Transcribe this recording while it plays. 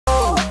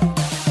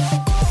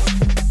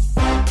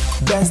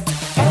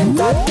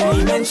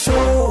Entertainment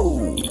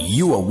Show.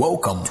 You are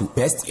welcome to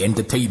Best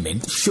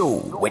Entertainment Show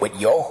with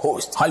your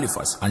host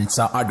Halifax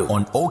Addo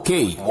on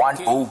OK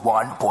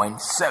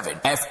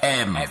 101.7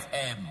 FM.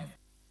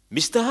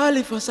 Mr.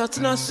 Halifax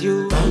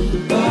Addo,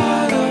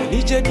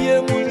 DJ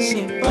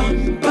Munsi,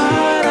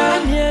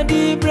 Near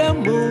the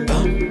Brembo,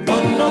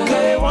 on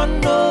OK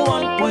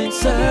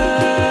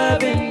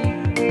 101.7.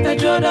 A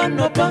Jordan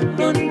no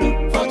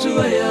Panundu,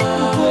 Fatuaya,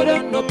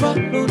 Jordan no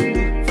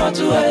Panundu,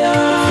 Fatuaya,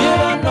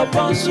 Fiera no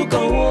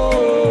Pansuka,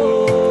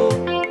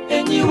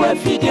 and you are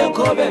video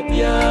cover,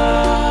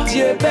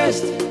 dear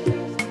best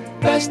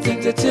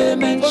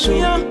entertainment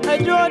show. A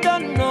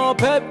Jordan no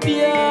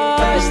Pepia,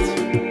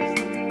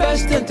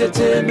 best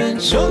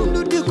entertainment show.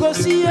 Do you go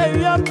see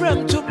a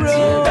prem to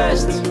bro?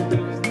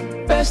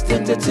 Best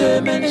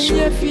entertainment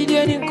show.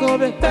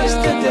 Best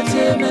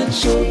entertainment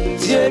show.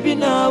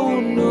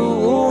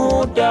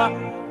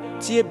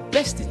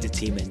 Best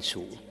entertainment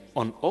show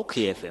on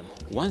OKFM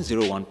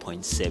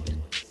 101.7.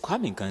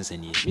 Kwame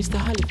Gansani, Mr.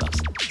 Halifax.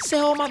 Say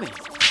oh mama.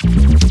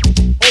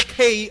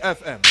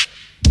 OKFM.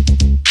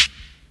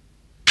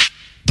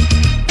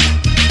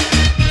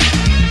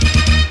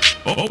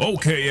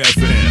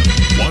 OKFM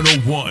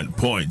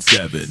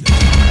 101.7.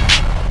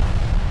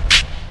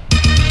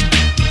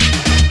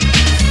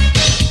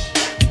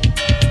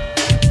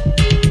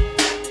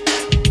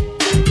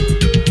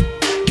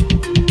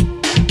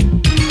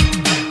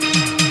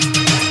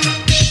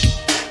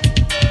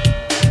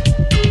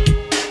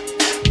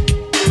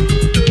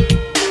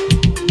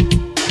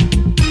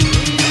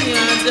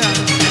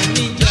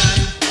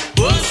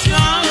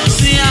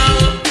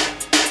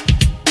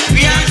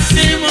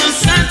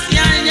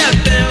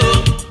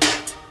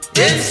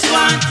 This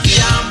one,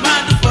 yeah,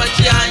 man, for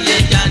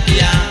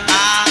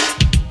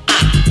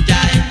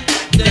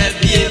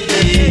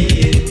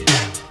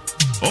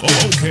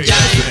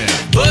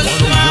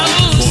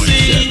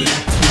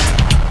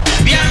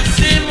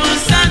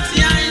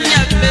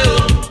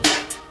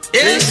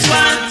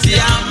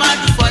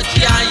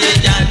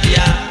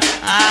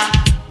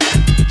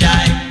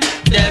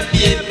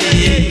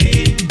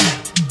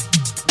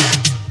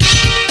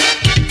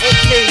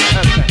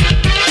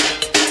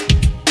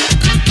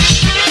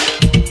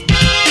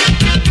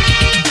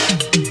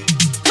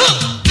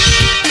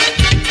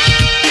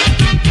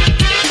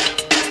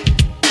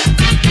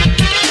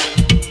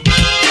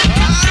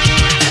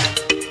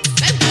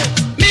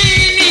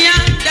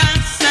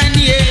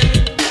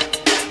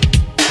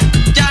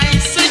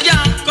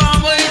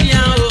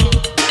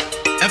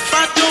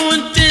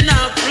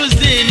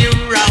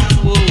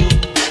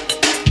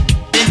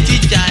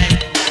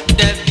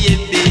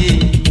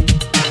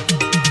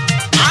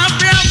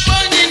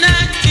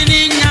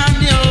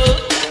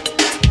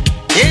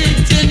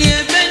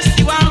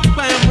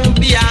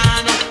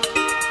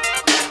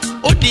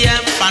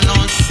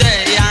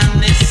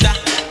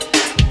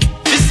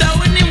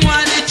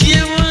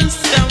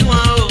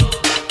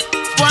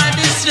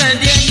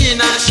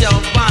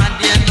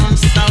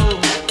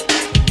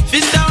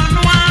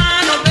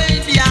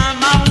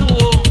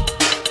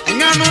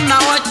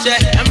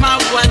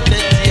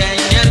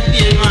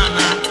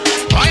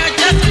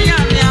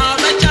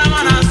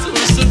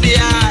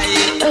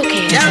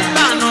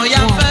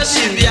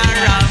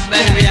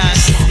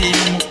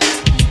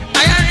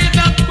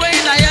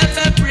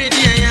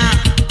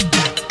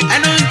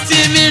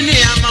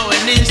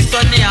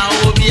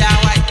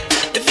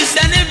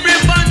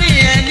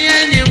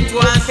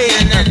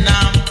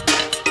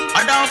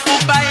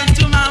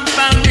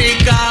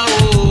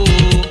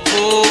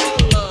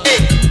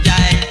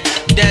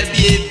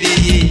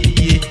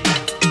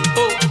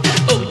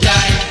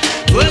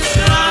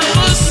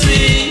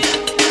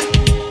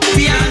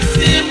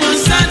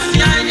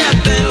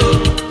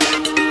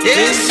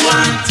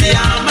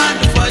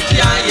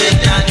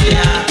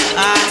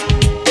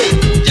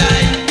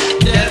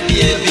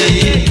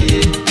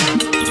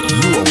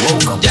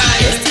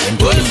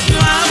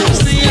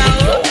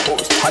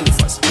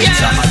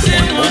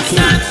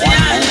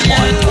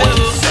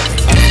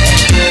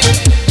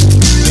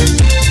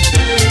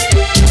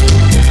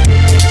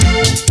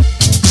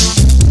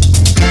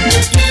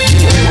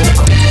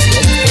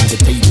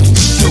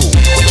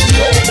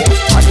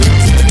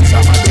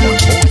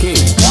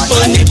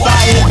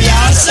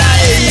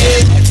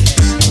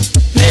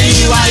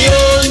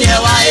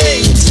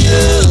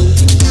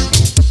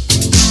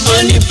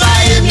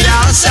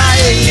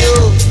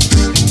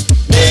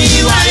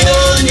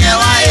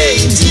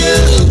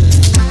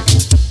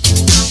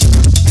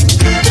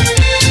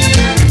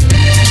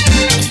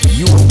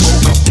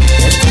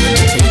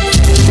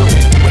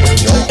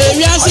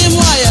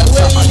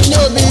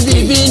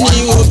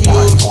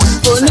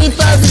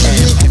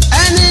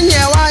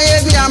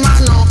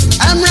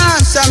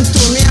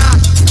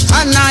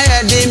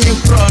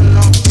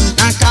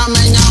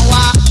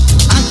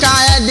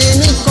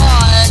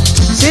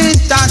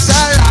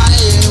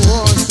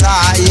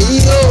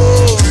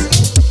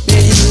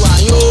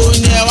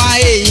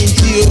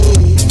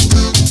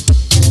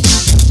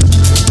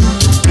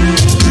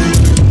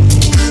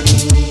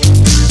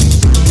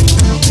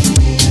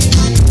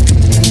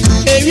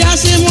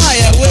Ewiase mo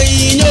ayewe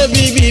we no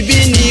bibi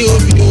ni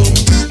obio.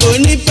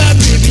 Oni pa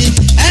bibi.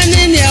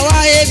 Eni ne wa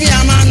e bi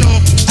amano.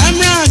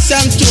 Emra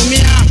sam to me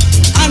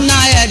ana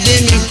ya de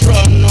mi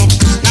krono.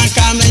 Na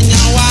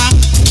kamenya wa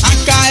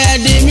aka ya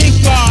de mi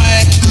kroe.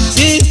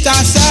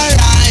 Sister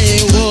Sarah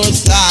e wo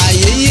sa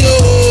ye yo.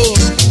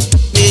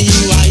 Me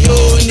you wa yo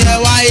ne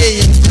wa e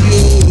yo.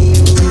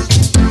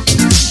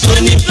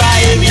 Oni pa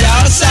e mi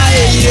a sa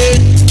ye.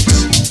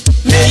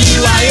 Me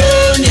you wa yo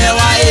ne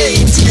wa e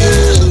yo.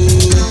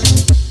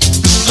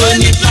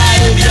 Oni pa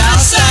e mi a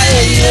sa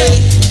ye.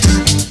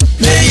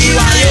 Me you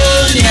wa yo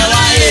ne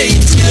wa e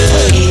yo.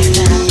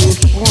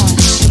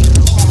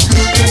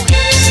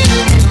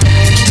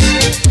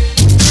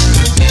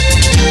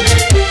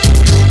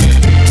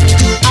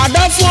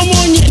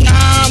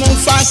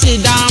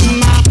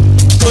 Sidama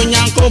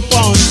konyanko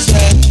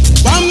ponse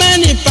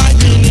wameni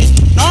pagini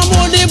no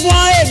mudi bo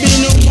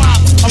ebinu wa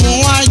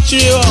omuwa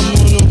chi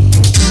omuno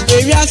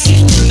ewia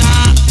sinyina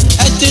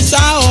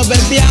etisa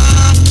obebia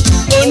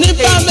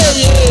onipa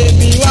meye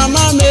bi wa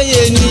ma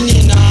meye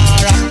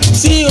ninyinara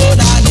si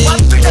odade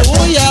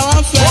wo ye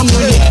wa fe mu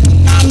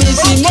na mi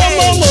si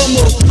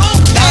momo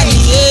dadi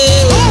e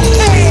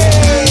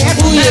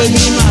o ye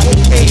mi ma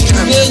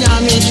ye nya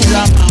mi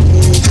chura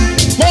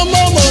ma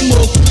momo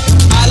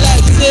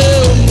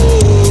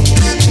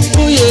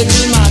Uye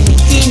bi mami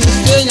ti mi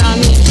Kenya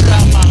mi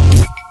drama.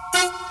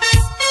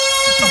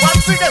 One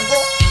freedom go.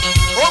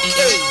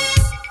 Okay.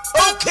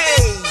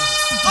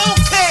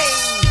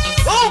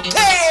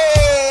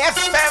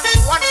 FM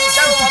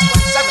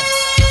 101.7.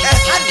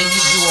 How did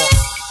you do all?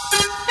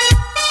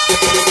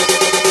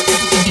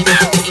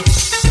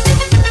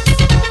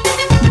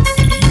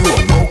 You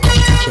are welcome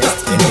to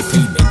Best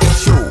Entertainment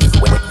Show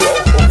with your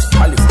host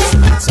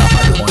Halifax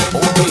Addo on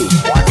OK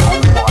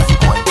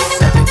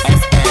 101.7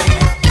 FM.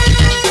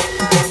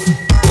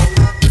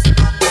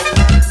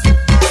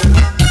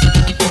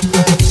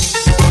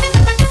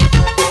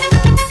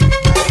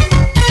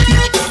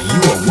 You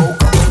are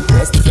welcome to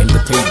Best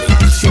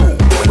Entertainment Show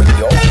with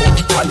your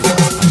host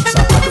Halifax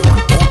Addo on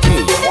OK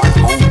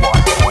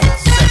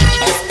 101.7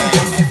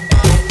 FM.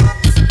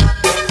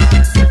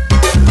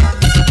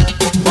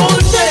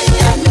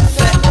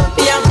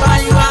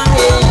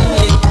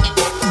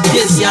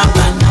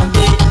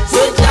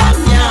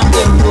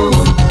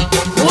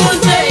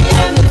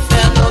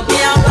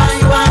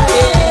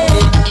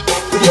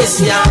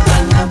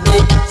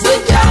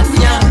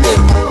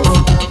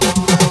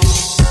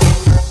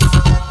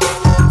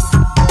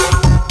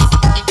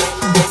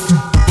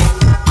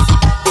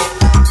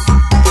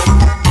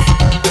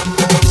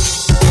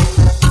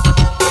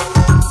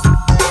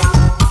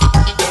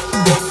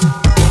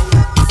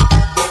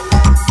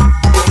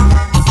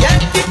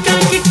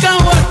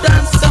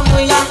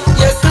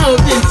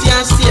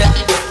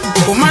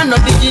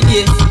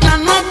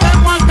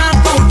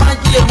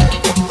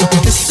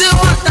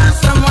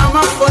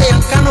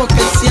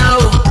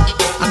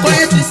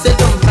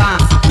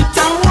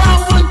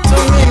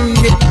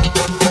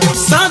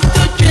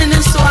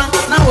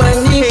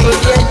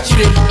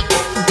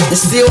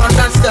 See what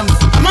that's them.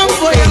 I'm on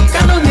for you,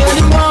 can't do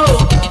anymore.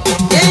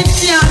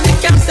 Yeah, I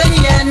can't say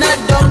yeah, I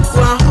don't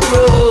want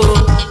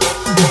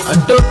I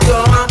don't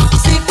go.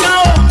 See,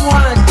 come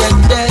on,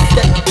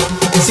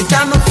 see,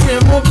 can't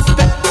frame up.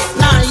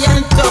 Now, you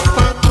ain't top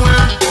on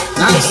one.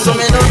 Now, so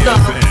many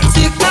don't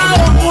see,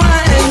 come on,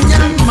 and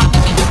yamma.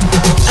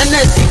 And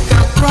I see,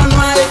 come on,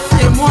 my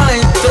frame, more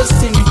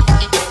interesting.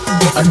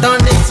 I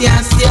don't need to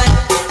see it.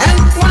 And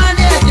one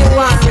day, you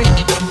worry.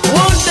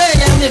 One day,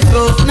 I'm the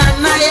boat,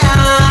 Nana.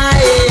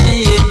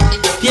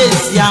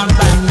 Yes, ya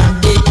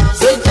banambe,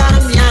 so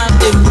damn ya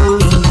demo.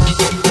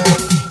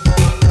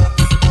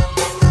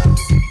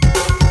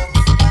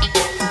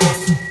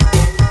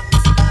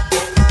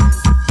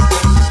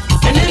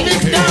 And if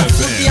it does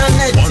to be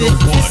honest,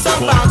 it's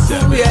about to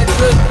be a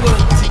good book.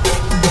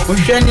 We're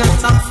sharing your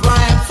top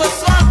fire for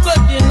so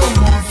good, you know,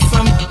 more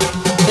from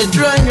the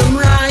drawing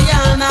room,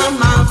 Ryan, I'm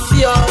a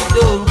field.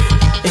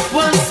 It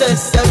won't say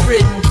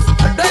separate.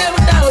 I don't know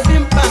that would be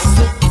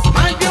impossible.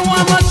 Might be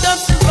one more top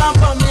to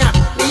bump on me.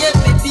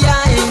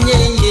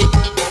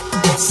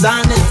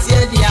 Sana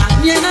tiedia,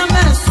 niena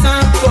mesa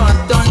for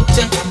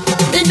donche.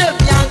 Mido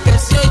bianca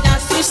soja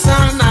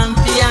susana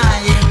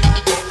mpiaye.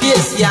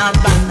 Pies ya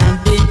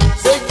banambe,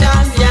 soja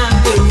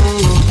bianca mo.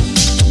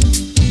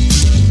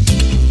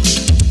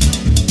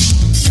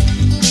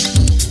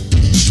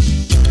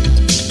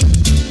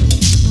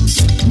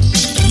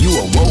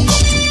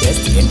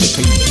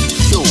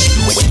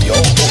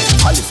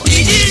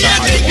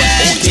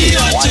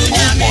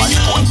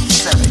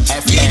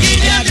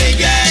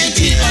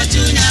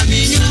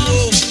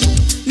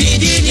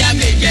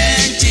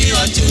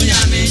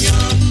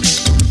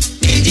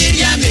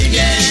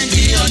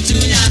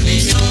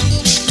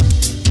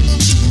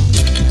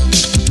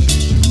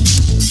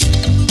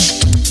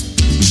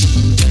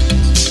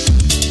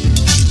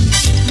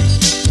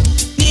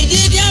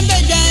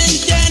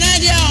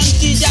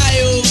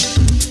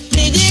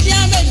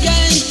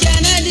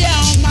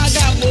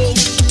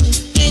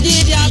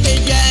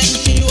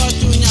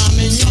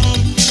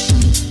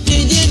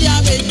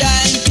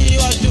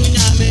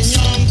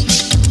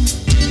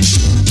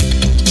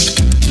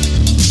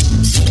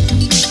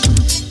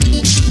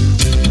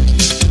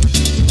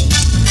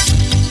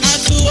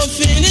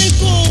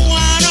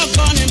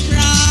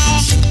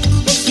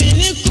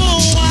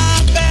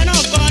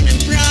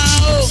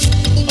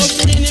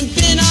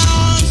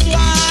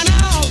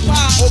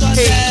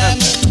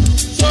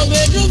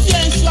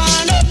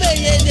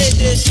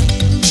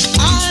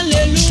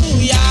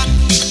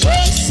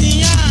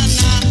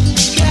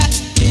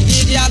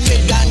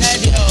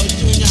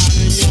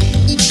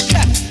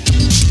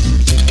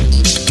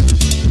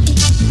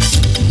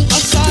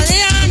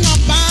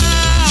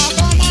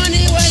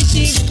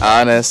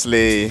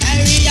 Honestly,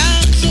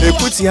 they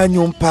put your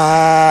new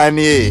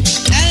pani.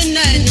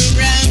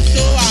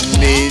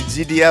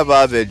 Nigeria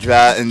Babe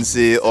Dra and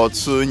say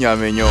Otsu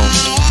Nyamenyo.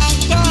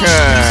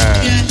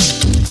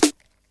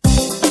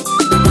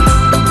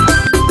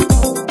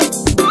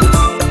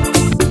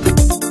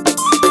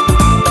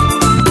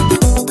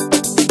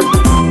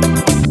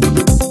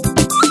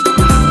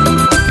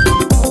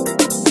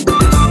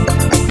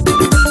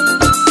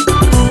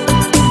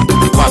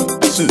 1,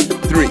 2,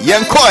 3,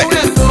 young koi.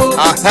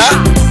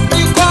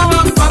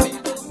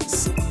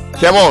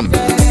 Come on.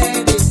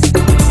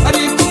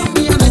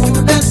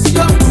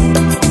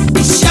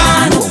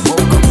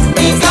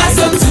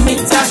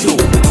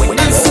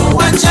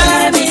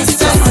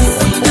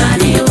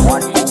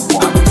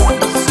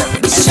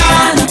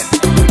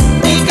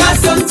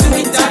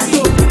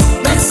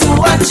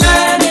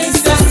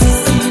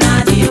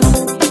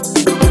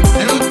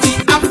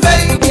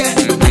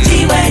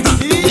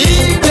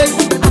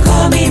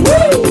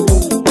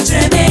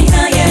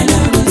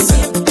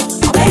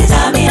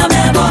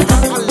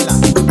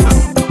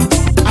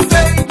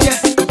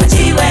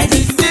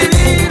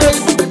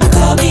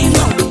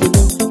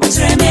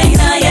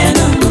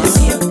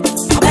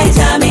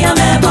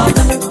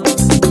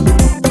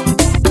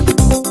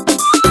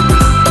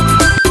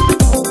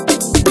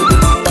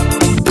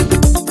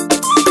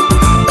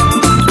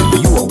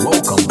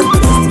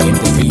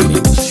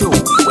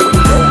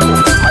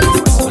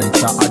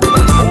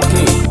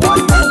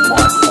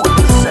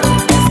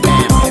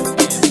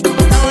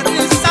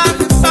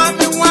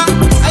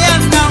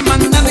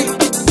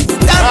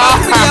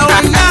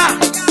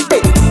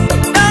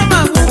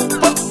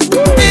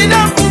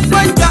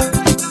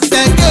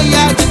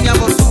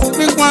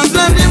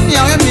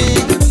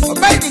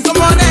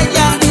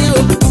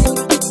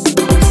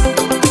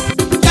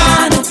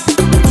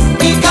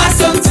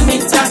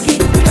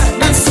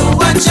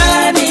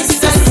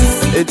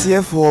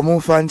 For mo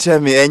fan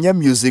me enya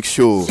music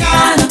show.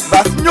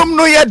 But nyom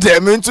no ye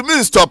dem into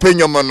me stopping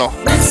nyom no.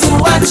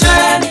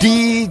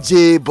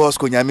 DJ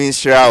Bosco Nyamin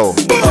Shrao.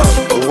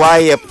 Why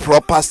a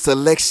proper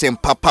selection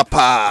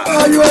papa.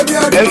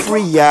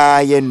 Every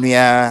year ye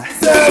nua.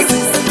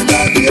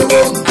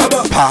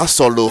 Pa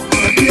solo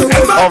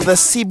of the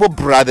Sibo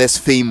Brothers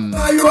fame.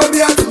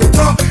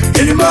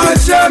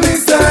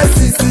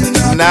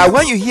 Now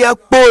when you hear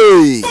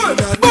boy,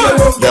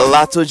 the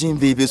Latogin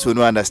babies will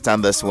not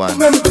understand this one.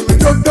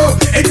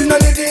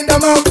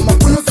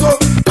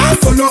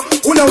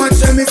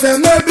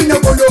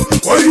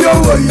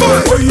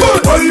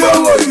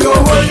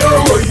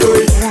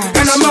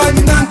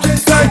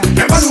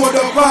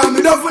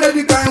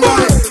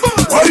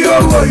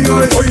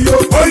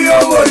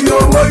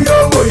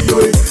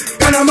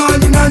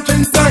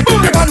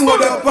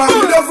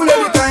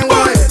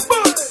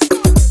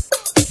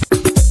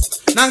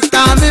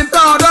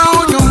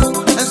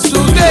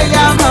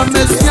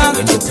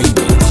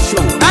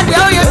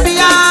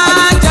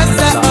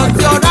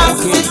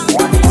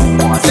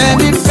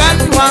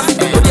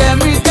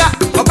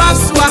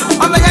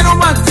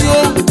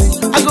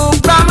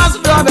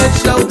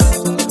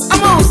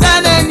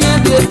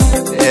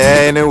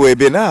 Anyway,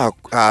 be now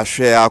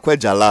share akwa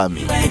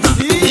jalami.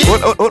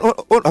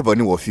 What about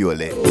you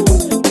fiole?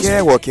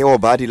 Yeah, working or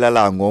body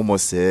lala ngomo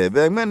se.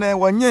 Be mene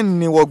wanyen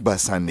ni work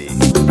basande.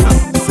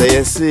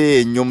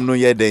 Say nyom no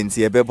ye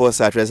denti e bebo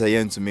satresa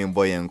yen to me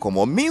boy en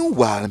komo.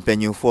 Meanwhile,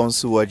 penyu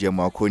fonsu waje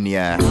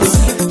makonia.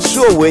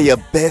 Show where your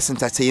best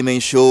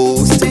entertainment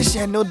shows.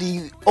 Station no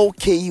the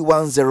OK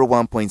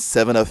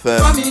 101.7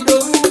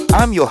 FM.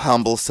 I'm your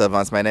humble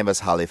servant. My name is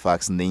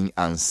Halifax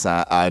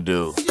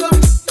Addo.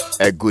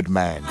 A good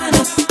man.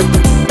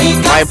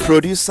 My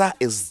producer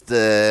is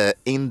the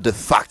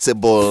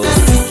indefatigable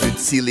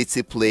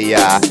utility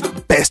player,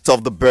 best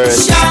of the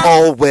birds,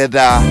 all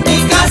weather,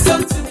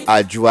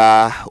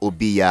 Ajwa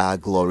Obiya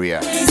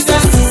Gloria.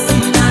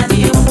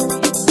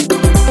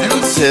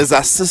 She is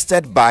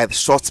assisted by the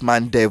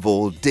shortman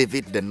devil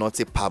David the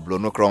Naughty Pablo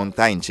Nokron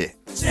Tainche.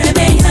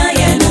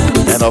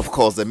 And of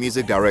course, the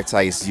music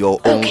director is your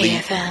only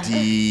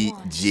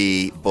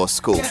DJ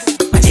Bosco.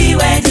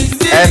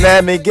 And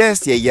then me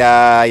guess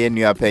ya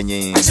new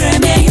opinion.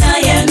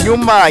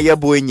 Nyuma ya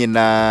boy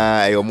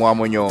nyina yo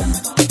mwamonyo.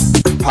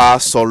 Pa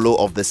solo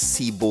of the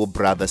Sibo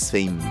Brothers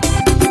fame.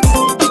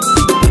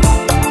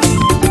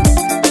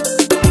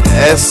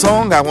 A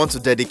song I want to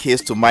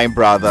dedicate to my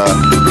brother,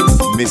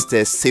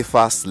 Mr.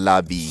 Sefas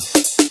Labi.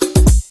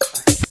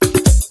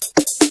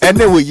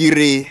 Enewe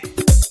yire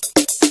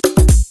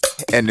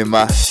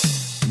enema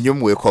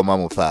nyumwe koma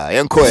mupa.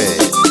 Yenkoe.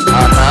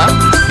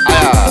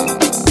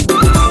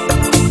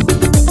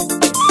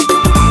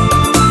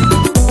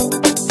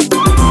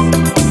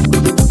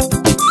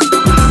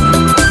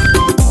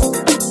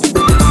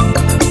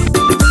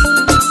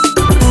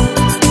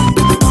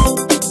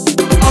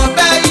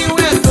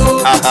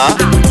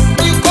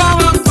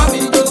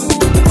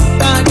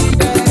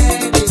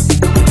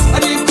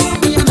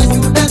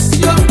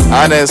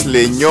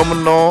 Honestly,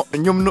 nyum no,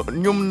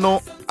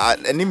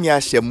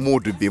 anemia she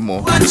mood be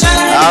more.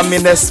 I'm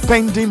in a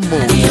spending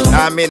mood.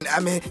 I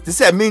mean,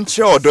 this is a mean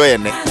show, do you?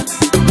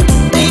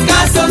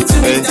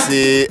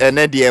 see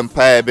the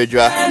empire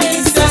bedra.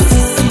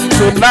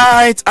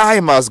 Tonight I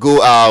must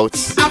go out.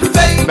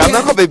 Now I'm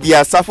not gonna be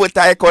a Safo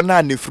Taikona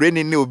and friend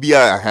in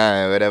Nubia,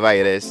 whatever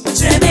it is.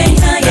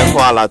 The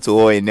koala to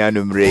all in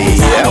Yanumre,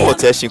 or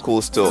Teshin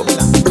Cool Store.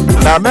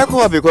 Now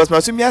Meko because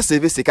Masumia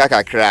service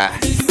cry.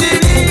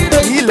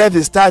 He left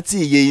his 30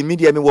 ye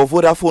immediately with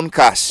Vodafone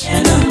cash.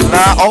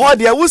 Now all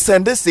the will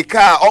send this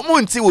car or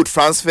Munti would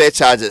transfer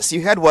charges.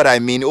 You heard what I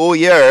mean? Oh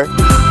yeah.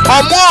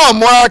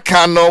 More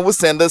can no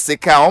send this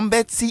car on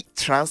Betty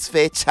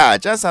transfer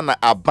charge. As an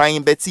a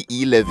buying Betty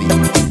e-levy.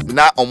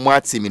 Now on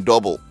what me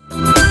double.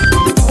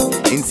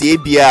 In the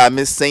ABR,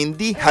 Miss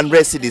Sandy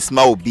 100 cities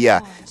ma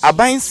beer. A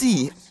buying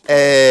see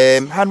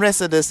 100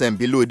 cedis and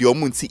below the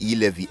Omunti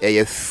e-levy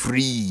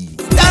free.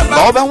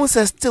 But who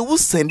says still will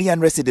send the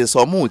 100 cedis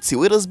or Munti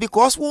with us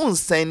because we won't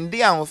send the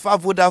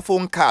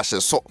Vodafone cash.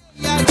 So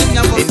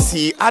in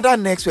the other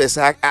next ways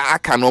I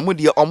can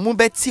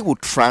Betty will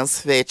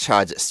transfer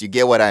charges. You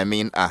get what I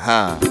mean?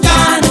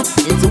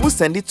 Into we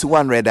send it to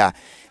 100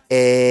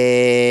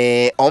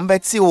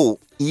 Betty will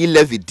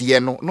e-levy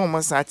no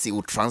masati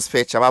will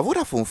transfer charge.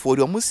 Vodafone for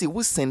you musi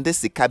will send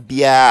this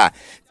kabia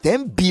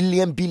 10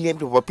 billion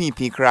people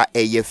pinkra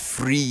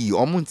free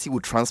omunti will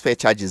transfer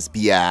charges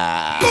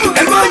bia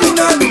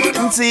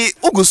nti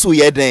ugusu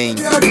yeden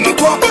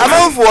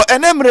amafo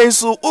enemre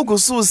so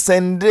ugusu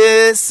send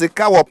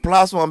sika wo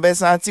plus one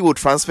besanti will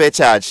transfer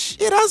charge.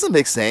 It doesn't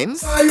make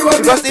sense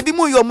because if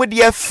you your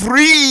money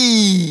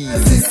free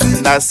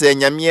na se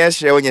nyamia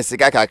hye onye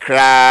sika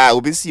kakra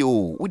obisi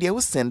o wo dey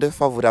send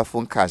for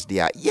Vodafone cash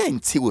there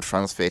yenti will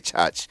transfer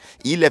charge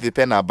e-levy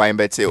pen na buy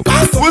betel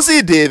we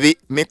see David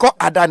me call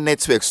other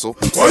network so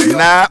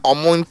na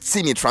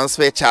omunti me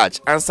transfer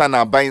charge answer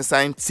na buying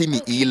sign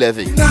timi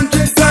e-levy.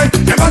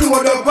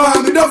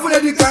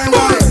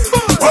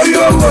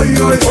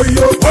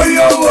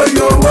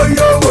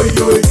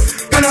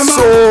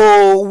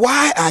 So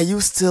why are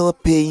you still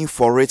paying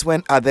for it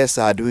when others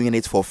are doing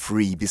it for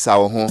free? In this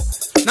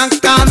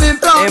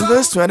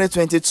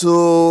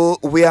 2022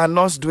 we are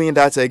not doing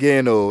that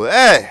again. Oh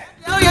hey,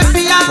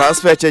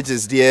 transfer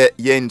charges there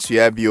yen to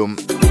abium.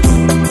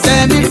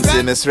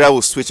 Mr.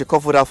 will switch a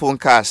Vodafone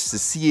cash to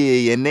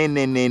see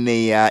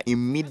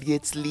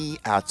immediately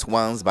at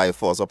once by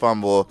force.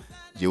 Upambo,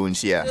 you won't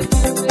share.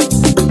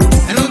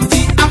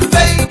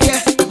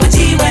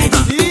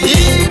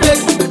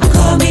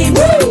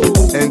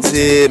 And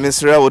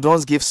Mr.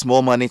 don't give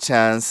small money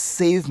chance.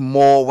 Save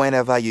more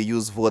whenever you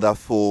use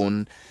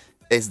Vodafone.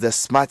 It's the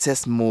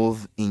smartest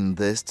move in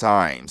these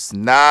times.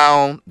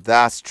 Now,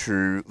 that's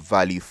true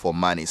value for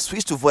money.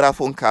 Switch to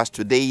Vodafone Cash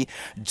today.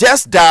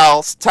 Just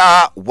dial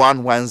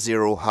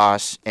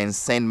 *110# and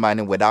send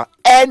money without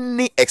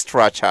any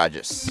extra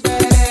charges.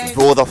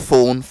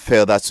 Vodafone,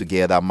 further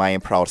together, my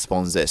proud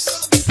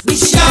sponsors.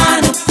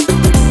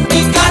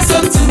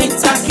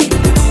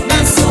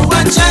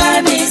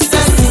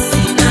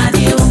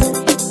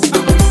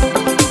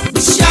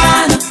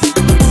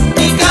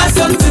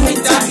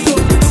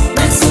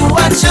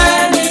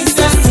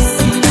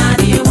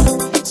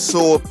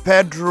 So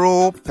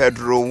Pedro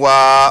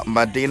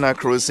Medina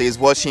Cruz is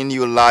watching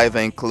you live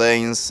and clear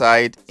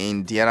inside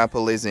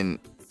Indianapolis in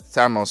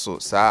San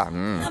Jose.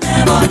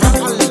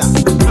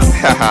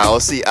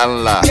 I'll see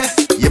Allah.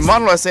 Your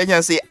man was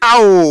saying, say,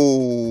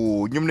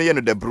 ow, you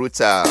know the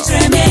brutal.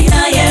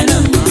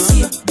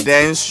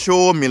 Then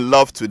show me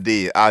love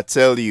today. I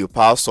tell you,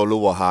 Pastor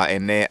Luwaha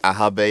and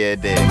Ahabeye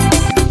there.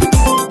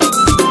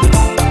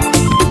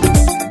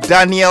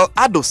 Daniel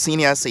Addo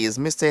Senior says,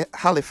 Mr.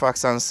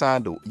 Halifax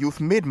Addo,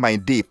 you've made my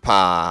day,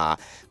 pa.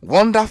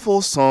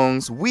 Wonderful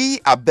songs.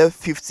 We above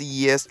 50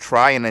 years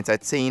try and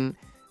entertain.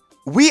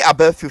 We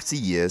above 50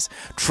 years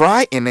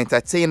try and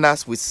entertain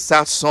us with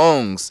such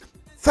songs.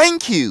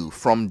 Thank you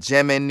from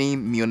Germany,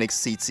 Munich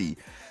City.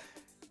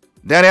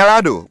 Daniel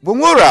Addo,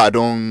 bumura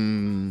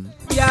don.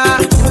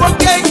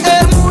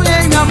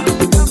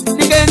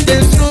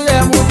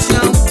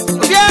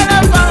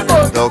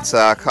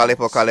 Dr.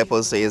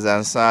 Kalepo says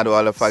Ansado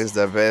Halifax is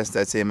the best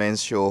entertainment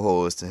show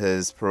host.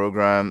 His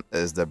program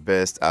is the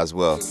best as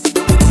well.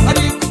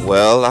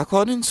 Well,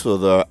 according to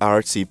the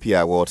RTP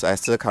Awards, I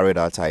still carry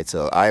that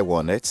title. I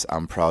won it.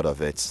 I'm proud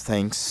of it.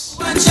 Thanks.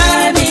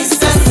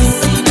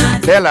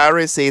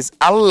 Delari says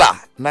Allah.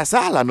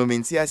 Nasala no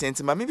mintia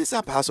sentima. Maybe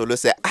sa pasolo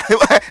say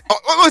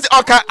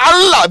okay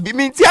Allah be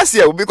mintia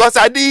say because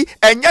I did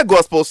a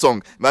gospel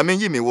song. But me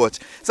give me watch.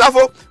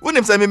 Safo, when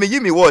him say me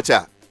give me watch.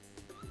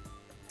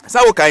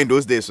 So kind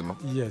those days, no?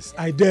 Yes,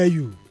 I dare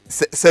you.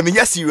 Say me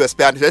yes serious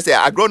pay. Say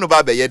I grown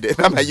up be here.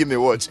 Na me me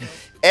watch.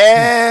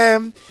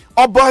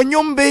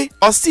 Obonyombe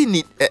osi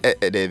ni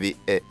David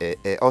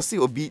osi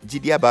obi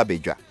Gidia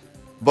Babedwa.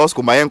 Boss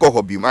ko mayenko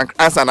hobby man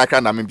answer na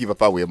kra na me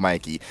papa we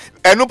Mikey.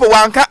 Eno po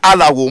wanka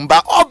ala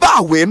womba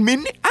oba we me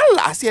ni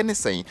ala say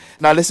anything.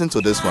 Now listen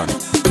to this one.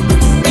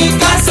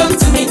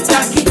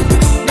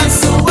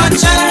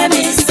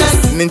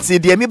 Minti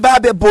de mi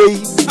babe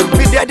boy.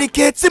 We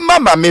dedicate to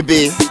mama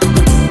maybe.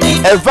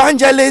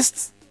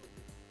 Evangelist.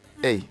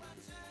 Hey.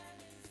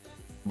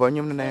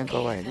 Bonyum na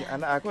yanko why.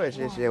 And I go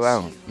share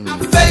wow.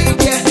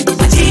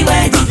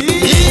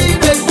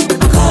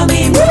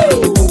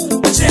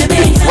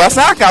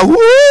 Wasaka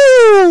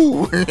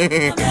woo.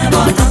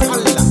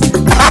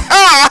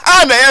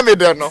 Na yemi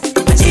don't know.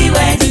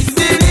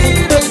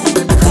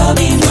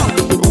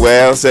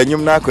 Well, say you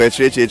na ko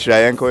try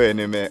yanko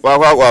anime. Wa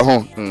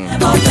ho.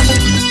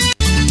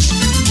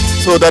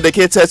 So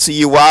dedicated to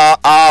you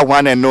our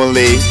one and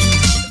only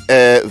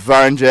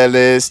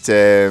evangelist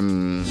there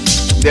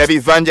be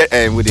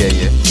evangelist with there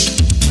yeah.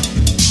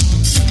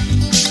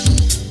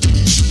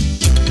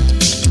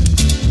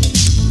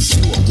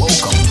 You are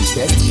welcome to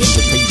Best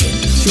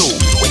Entertainment Show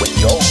with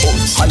your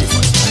host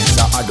Halifax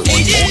Addo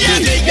on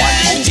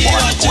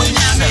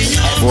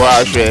 101.7.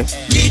 Washe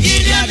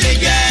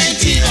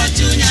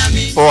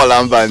Paul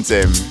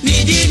Ambantem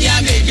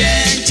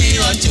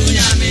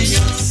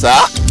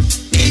Sa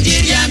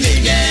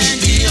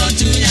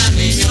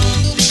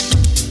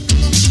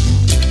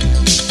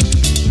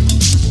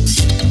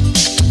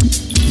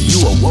You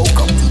are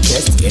welcome to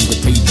Best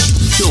Entertainment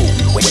Show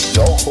with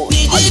your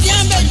host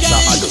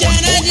Halifax Addo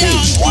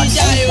on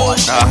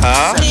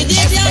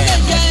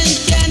 101.7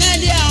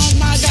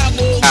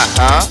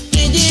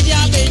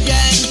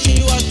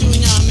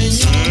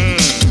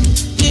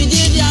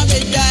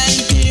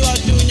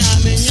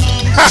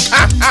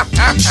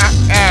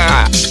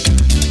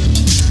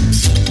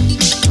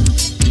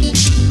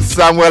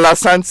 Samuel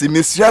Asante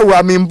Mr.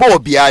 wa mimbo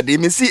biade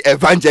mi si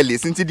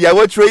evangelist nti dia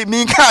wo tray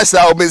mi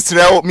kasa o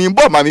Mr.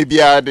 mimbo ma mi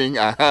biade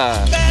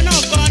aha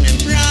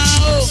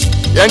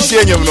yanti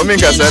enyom no mi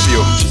kasa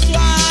bio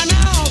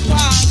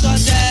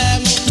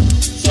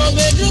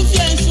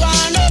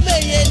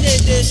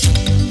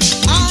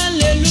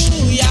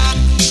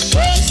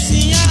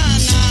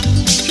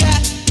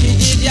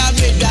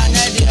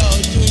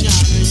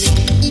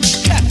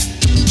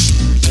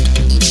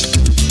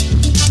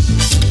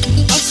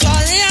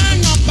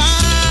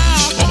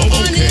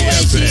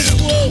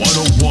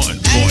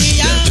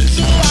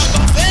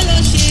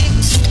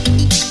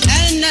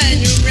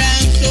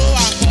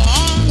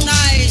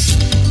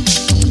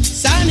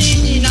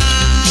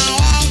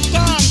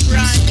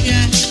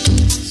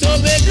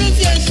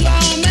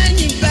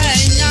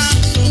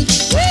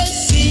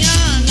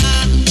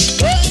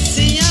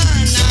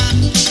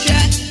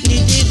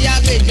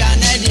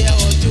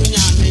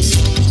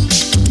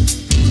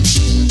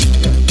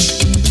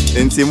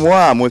Nti mo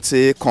a mo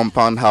te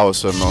compound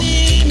house no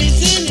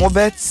mo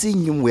beti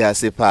nyum we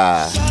ase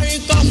pa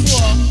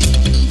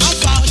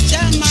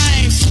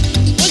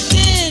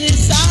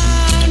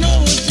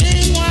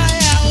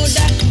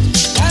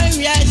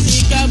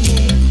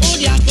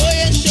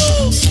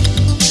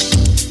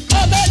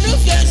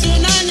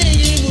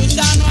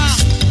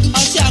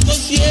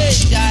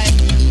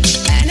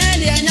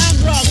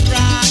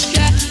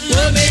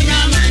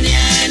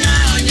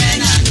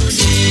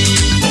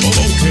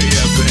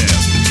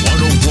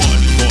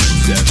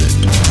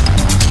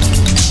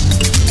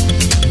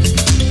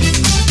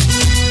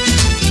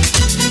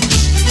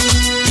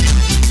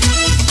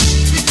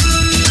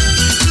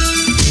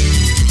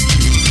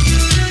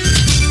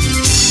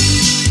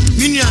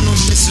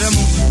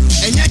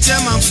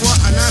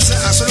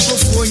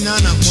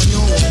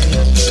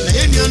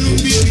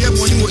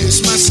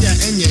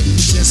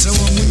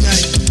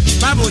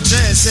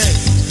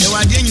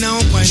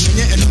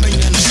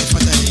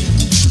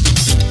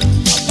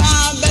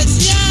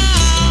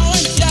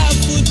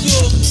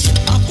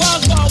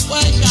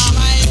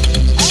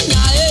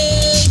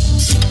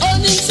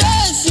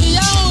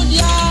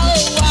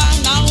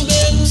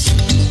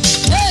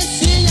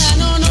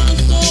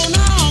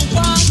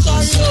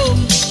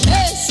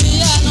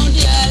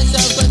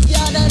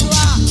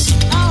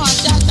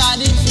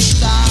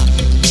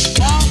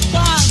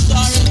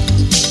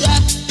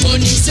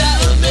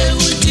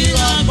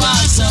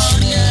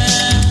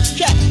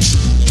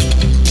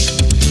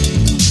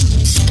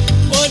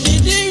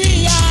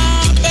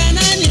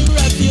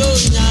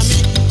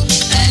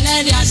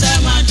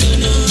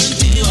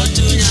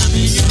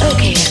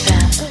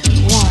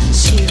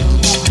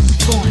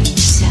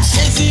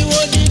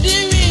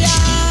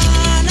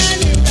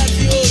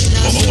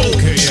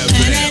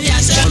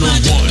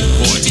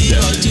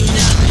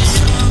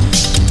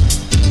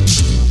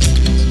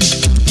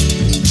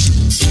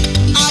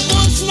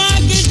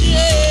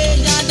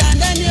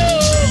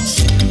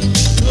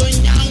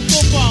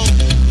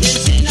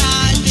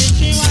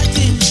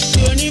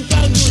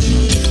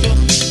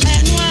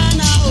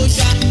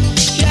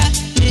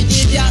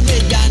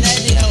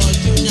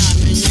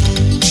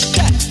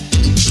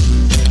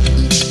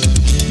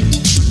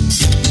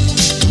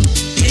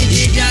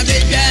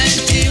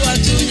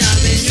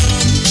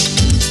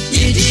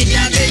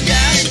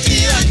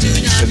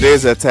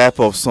There's a type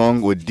of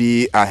song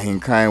Odi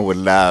Ahinkan would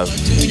love.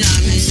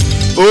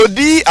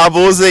 Odi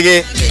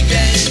Abozege.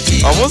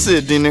 Almost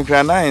didn't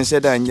cry and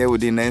said that you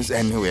would dance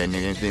anywhere and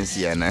anything.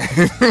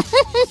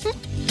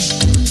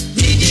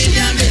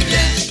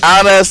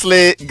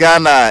 Honestly,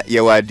 Ghana,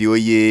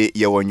 Yawadioye,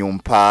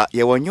 Yawanyumpa,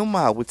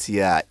 Yawanyuma,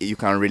 Wutia, you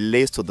can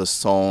relate to the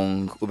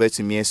song,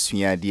 Ubetumie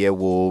Suya, dear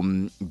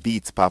wom,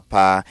 beat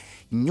papa,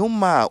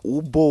 Nyuma,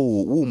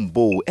 Ubo,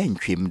 Umbo,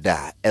 and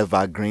Trimda,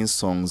 evergreen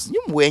songs,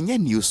 Nyumwe,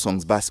 new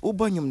songs, but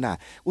Ubanyumna,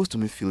 to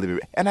me feel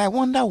it. And I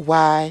wonder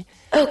why.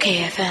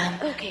 Okay, FM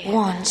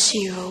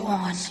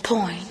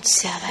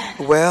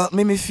 101.7. Well,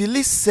 Mimi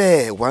Phyllis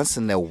say once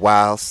in a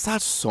while,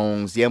 such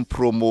songs, yem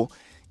promo.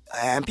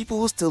 And people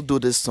who still do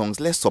these songs,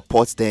 let's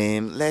support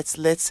them. Let's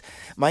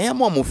my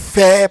mom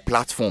fair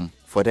platform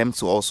for them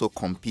to also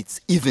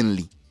compete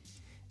evenly.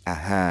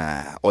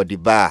 Or the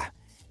bar.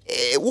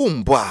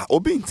 Wumba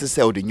obi to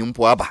sell the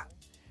nyumpo aba.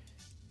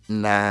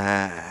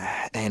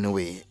 Nah,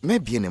 anyway,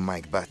 maybe in a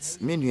mic, but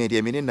menu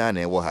idea meaning na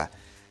waha.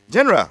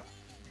 General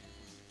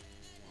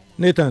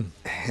Nathan.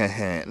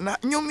 Na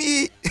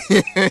nyumi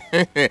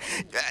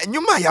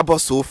nyuma yabo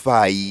so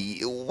far.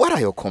 What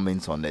are your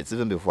comments on that?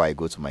 Even before I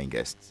go to my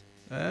guests.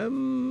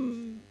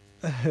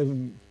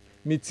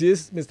 Me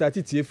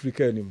started to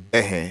Africa anymore.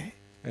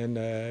 And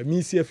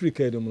me see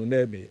Africa anymore.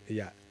 Never,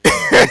 yeah.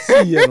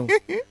 See, you know,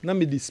 now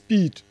me the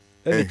speed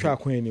and the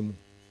track anymore.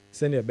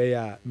 Send a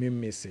bear me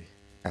messy.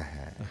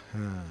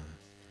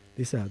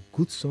 These are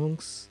good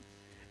songs.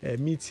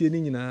 Me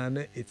tuning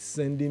in, it's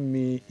sending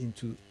me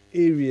into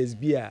areas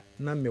beer.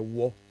 Na me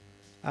walk.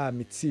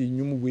 Me see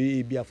nyum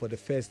way beer for the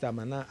first time,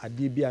 and now I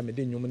did beer me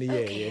den nyum ne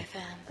ye.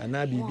 And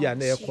now be beer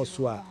na ye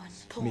koswa.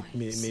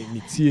 Me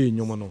tie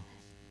nyomono.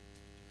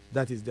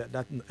 That is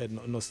that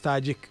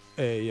nostalgic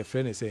your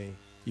friend is saying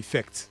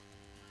effect.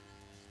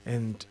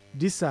 And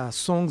these are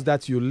songs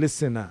that you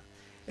listen to,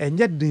 and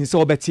yet didn't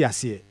so better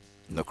say.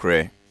 No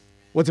cray.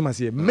 What am I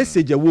say?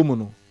 Message a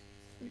woman.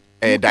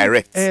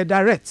 Direct.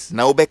 Direct.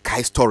 Now be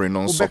kai story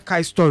no so.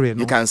 Kai story.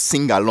 You can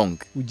sing along.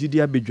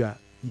 Ujidia bedwa.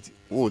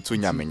 Oh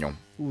tunya menyom.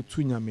 Oh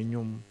tunya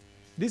menyom.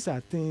 These are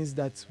things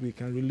that we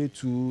can relate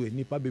to.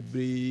 Nipa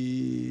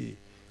bebre.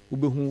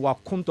 Ubehu wa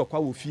konto kwa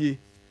ofie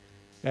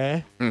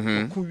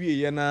kuwie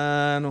ye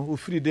na no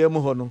ofiri dem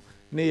ho no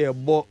ne ye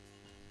bo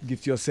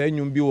gift your say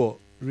nyum bi wo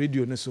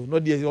radio ne so no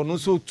de ono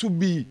so to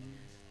be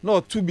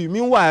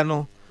meanwhile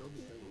no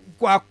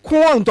kwa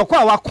konto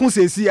kwa wa kon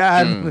sesi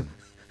a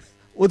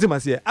otima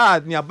se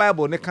ni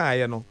bible ne kan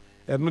ye no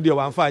no de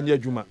wa mfa anya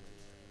adwuma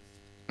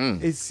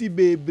esi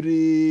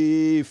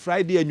bebre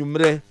Friday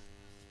anwumre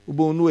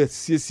ubo no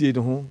esiesie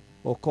ne ho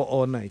oko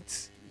all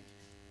night.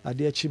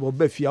 Ade chibo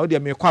befia o de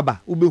me kwaba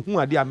ubehu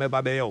ade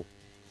ameba be yo.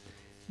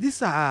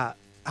 These are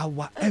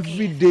our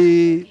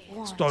everyday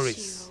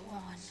stories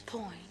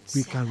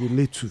we can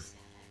relate to.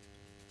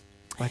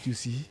 But you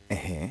see,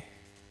 I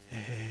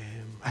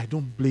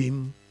don't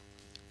blame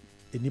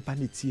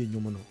anybody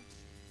enyumono.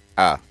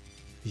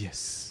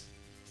 Yes,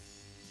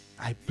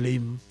 I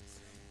blame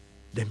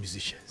the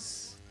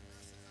musicians.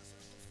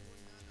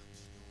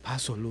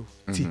 Pasolo,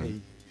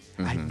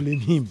 I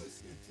blame him.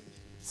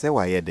 Say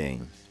why you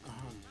doing?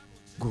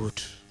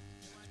 Good.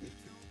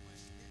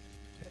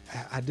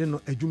 I don't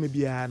know. Ejume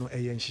biya no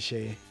eyen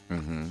shishe.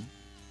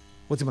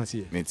 What am I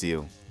saying? Me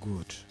too.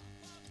 Good.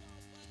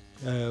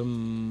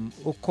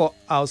 Oko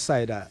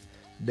outside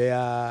there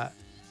are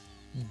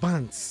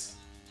bands.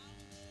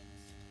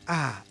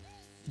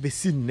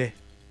 Besine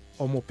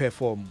omo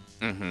perform.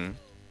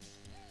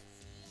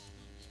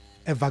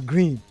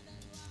 Evergreen.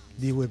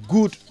 They were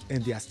good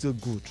and they are still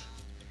good.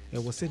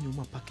 And was saying you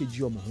package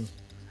your home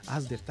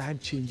as the time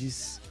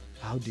changes.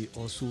 How they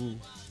also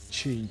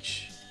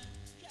change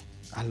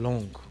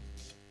along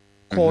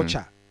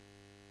culture,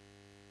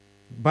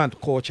 band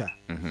culture.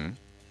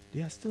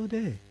 They are still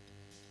there.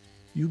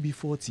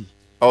 UB40.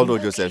 Although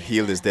Joseph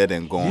Hill is dead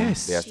and gone.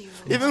 Yes.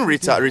 Even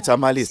Rita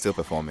Mali is still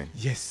performing.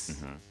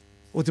 Yes.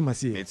 What am I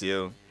saying? It's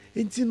you.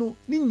 Intino,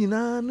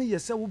 Nina, no,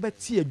 yes, I will bet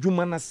a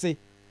Jumana say,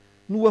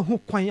 no who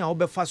quite out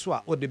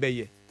befaswa or the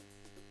bay.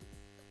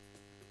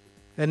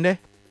 And then,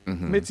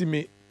 meeting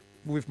me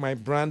with my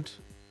brand.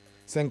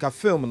 Senka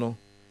film no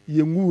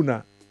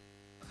yenguna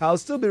I'll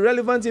still be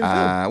relevant in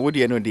film. Would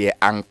you know the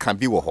anka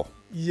bi wo ho?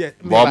 Yeah.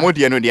 But would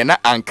you know the na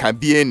anka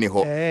bi ni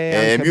ho?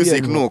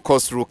 Music no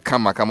cost through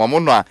kama mo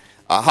no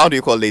how do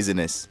you call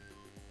laziness?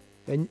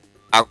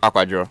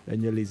 Akwadro.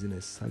 Enye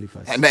laziness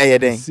Halifax. And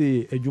then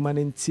say adwuma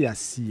ne nti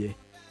ase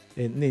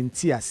ne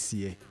nti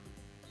ase.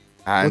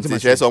 And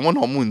teacher so mo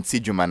no mo nti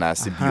dwuma na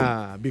ase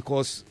bio.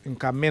 Because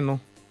nka me no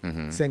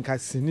senka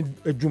sini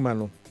adwuma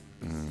no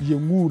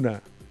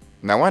yenguna.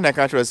 Na one I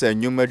can't say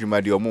nyuma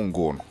dwuma de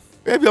omungo no.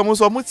 Baby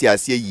omo muti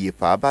ase yie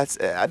pa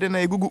but ade na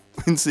egugu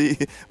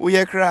nti wo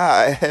ye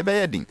kra ebe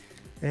ye din.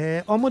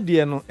 Omo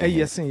de no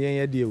eyesen yen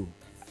ye de o.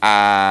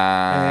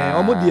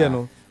 Omo de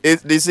no.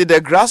 They say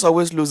the grass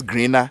always looks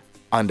greener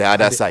on the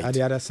other side. At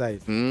the other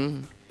side.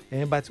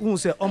 But who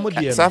say omo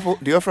de no. Safo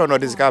the offer no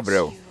this car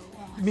bro.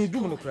 Me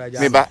do no kra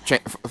ja. Me ba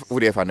wo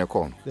de fa ne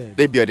kon.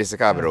 They be this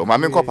car bro. Ma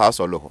me ko pa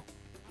so lo ho.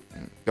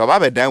 Your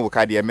baba dan wo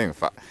ka de me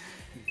mfa.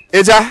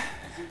 Eja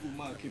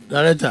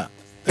Director.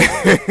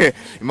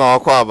 Ma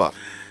kwa ba.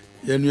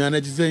 Ye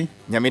nuana ti sen.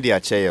 Nyame de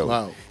ache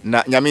yo.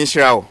 Na nyame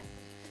nhira wo.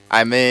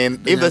 I mean,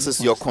 if this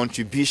is your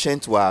contribution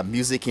to our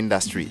music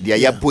industry, the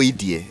yeah. boy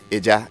dear,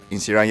 eja in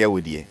Siranya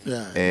Woodie.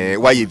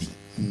 Why ye be?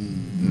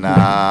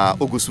 Na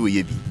Ogusu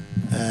ye be.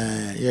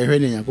 You're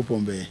reading a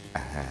coupon bay.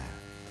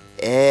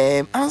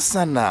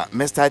 Answer na,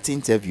 me start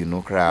interview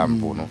no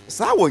crampo no.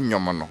 Sa won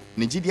yomono,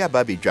 Nigeria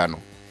baby jano.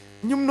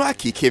 Nyum no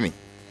aki kemi.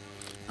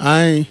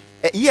 Aye.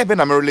 Ye be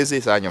na me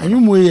release sa nyum.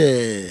 Anyum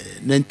we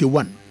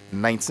 91.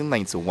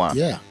 1991.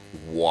 Yeah.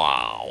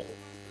 Wow.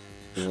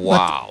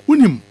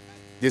 Unim.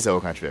 This is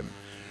our country.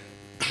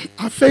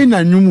 I feel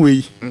na nyum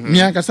we.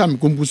 Me akasa me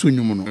kompuso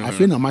nyum no. I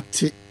feel na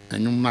mate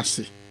anyum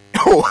nase.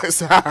 Oh,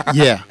 sir.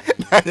 Yeah.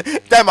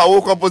 Time I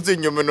woke up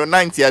in you no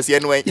 90 as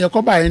anyway. Yeah,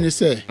 come by any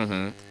say.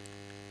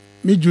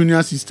 Me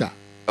junior sister.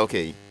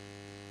 Okay.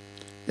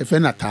 If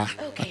na ta,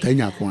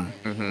 atanya ko an.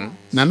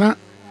 Nana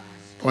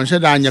on she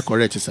da anya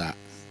correct sir.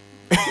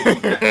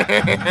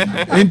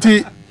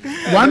 Enti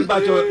one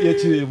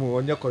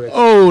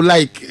oh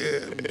like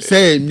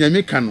say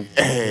nyame ka no.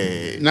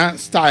 Na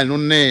style no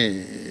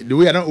ne the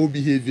way I don't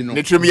behave no.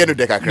 Ne trim ye no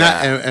de kakra.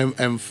 Na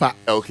emfa.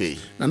 Okay.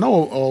 Na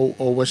o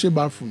wash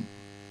bathroom.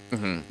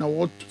 Na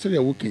what say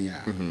you working ya.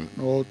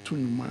 No to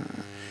ma.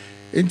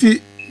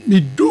 Enti me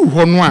do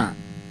ho no a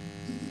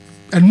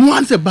enu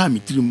an se ba me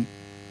tirim.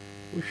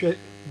 Wo hwe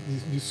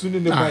the sunu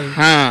ne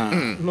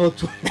ban. No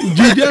to.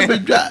 Jidi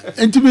abedwa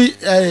enti me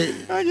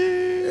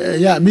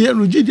yeah me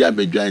jidi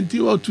abedwa enti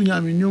o to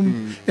nya me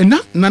nyum.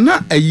 Na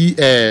ayi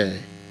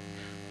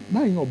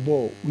my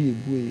obo we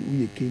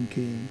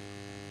kenken.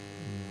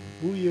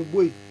 We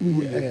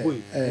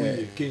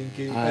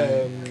kenken.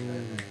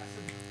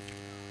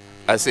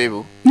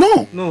 Asebu?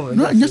 No,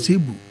 anya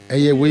sebu.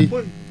 Eye we.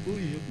 Boy.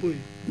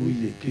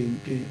 We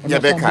kenken. Ya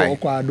be kai.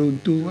 Okwa don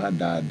to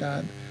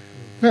da.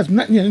 First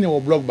na nye wo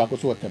blog back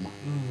so tema.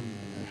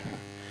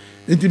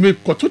 Enti me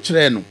koto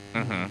kire no.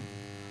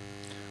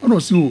 Ono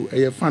si o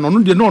eye fan ono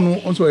de no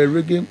onso e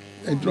reggae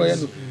entro ye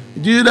no.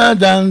 Dida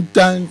dan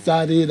tan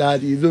sa de da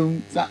di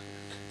zum sa.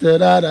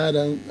 Da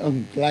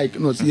like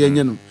no si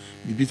enye no.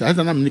 Bibi sa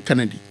na me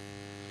Canada.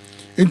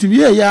 Enti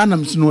bi ya na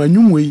msino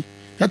anyum we.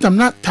 That I'm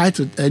not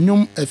titled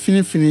anyum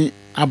fini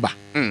aba.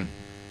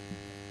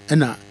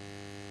 Ena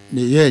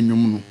me ye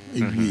anyum no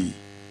ewie.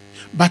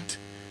 But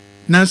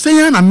na say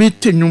ya na me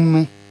tenyum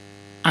no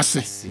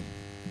ase.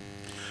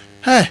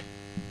 Hey.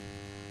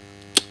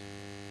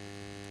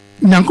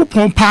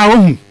 Nyankopon pa wo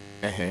hu.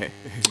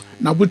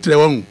 Na butre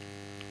wo hu.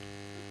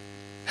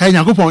 Hey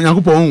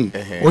Nyankopon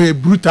o ye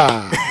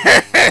brutal.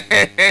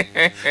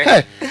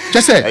 Hey,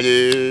 just say.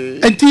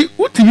 Enti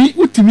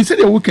utimi say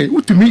the okay,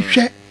 utimi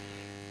hwe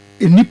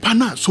enipa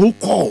na so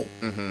call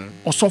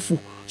osofo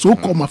so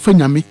call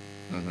mafanyame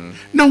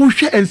na wo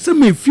hwe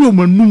ensem efi o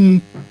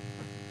manum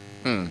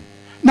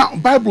na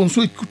bible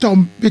so ikuta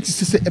beti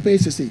se ebe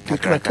se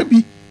kakra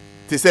bi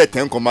te say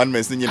 10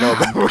 commandments ni na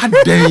Bible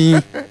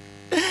adan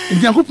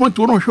ndi akopon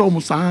to no hwe o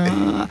musa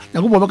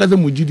yakopon baka ze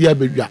mujidi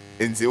abedwa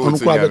enti o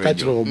ko abeka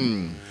kire o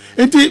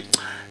enti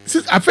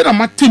afena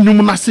mate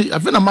nyum na se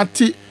afena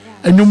mate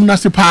anyum na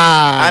se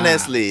pa.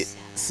 Honestly,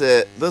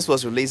 so this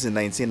was released in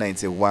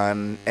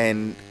 1991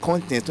 and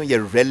content no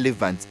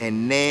relevant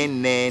and ne.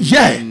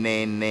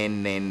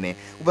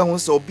 Ube won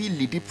so be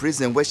lead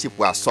prison worship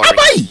was sorry.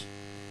 Abai.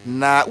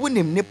 Na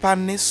wonim nipa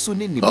ne so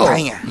ne ni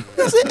banya.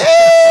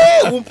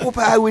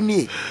 Umpupa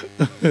woni.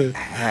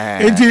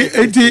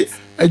 Enti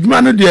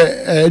adwuma no de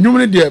enwum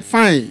no de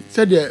fine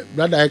said the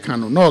brother I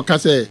can no ka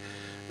say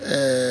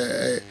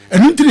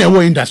enunti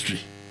na industry.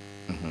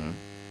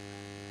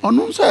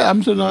 Onu say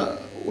am so na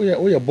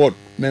we board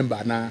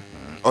member na.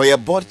 Or your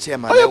board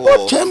chairman.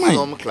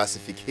 Some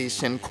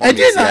classification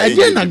committee.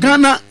 Again,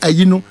 Ghana,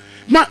 you know,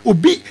 ma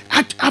obi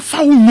afa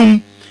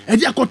unyum.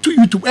 Edi akoto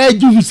YouTube.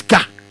 Edi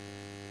huska.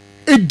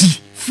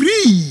 Edi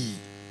free.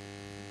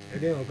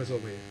 Again, on person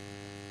obey.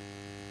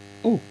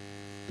 Oh,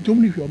 don't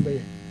believe you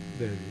obey.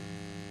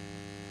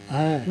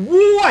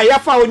 Who I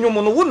afa unyum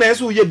no? Who na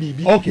esu ye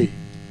bibi? Okay.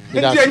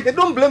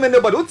 Don't blame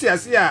anybody. What you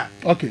asia?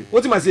 Okay.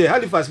 What you must say?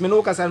 Halifax, me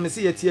no kasa me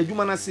see ye tie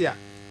adwuma na sia.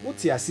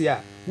 What you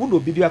asia? Who no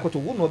bibi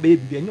akoto? Who no be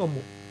bibi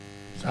enyomo?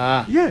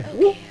 Yeah.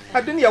 Who? I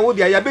didn't hear what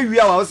they are. We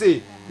are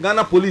say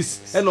Ghana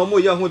police and no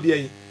more young.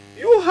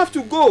 You have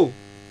to go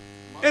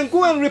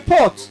and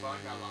report.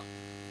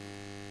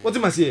 What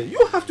you must say?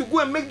 You have to go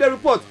and make the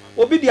report.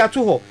 Obidia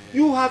to her.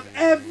 You have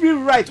every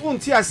right.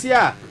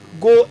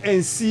 Go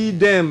and see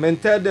them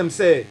and tell them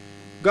say,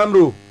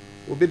 Gamro,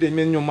 obedi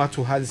men your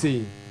matter has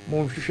say,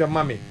 Mon Fisher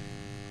Mammy.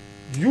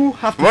 You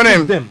have to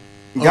see them.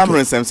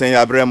 Gamro Samson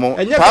Abramo.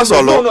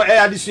 Pasolo.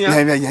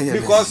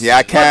 Because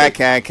yeah,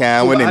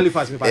 can win.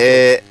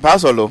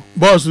 Pasolo.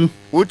 Boss,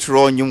 which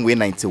run you win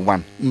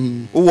 91.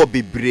 Who will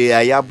be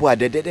brea yabua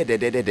de.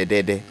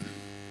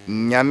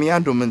 Nyamia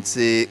domin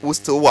say, who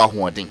still were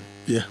hoarding.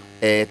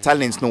 Yeah.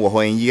 Talents no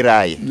were in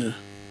Yirai.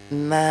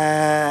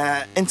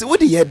 Na enti wo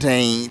de ye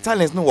dan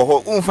talents no wo ho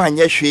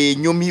unfanya hwe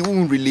nyomi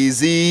un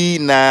release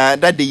na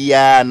dade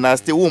ya na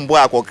stay wo mbo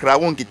akokra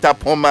won kita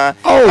poma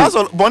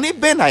aso boni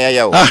ben na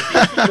ya o me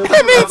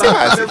ti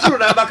ma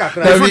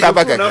fruit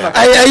abaka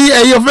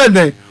ai your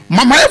friend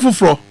mama e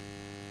fufuro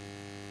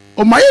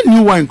Oh, my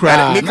new one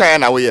cry. Mika ya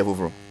na we ye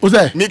fufuro. What's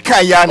that?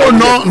 Mika ya na. Oh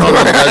no.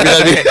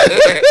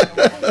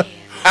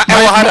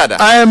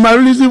 I am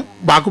releasing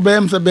back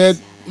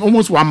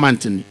almost 1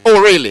 month in.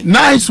 Oh really?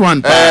 Nice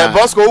one.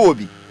 Bosco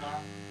Obi.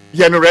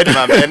 You no ready,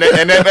 man.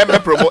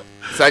 And promote.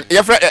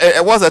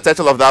 What's the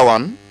title of that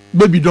one?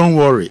 Baby, don't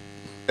worry.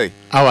 Hey.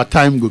 Our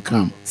time will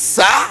come.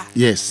 Sir?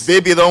 Yes.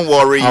 Baby, don't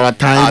worry. Our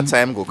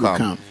time will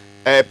come.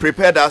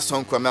 Prepare that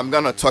song for me. I'm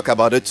going to talk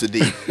about it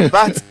today.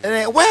 But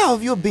where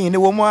have you been? The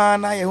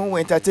woman I who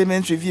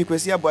entertainment review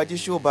kwesi abwaji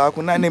show back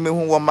na name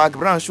who Mark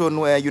Brown show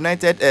no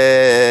United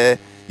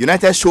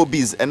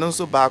Showbiz and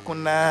also back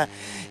na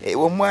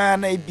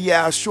woman I be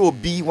a show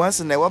be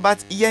once in a while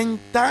but yen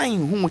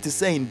time who to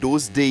say in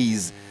those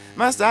days.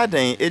 Master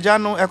Aden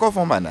ejano eko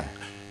form ana.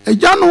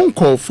 Ejano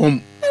call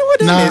from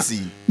na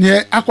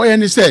ne akoye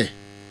ni say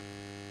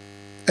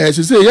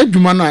so say ye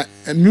dwuma na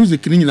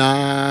music ni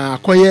na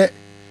akoye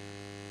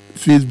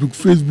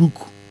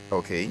Facebook.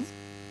 Okay.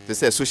 They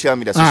say social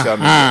media.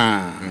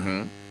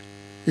 Mhm.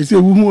 They say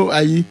who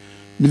ayi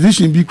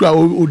musician bi kra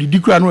o didi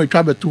kra no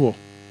etwa beto.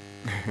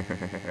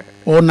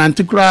 O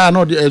nante kra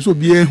no de so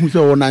bi ehu say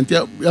o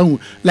nante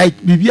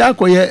like bibia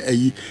akoye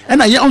ayi. E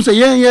na ye on say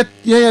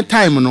ye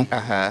time no.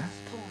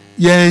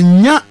 Ye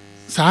nya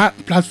sa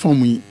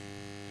platform yi.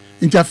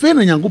 Nti afa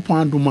na Nyankopon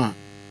adoma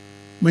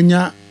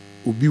manya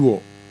obi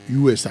wo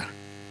US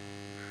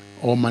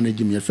or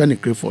manage me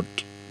friend Clifford.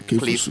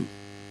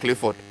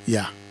 Clifford.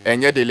 Yeah.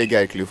 And you're the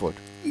legal Clifford.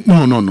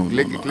 No.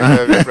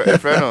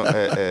 Friend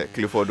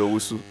Clifford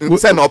Owusu.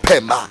 Send up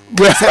Pemba.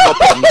 That's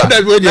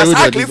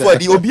Clifford.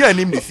 The Obi and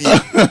him the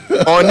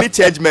fee. Only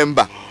church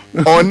member.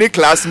 Only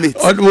classmate.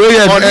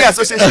 Only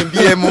association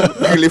BMO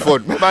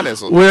Clifford.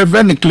 We're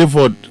friend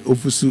Clifford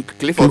Owusu.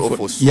 Clifford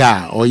Owusu.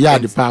 Yeah. Or yeah,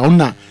 the pa.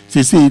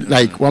 Say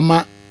like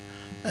wama.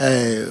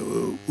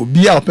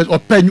 Obi a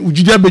open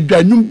ujide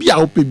bedwa nyum bia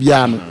ope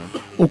bia no.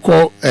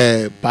 Oko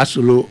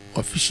Pasolo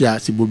official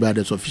Sibo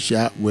Brothers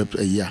official web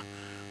year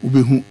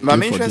ubehu ma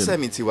me hwe se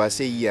meti wa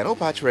say year no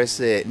patch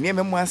say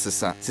niam mu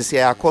asesa se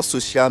ya call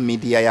social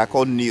media ya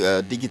call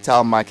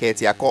digital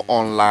market ya call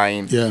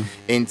online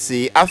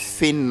enti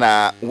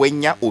afina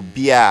wenya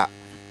obi a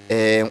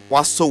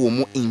waso wo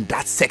mu in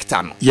that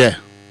sector no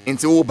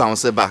enti wo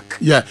bounce back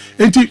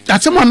enti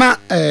atema na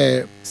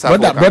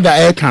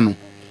brother eka no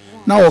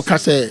na wo ka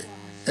say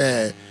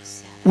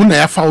una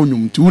ya fa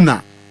onyum ti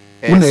una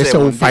say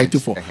we fight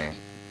for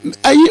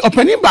ayi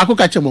opening back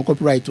ka chemo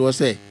copyright was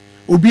say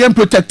obi am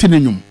protecting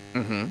nyum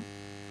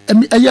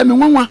ayi me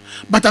nwanwa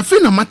but I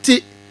feel na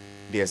mate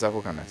the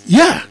example kana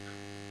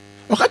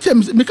o ka chem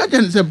me ka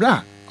jen say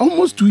bra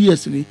almost 2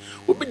 years ni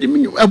obi de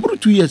me aburu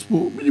 2 years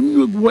po obi de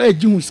me wo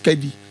ejin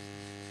skadi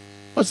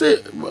o say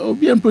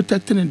obi am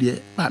protecting there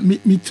but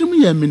me trim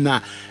ye me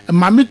na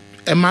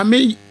mama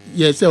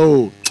ye say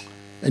oh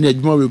and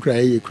ejuma we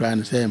cry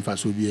and say emfa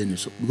so bi ani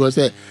so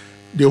because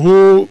the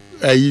whole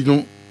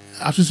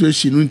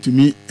association to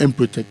me and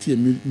protect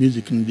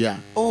music in there.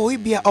 Oh, we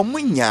be a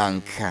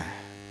omunyanka.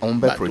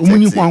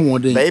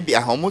 Protect. Baby,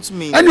 how much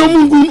me? And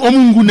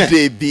omungu ne.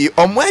 Baby,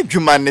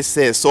 adwuma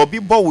say so be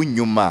bo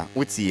nyuma.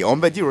 Wuti,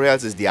 di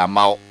royalties the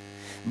amount.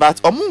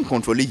 But omun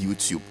control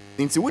YouTube.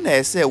 Inti when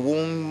I say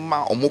won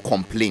ma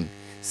complain.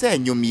 Say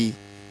nyumi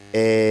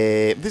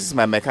this is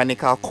my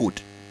mechanical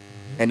code.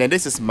 And then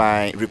this is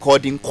my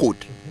recording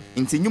code.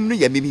 Inti nyum no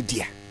ya me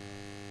dia.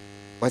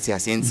 What you are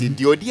saying?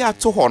 The idea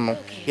to hono,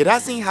 it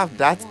doesn't have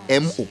that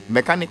MO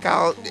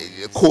mechanical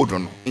code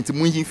on into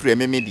moving free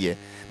media.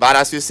 But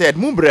as you said,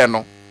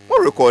 Mumbreno,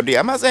 more record there.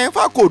 I must say, if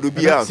I code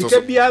be out,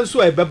 so be also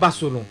a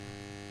babasono.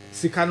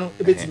 Sikano,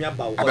 a bit me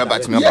about.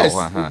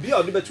 Be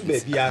on the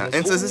baby.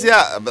 And so,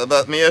 yeah,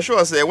 but me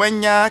assure say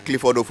when ya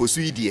Clifford of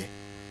Sweden,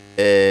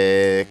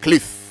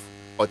 Cliff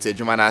or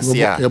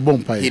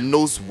Tejumana, he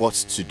knows what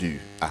to do.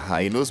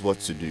 He knows what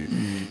to do.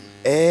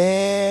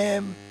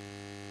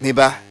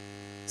 Neighbor.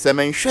 Se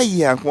men hwe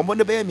yi anko mo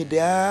de be mi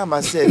dia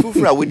ma se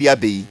fufura wo dia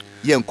be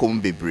ye nkom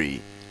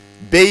bebre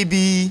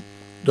baby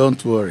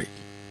don't worry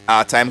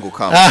our time will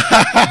come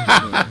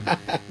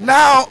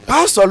now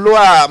pastor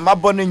loa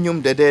mabone nyum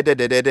de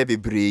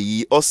bebre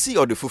yi o si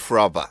o de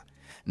fufura ba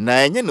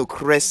na enye no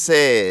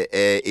krese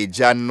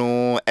eja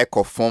no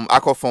akofom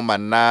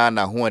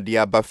na ho ade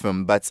aba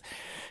fam but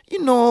you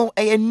know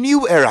a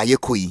new era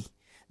yekoyi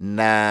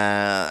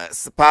na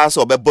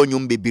pastor be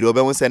nyum bebre o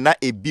be won se na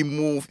ebi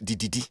move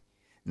dididi.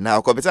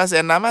 Now, Kobita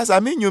said, Namas, I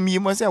mean, you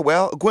must say,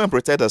 well, go and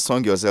protect the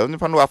song yourself.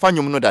 If I find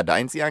you know that,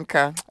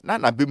 Anka,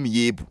 Nana be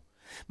me.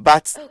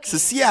 But,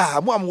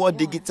 Cecilia, more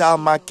digital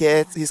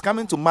market, he's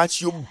coming to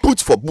match you boot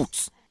for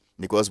boot.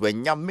 Because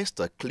when you're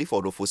Mr.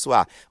 Clifford of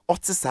Oswa,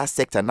 Otisa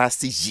sector na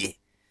CG.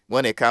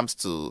 When it comes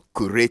to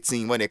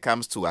curating, when it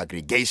comes to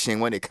aggregation,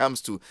 when it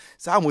comes to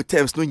some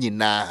terms, no,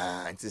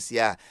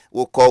 Cecilia,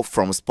 we'll call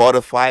from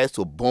Spotify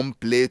to bomb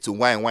play to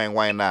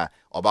wine,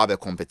 or Baba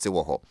competitive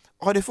or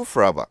the full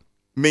forever.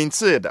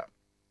 Mainsaid.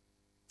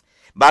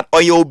 But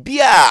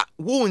Oyobia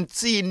won't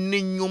see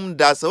Ninyum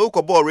das a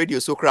radio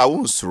so cry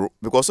won't through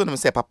because some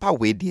say papa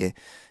way dear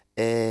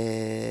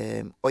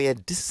or a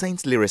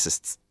decent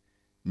lyricist.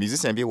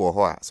 musician be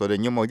wo so the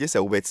nyumo just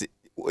a wet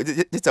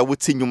just a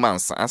wooty new man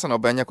answer no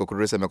banya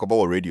kokoro se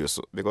mekobo radio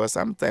so because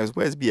sometimes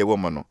where's be a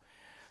woman no.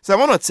 So I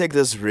want to take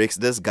this risk,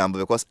 this gamble,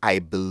 because I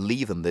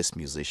believe in this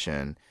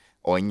musician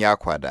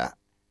Onyakwada.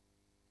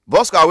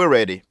 Bosco, are we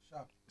ready?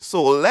 Sure.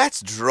 So let's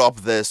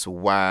drop this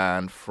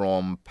one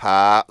from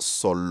Pa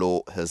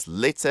Solo, his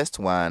latest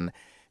one,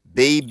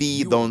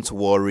 Baby Don't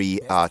Worry,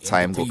 Our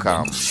Time Will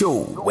Come.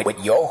 Show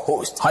with your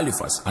host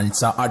Halifax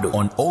Addo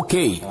on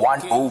OK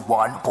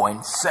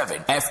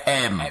 101.7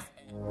 FM.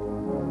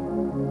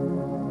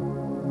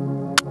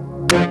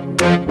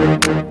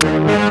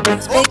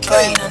 Big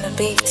brain on the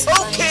beat.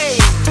 Okay.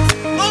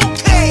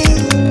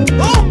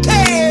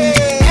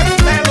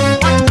 FM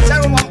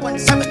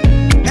 101.7.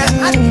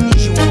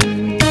 Unusual.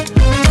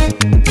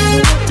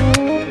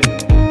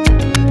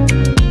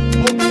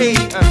 Okay.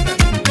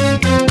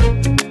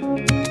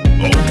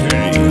 Okay,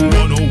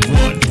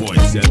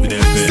 101.7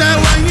 FM. Say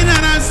when you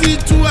na see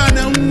two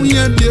and we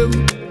am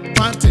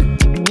party.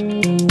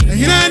 And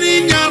you na ni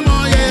nyamo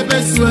ye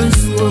besu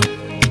ensuo.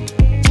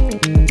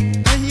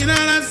 And you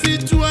na see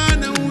two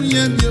and we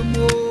am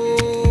mo.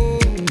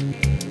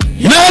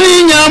 You na ni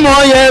nyamo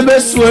ye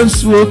besu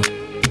ensuo.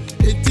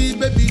 Eti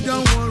baby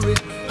don't worry.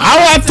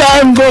 Our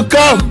time go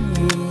come.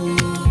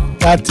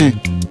 Party.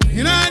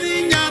 You na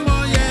ni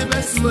nyamo ye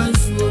besu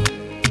ensuo.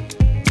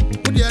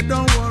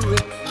 Don't worry.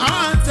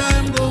 Our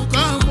time go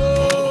come.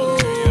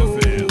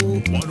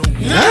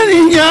 Nani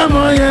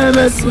nyamo ye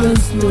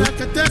beswensu.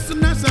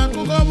 Nakatesuna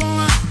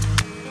sakugomoa.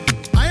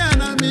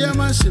 Ayana miya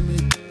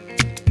mashimi.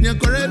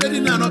 Nyekorebe di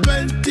nano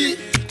penti.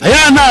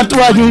 Ayana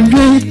atuwa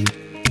junjui.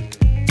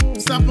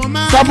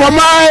 Sapoma.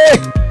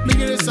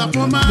 Migiri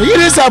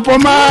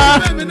sapoma.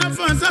 Baby na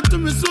fansa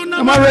tumisuna.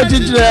 Ama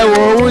retitire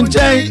wo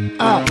unchei.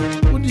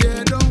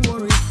 Don't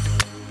worry.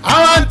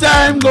 Our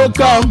time go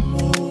come.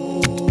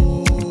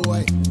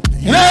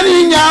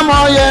 Nani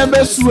nyamo ye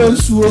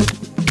beswensu.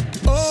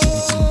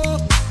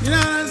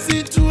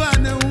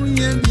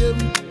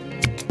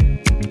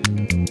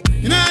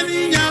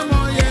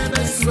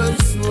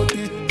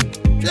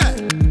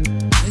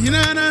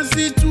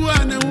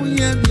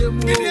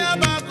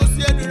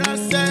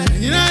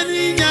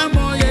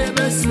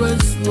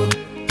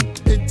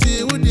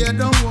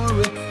 Don't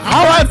worry,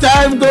 our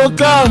time go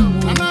come.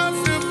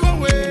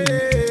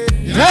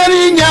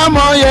 Nani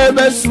nyamo ye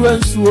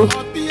beswensu.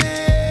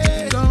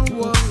 Don't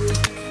worry,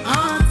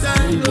 our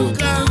time go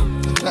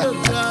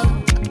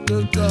come.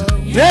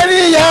 Nani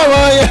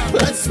nyamo ye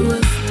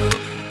beswensu.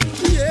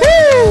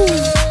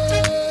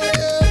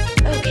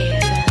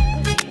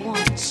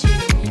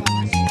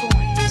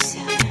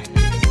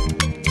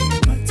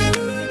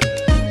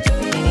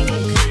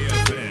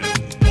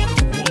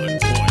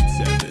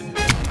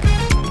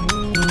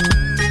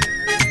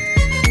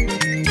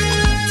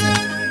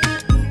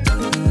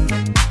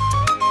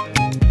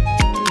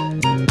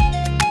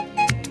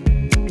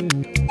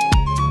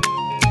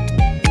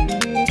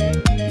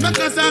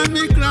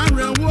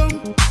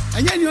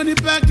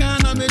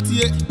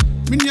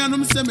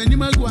 Minianum semeni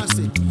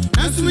magwase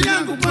ansu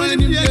yangu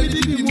kwani bia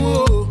bibi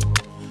mo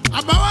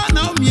abawa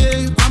na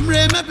omie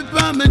kwamre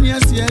mepepa mani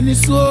ase ani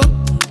so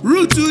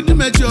root to the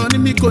mecho ni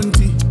mi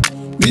konti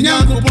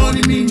minyangu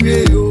poni mi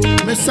nweyo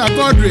Mr.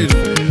 Godrin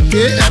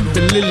KM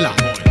Belila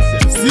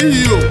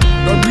CEO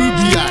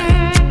WDI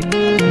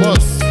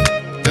boss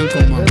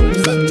enkoma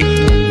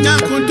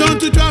nyangu don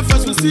to trafa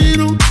so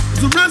sinu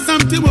zubran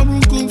something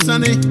obrunkum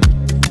sane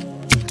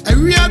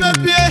ewi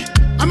abepie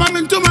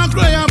amaminto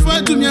makro ya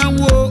fa to mi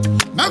anwo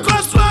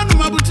Makoswa no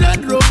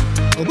mabutedro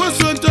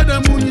oboso nto da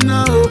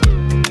munyina o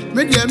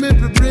media me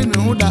prepare me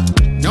hoda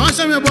na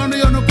washa me bono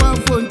yo no kwa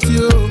fonti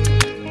o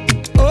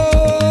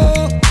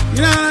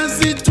ina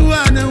situ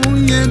ana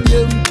unye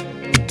biem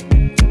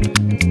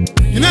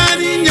ina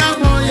ni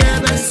nyamo ye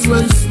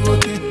beswensu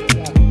oke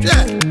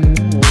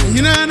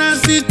ina na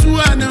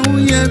situ ana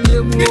unye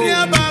biem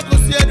media ba ko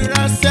se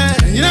dura se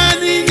ina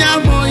ni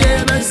nyamo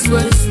ye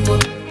beswensu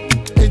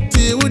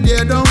eti wo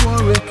dey don't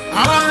worry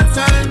our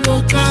time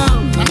will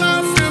come. Don't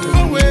worry,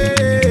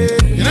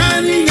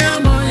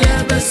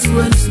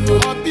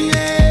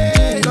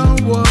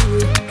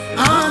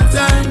 our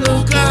time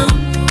will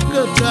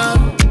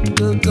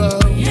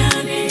come.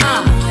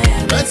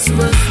 Let's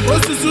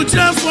what's the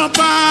suture for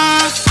pa?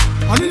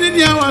 Only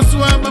the hours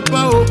were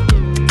papa.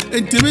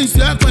 And to me,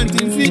 sir,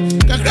 20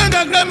 feet.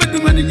 Kakanga grammar to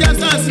many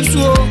just as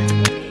so.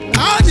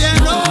 How there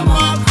no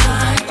more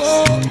cry?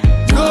 Oh,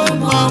 no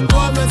more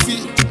poverty,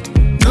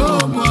 no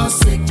more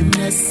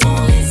sickness,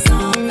 only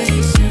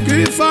salvation.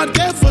 Grief for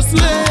death for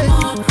slave.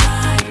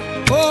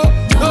 Oh,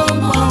 no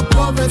more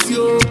poverty,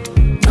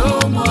 no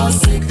more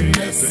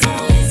sickness.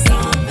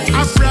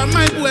 After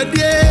my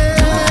wedding,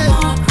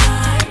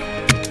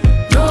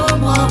 no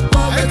more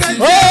poverty.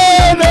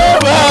 Oh, no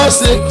more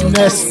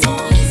sickness.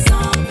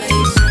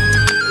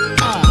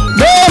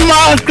 No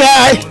more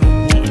cry,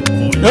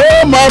 no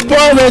more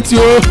poverty.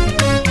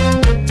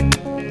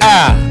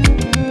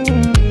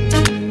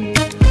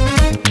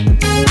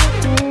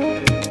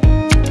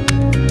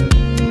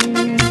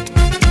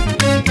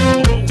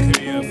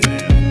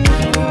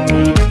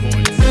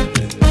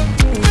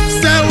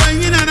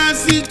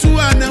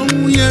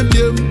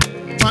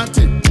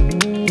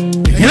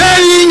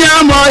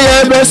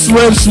 ye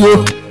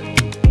beswensuo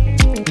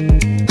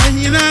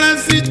Ahina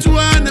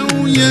situa na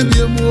unye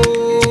biemo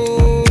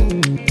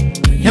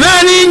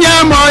Hinani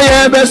nyamo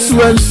ye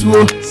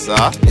beswensuo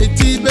Sir?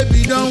 Eti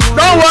baby don't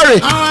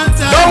worry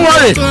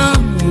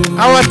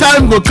our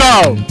time go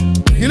come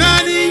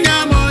Hinani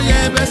nyamo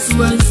ye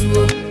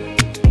beswensuo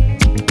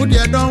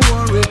Udia don't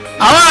worry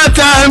our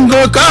time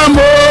go come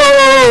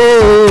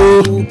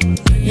oh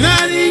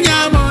Hinani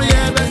nyamo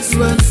ye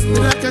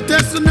beswensuo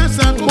Raketesu na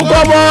sako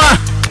Ukoboa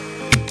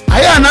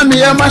aya na me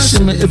ya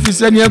mashime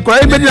efise ne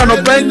ekora ebedi na no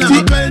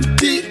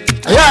penti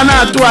aya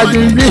na ato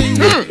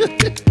adwinbi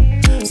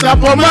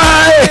sapoma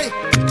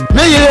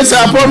me ye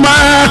sapoma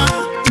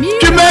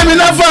kime mi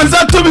na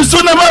fanza to bi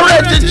so na ma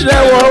ready tire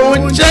wo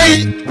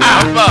unchei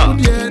aba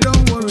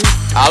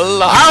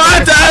Allah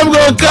our time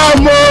go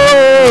come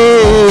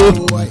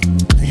oh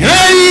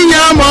hey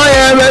nyamo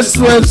ye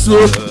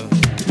besweso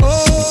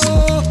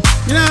Oh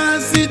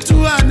Hinani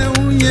situa na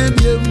unye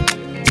biemo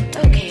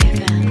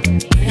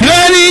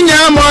hey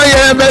nyamo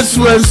ye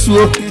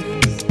besweso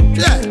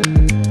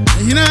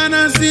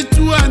Hinana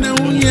situa na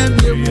unye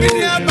biemo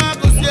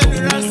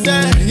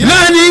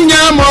Nani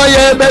nyamo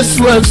ye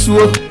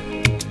besweso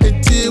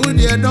Eti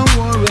udia don't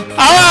worry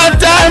our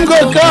time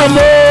go come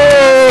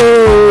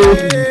oh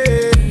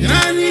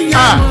Hinani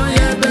nyamo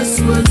ye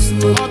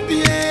beswensuo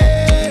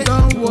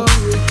Don't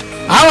worry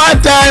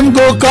our time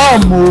go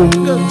come oh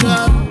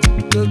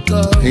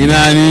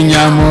Nani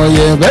nyamo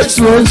ye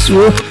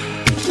besweso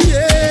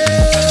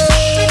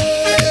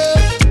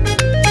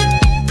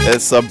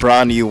It's a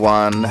brand new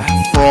one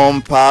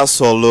from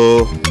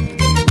Pasolo.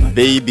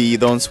 Baby,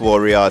 don't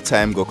worry, our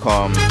time go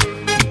come.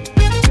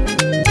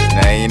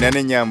 Na in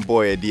any young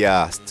boy,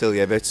 dear, still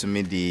you bet to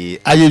me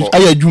the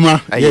aye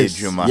juma Aye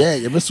Juma. yeah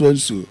ye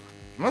besweso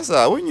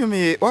Masa, when you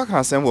me what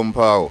can send one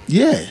pow?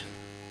 yeah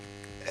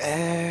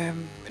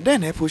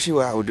Then I push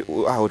you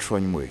out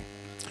from way.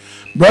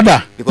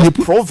 brother Because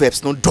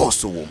Proverbs no do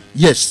so.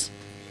 yes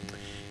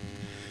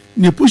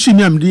ne pushi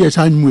me am dey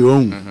san mu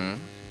on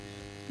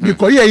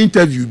because ye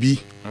interview bi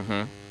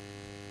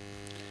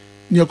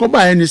ne ko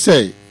ba any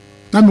say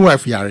na me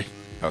wife yare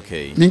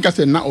Okay. me nka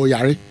say na o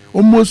yare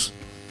almost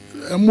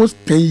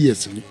 10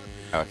 years ni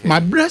Okay. my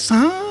breast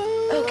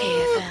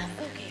Okay,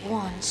 FM.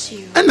 1,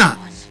 2, Anna.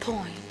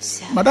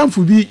 1.7. Madam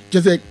Fubi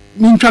just say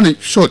me trying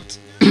short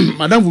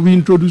Madam Fubi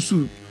introduce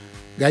you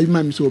guy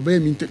man so obey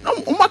me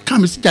o ma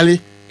kam si jale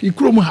ki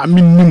kuro mu ha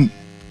me nim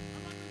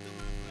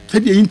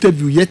said the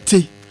interview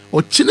yete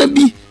o china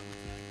bi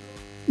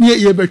ne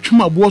ye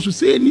betwuma bo so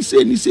say ni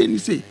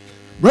say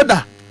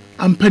brother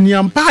ampani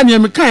ampa ne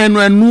me kan no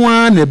eno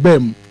a na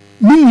bam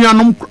me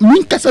nuanom me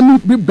nkasa me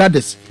big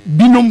brothers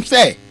binom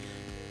say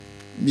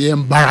me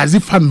embarrass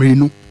family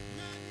no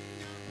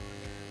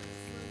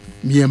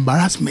me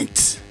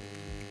embarrassment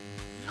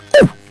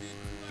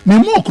me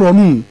mo kro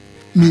no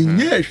me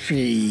nye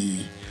hwe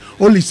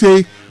only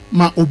say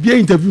ma obi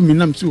interview me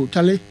nam say o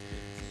chale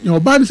your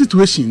bad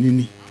situation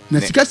ni na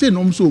sika say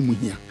no so mu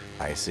hia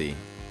I see.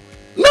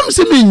 nam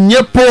say me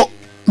nye po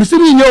me say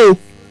me nye o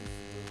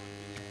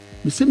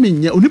me say me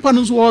nye onipa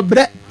no so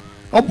obre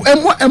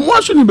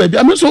emo so ni baby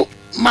am so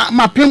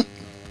ma pem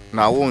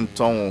Na won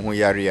ton ho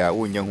yare a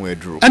won nya ho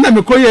aduro. ana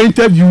me koye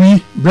interview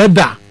yi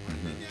brother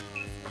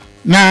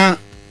na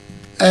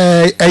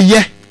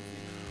eye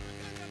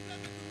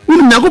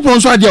unu nyakopon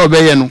so ade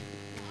obeye no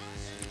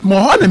mo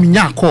ho na me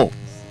nya call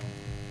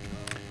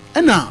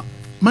ana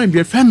mind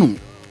be fa no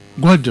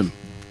Gordon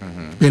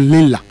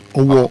Benlela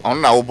owo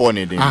On na wo born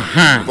in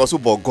because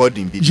wo God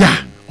in be.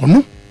 ja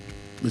ono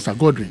Mr.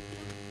 Gordon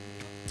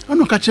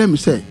ano ka chere me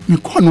say me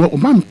call no o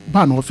man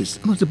ba na office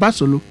no say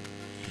basolo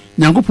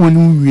nyakopon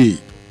ni wie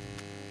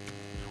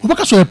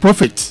obaka so a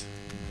prophet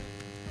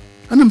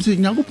ana me say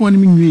nyakopon ni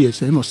me wie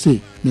say no say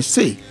me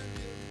say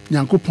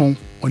nyakopon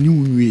oni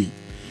wie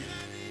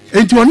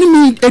enti oni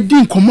mi edi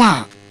nkomo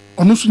a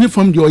ono so ni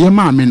fam de oye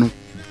ma me no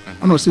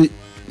ana say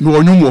no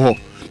onwum wo ho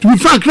to be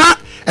frank na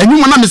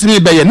enwum na me say me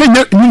be ye na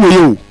enwum wo ye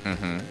o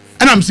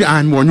ana me say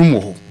an onwum wo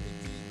ho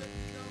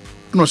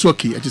ana so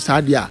okay eti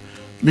sa dia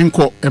me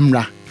nko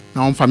emra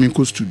na on fa me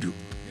nko studio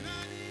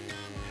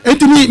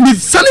enti mi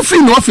sani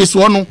free no office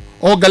wo no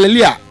o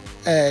Galilea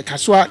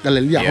Kaswa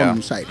Galilea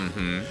home side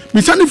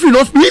mi sani free no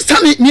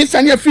mi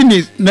sani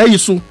free na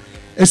yiso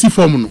esi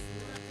form no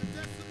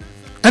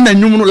ana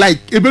nyum no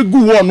like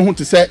ebegu wo no ho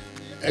te say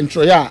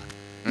entroya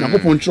na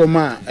popon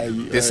troma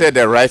They said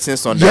the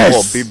writings on the yes.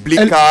 wall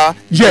biblical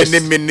Yes.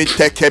 many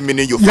take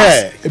many you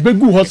yeah fast.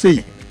 ebegu ho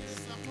say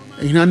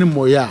ehina ne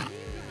moya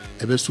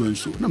ebe so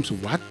enso na so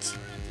what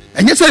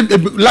and you say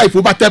life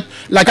over tap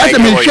like I say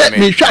me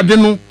hwe de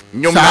no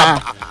Nyum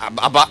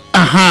aba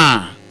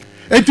aha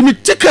enti me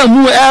tika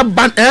mu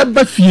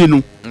eba fie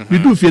no me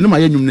du fie no ma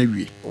yanyum na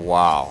wie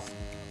wow.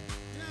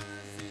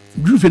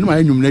 du fie no ma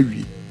yanyum na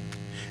wie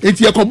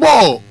enti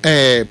yakobo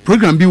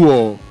program bi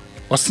wo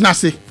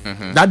osnase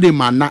that day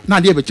man na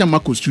dey be chama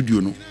ko studio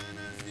no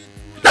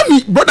na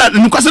me brother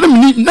no kwase na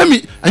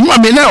me anyuma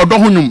me na odo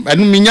honum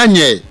enu me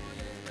nyanye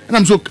na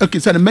me so okay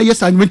say na me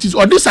yes anyum enti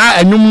or this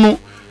anyum no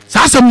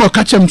sa asem mo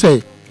ka chem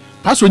say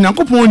pastor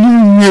nyankopon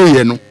ni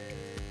ye no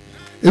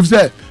if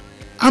say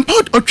I'm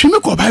part of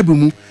Chimico Bible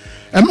mu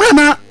emra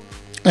na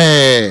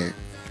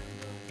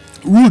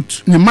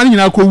root ni man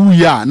nyina ko wu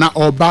ya na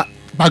oba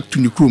back to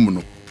ni krom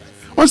no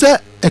on say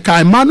e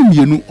kai manu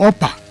mienu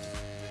opa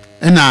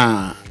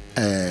na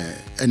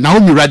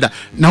Naomi rather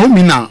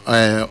Naomi na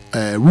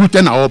root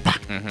na opa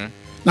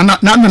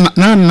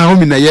na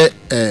Naomi na ye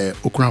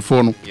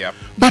okunafo no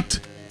but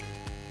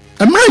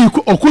emra yi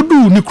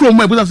okodu ni krom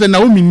mu e bo say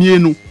Naomi nie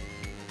no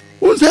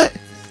on say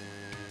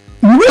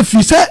we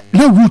fi say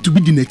na root bi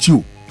di na chi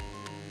o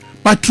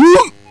but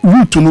true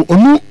root no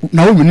onu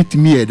Naomi ni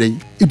timi e den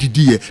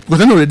edidi ye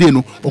because na already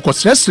no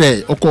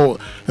okosresre oko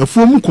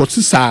afuom ko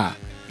sisa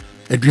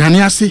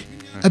aduane ase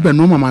ebe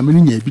no mama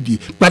me nya bidi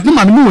but na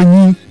mama me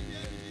wanyi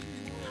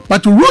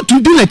but root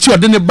di na chi o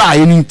de ne ba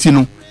ye ni ti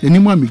no eni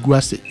mu amigu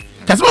ase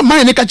kase ma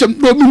man ne ka chem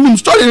do mi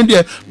story ne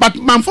there but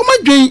man for my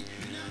dwen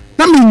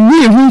na me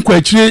nyi hu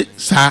kwa chire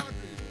sa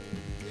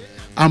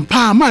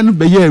ampa man no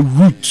be ye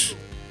root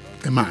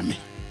e ma me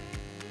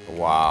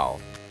wow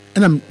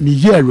and I'm me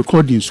hear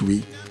recordings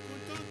we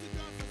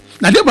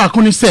na de ba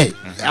ko ni say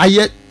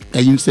aye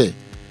ayin say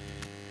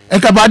e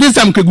ka ba de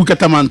sam kegu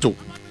katamanto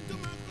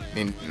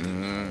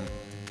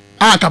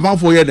ka man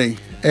for ye den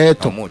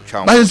to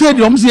but say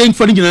de om say en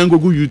fori gina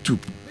ngogu YouTube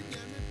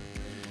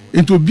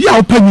into bia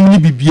open ni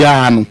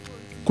bibia no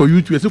ko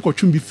YouTube say ko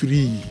twum bi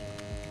free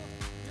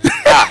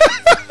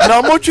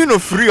na mo twi no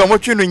free o mo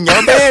twi no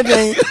nya be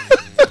den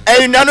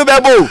nanu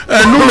bebo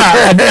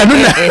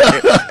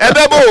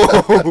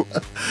bebo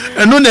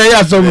na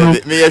ya so no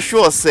me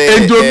sure say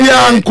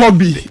endobia anko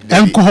bi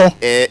enko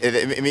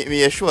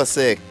me sure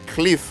say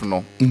Cliff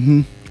no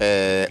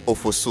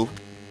ofoso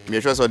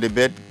me sure so the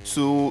bed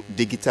two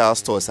digital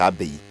stores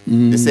abai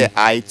they say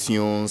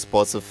iTunes,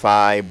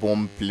 Spotify,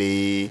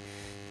 Boomplay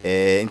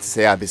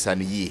say abisa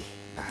no ye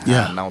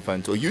now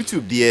fan to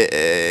YouTube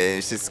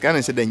there she's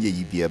kind say den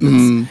ye bia but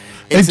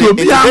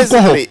endobia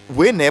anko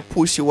we na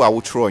push you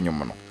out throw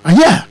nyom no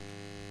yeah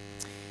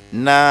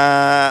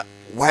na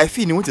wife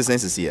ni what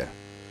sense here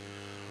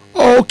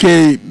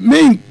okay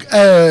me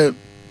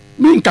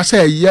ka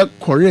say ye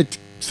correct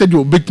said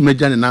you big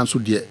major na so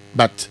there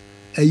but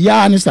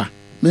ya ni sa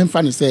me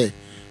fa ni say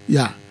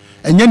yeah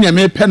enya ne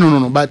me pe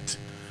no but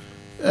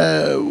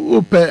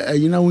ope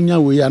yina unya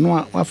we ya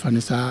no afa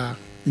ni sa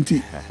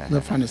nti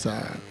me fa ni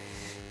sa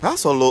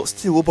pasolo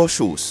still over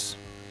shows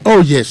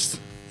oh yes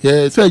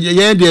yeah so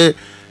yeah the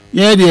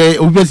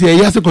obviously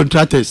yes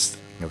contractors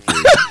okay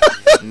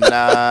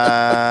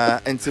na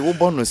enti wo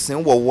bonus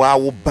sen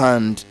wo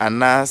band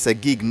ana sa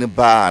gig ne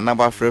ba na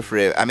ba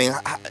frefre I mean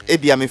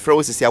ebia me frɛ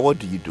wo sisi what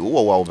do you do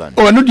wo band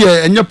oh no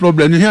there any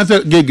problem you hear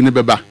say gig ne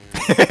beba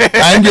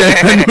and no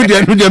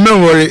there me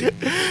worry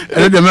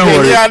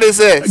yeah they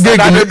say gig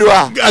ne do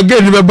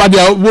again ne beba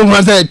there wo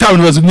man say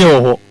town was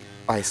near ho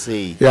I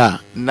see yeah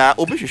na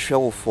obi hwehwɛ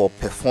wo for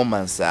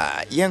performance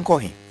yenko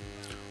he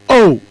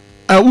oh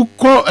we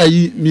call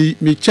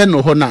me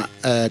channel ho na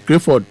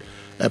Clifford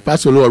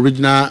Pasolo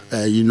original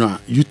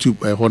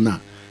YouTube hona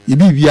ye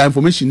bibia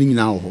information ni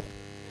nyina ho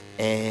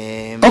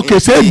okay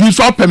say you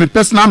so pay me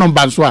personal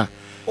number so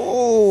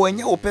oh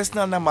enya o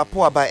personal number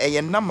po aba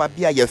eye number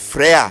bia ye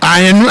frɛ a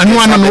anu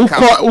ana no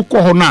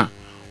ukọ ho na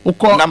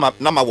ukọ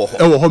number wo ho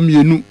e wo ho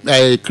mienu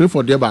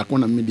Clifford de ba ko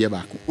na me de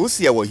ba ko o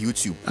see wa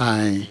YouTube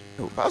ai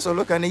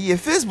Pasolo kan ye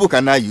Facebook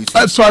and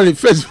YouTube sorry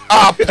Facebook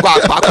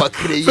pa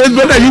create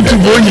Facebook na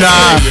YouTube o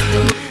nyina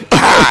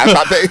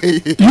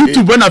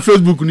YouTube na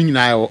Facebook ni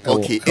nyina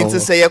okay into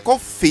say you call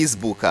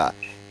Facebook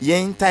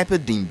yen type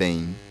din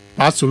ben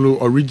Pasolo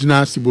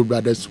original Sibo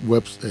Brothers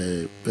web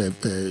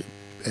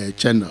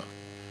channel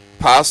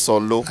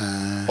Pasolo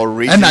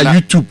original and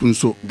YouTube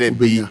nso be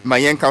my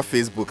yenka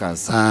Facebook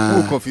answer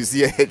who confuse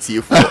here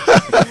here for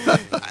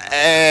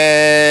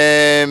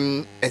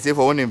ese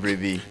for one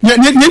brother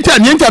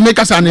nyenta make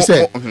us an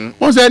say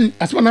one say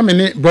as one na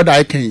brother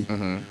I can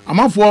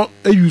amafo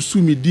use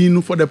me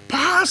din for the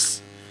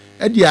past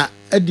edia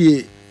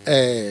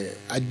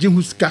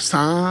ajehu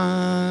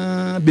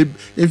skasa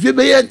efie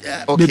be ye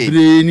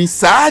bebre ni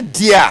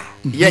sadia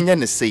yenye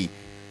ne say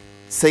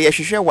ye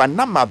hwehwe wa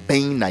na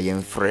maben na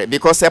yenfre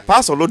because a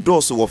Pasolo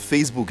doors wo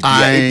Facebook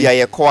dia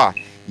ye ko a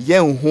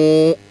yen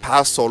ho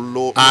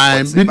Pasolo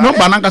the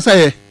number na ka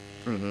say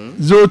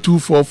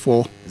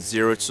 0244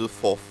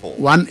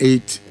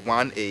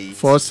 18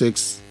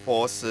 46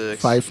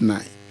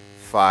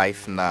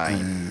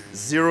 59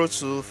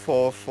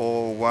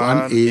 0244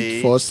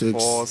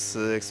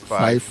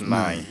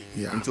 184659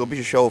 into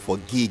be show for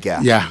giga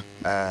yeah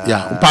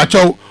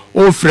pacho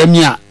o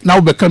frame na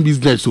we become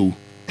business o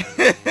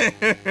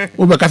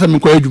o be kasa me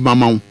ko adwuma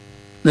ma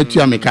na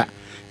tua meka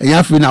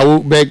enya fi na wo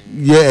be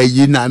ye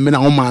ayi na me na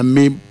wo ma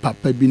me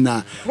papa bi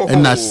na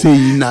na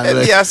sei na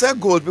yeah say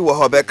gold bi wo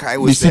ho be kai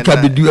we say na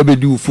be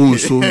do phone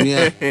so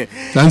me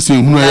sanse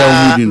hunu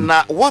ya wo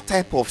na what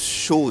type of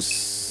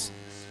shows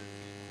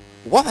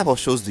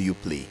do you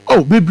play?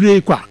 Oh,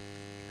 bebre kwa.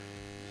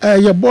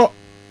 Ye bo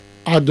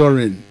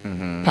adoring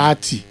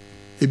party.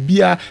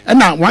 Ebia and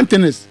now one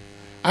thing is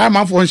I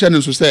am for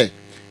share so say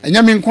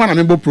enya me nkwa na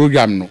me bo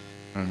program no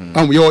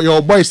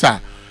your boys are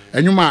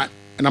enyuma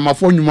na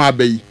mafo nyuma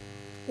abai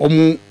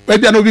omu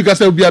ebia no bi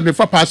kasa obia me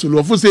fa parcel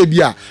ofo se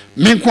bia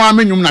me nkwa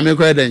me nyum na me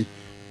kɔ den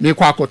me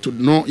kɔ akoto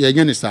no ye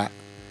nye ne sa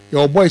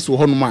your boys wo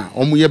hono ma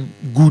omu ye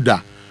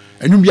gooda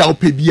enyum bia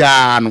opɛ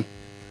bia no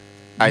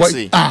I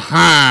see.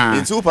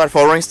 In two part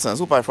for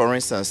instance,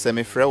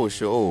 semi friend will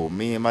show, oh,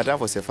 me, madam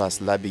was a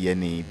fast labby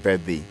any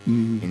birthday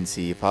in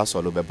the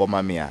parcel of a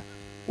bomber mea.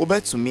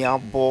 Obet to me,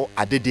 abo,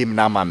 I did him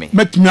na mammy.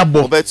 Met me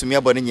abo, obet to me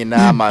about in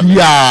na mammy.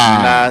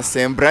 Na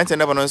same branch and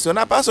never so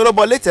na parcel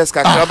about latest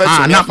cat of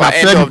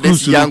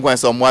this young one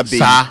somewhat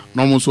big.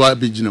 No more so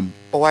big.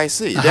 Oh, I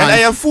see. Then I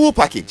have full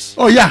package.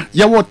 Oh, yeah,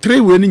 you were 3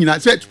 winning,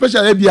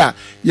 especially Bia,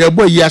 your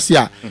boy, yes,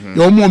 yeah.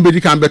 Your mom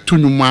baby can be 2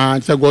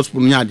 months, a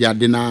gospel near their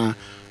dinner.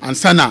 And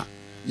sana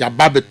ya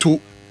babe 2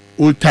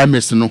 old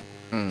timers no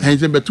and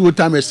say be 2 old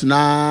timers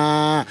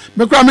na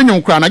me kra me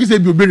nyom kra na say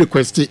be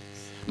request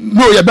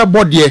no ya be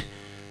body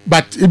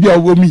but e bia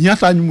wo mi hia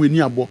sa nyum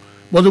ani abo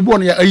but obi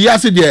on ya ya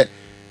se de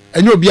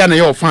enyo bia na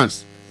your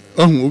fans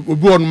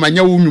obi on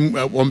manya wo nyum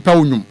on pa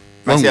wo nyum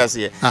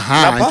asi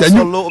aha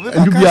enyo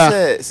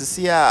bia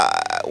sisia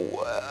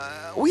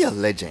we are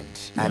legend.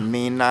 I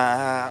mean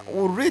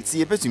we rate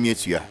e betumi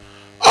atua.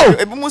 Oh,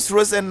 e almost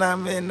rose na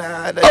me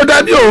na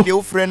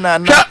your friend na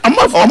I'm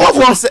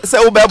say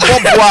we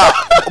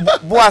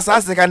boa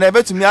asase kan e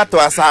betumi ato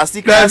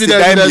asase kan si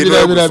dan bi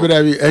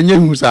enye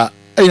hu sa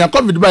na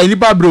covid by ni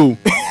pa bro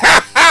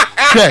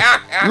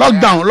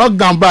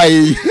lockdown by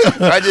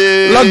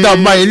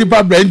ni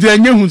pa bro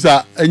enye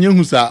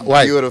hu sa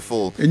why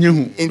beautiful enye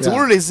hu into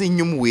release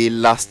nyum we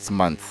last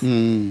month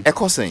e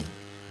kosen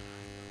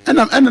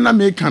na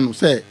me kan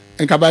say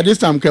enka by this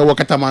time ke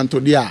wakatamanto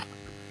dia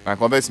I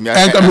converse me.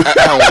 I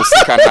was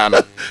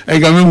canana. I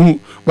can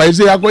why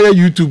say I go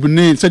YouTube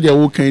name said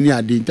you can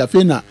near the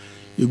interfena.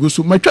 You go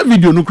so my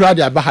video no crowd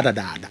ya bahada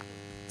da.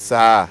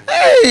 Sir.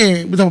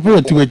 Hey, but I'm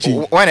probably too much.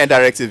 When a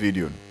directed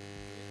video.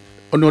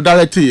 Oh no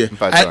directed.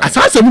 I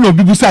saw some no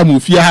bibusa mo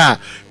fia ha.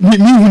 Me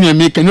hu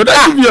make no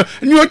that video.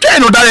 You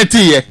can no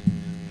directed.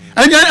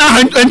 And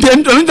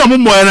mo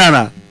mo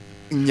na.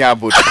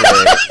 Nyabo back.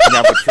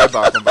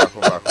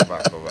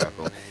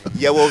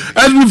 Yeah, well,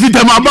 and we fit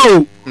them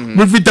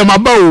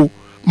about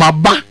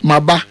maba.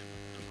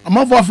 I'm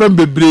not for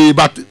bebre,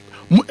 but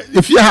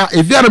if you are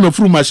me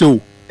through my show,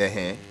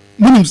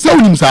 munim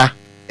sir.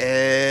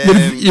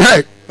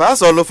 Yeah,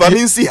 pass all of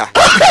Faminsi.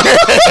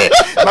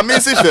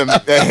 Faminsi film.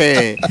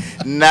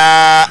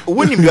 Na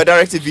when you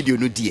directed video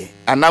no dear,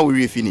 and now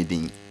we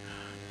refinishing.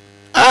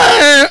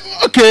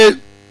 Okay.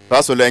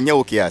 Pass all anya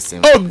okay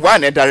asen. Oh,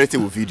 one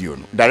directed video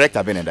no.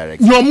 Director been a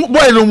director. No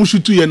boy no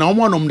shoot to you na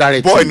one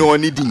direct. Boy no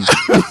needing.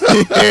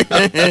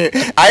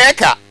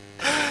 Ayeka.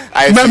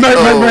 I say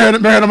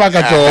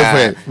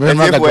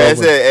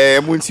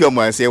Munti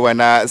Omo say when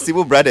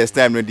civil brothers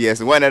time no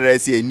DS when I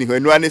say ni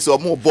when one is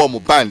more bomb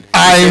band.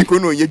 I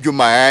couldn't you do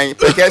my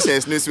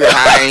percussions news with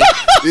high.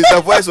 This the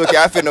voice okay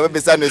I feel no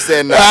be say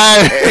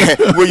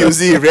we you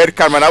see red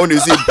camera now when you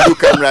see blue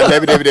camera and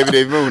then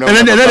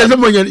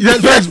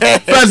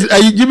first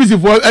give me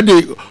for a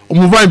day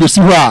move on be see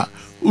where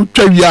so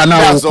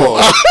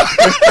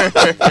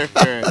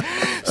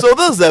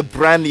this is a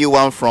brand new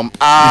one from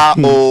our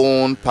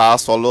own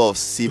pastor of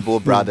Sibo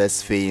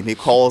Brothers fame. He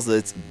calls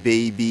it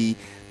Baby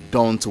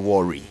Don't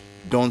Worry.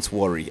 Don't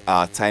worry,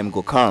 our time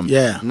go come.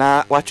 Yeah.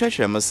 Now what church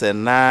must say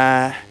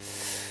na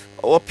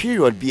what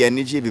period be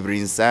energy be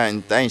bring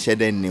and time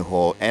shed any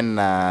ho and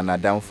na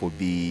down for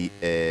be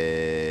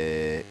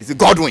is it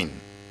Godwin?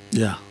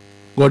 Yeah.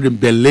 Godwin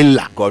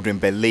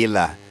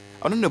Belela.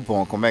 I don't know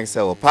bon come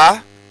say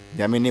pa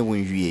Yamene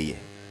wunjuye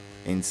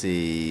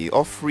nti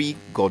offree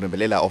Golden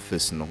Belela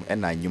office no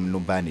and I nyum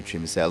no ban it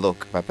trim say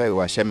look papa we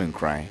was sharing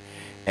crying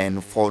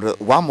and for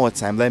one more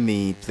time let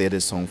me play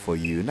this song for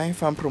you. 9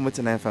 fan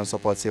promoting 9 fan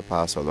support your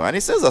parcel and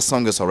it says the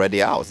song is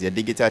already out. The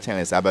digital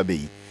channel is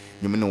ababe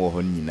nyum no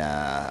wo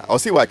nyina o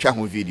see wa twa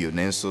ho video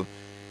nenso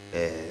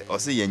o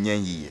see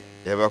yenyan yi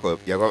you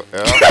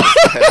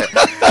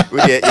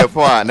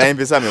point 9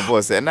 percent me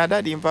boss and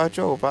that impa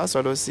cho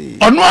parcel see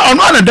on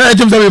one that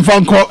James have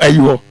found call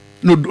ayo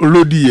no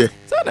lodi ye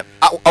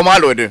o ma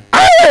lodi e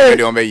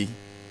on be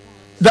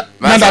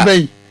na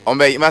be on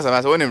be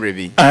masa won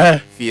revi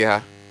fie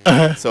ha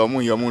so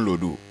mun yo mun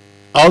lodu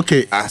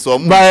okay so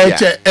mun ba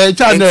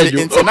channel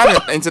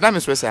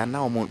international stress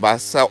na mun ba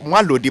sa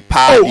mun lodi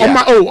pa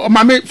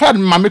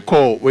mama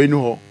call we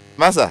no ho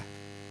masa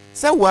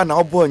say one na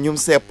obo nyum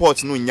say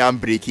port no nyam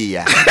break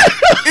ya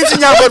it's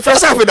nyam but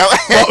first half that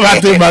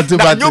mate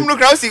nyum no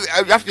crowd see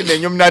after the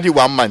nyum na di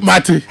 1 month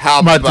mate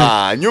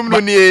nyum no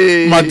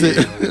ni mate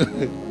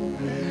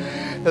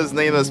his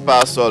name is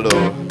Pasolo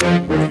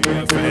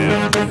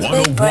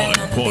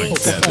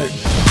 101.7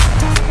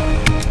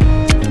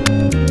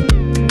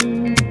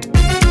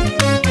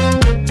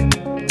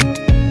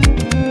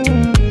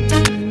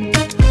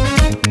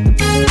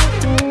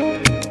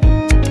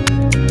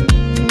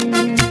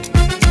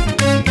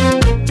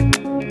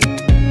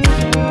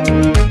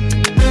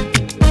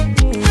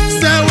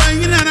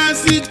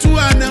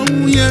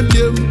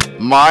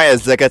 My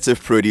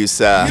executive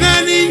producer,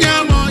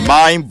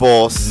 my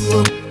boss,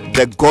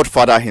 the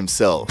Godfather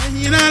himself,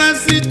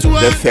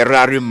 the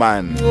Ferrari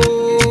man.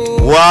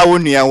 Wow,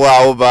 nia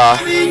wow ba.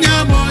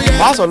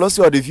 Pass on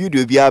also the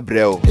video be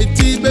abrel.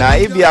 Na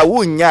if you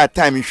wunya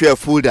time you share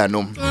food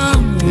anom.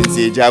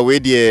 Nti ja we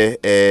de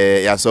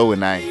ya so we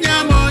nine.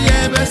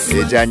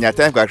 Ja nya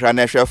time kakra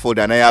na share food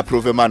and ya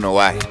prove man no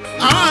why.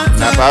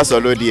 Na pass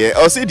on de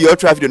o see the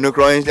traffic no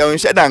crown don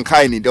share dan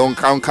kind don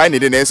count kind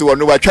de na so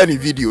no wa twa ni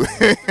video.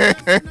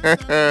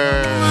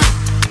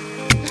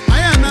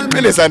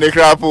 Really sand the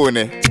crap on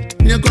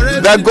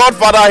the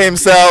Godfather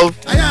himself.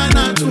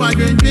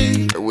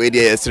 With the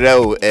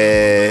Israel,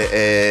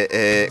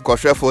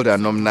 kosher food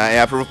and nomna, I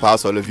approve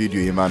pass all the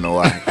video, you man.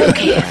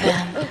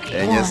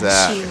 Okay, yes,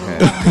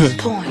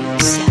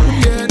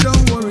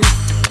 don't worry,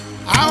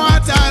 our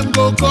time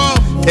go come.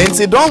 And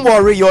say, don't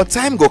worry, your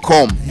time go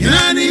come.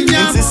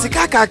 And say,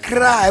 Sikaka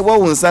cry,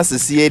 what was that?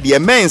 See, the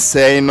men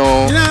say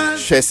no,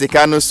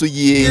 Shesikano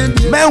suye,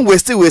 men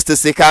waste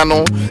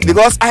Sikano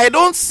because I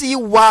don't see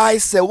why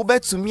say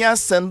Ube to me and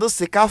send the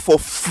Sika for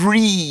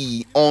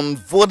free on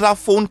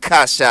Vodafone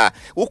Cash.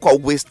 Who can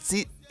waste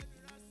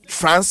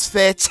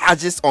transfer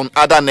charges on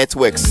other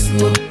networks?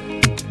 Don't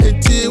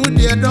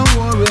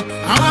worry,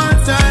 our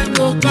time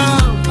will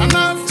come.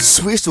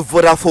 Switch to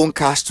Vodafone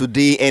Cash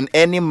today, and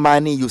any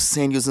money you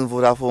send using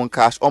Vodafone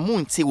Cash, or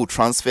Munti will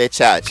transfer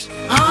charge.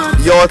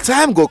 Your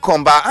time go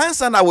come back.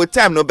 Answer now with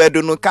time no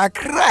better no can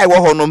cry.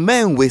 What no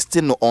men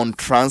wasting on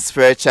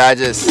transfer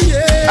charges.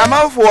 I'm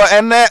out for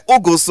and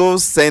Ugo so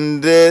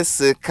send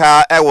this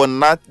car. I will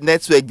not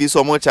network be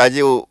so much charge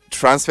you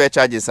transfer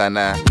charges and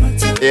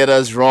it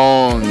is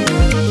wrong.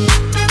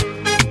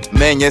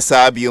 Men yes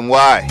I be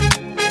why.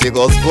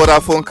 Because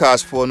Vodafone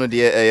Cash for no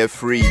dear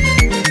free.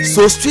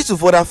 So switch to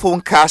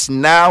Vodafone Cash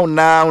now.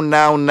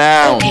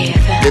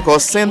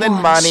 Because sending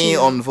money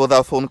on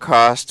Vodafone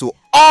Cash to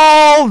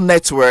all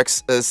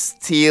networks is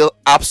still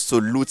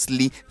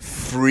absolutely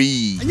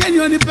free.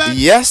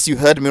 Yes, you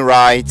heard me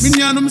right.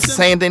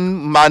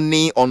 Sending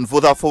money on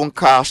Vodafone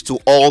Cash to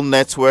all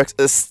networks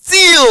is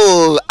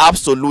still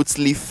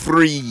absolutely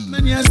free.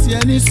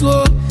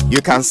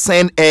 You can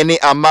send any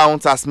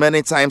amount as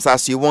many times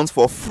as you want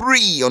for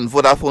free on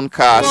Vodafone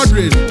Cash.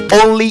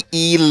 Only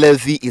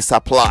e-levy is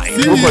applied.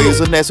 For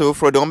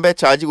the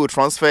charge you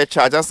transfer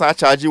charge and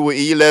charge you with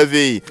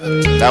e-levy.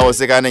 That was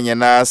the kind of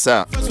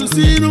answer.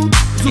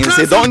 You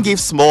say don't give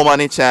small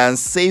money chance,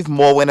 save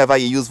more whenever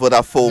you use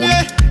Vodafone.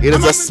 It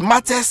is the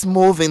smartest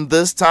move in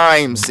these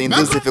times, in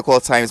these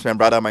difficult times, my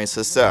brother, my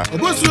sister.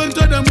 Switch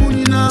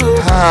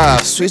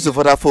to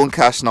Vodafone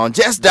Cash now.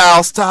 Just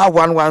dial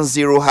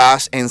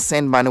 *110# and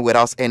send money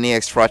without any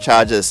extra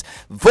charges.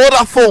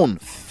 Vodafone,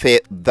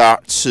 fit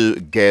that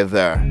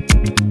together.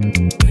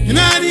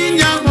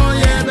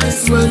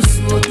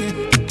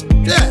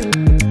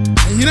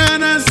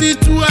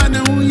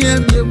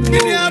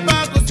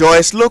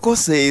 Joyce Loco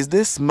says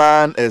this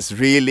man is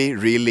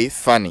really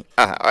funny.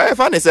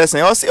 Funny says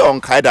I see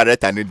on Kai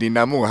direct and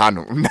Dinamu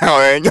Hanu.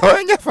 Now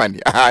you're funny.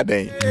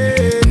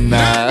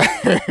 Nah.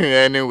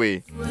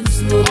 Anyway.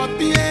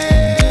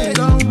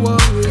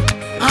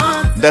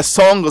 The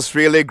song was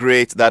really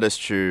great, that is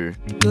true.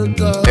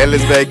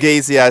 Elizabeth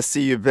Gacy, I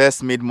see you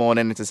best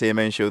mid-morning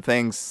entertainment show.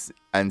 Thanks,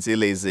 Auntie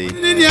Lazy.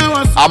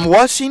 I'm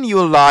watching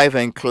you live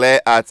and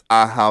clear at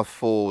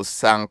Ahafo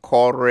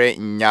Sankore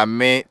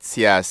Nyame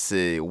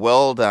Tiase.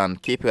 Well done,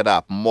 keep it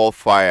up, more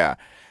fire.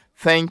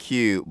 Thank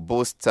you,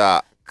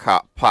 Booster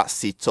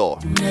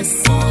Capacitor.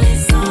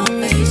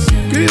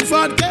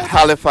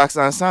 Halifax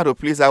Addo,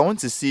 please, I want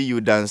to see you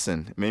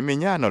dancing. Maybe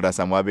you know that's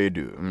what we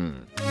do.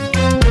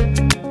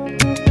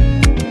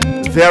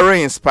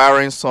 Very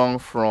inspiring song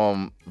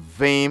from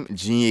Vame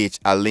GH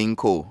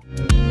Alinko.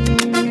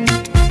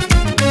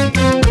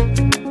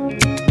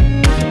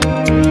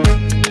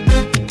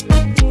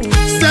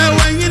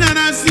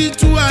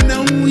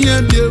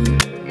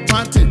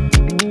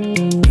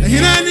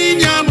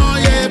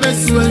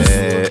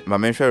 My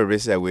mentor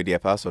race with the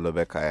apostle of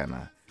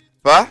Bekayana.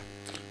 Pa?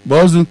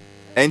 Bozu.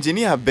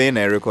 Engineer Ben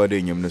a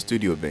recording in the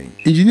studio Ben.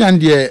 Engineer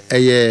and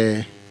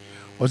the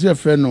was your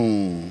friend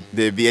no?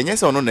 The be any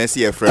son no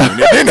see a friend.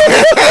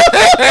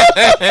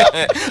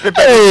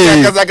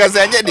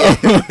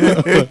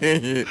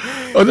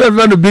 Oh, that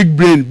friend big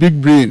brain. Big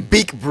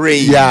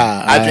brain.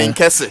 Yeah. I drink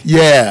Kesse.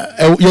 Yeah.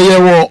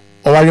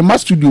 Or I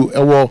must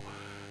studio.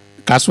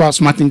 Kaswa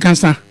Smarting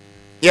Cancer.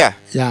 Yeah.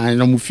 Yeah, I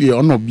know Mufia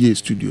or not be a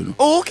studio.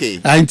 Oh,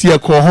 okay. I ain't here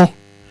call.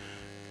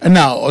 And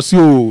now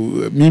also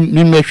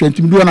me make sure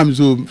to do I'm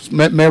so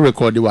me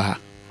record the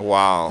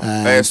wow.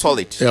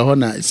 Solid.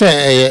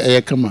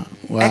 Say come on.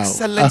 Wow.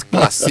 Excellent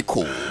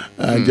classical.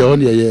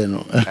 John yeah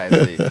no. I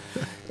see.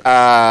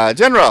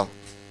 General.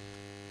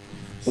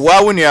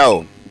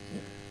 Wow,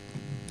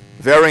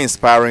 very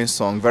inspiring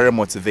song, very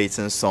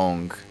motivating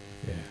song.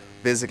 Yeah.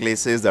 Basically it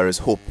says there is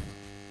hope.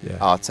 Yeah.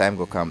 Our time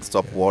will come.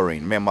 Stop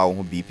worrying. Mema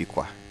won't be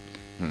pikwa.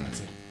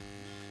 Mate.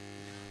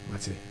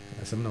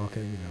 Asem na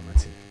okay na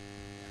mate.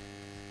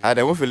 I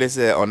don't feel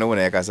say on no one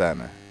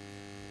ekasana.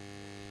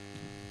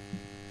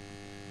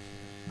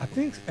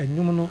 think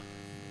enyum no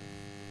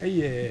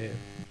eh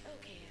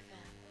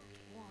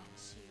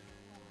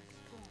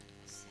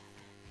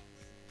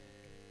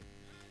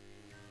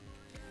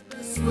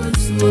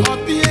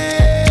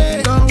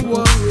Don't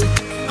worry,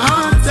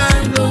 our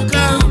time will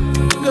come.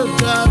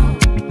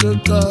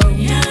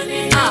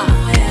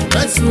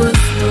 That's what.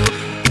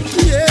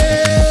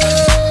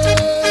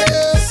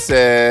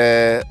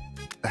 Say,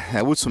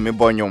 what's me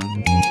bonyum?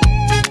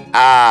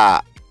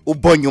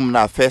 Ubonyum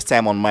na first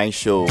time on my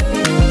show.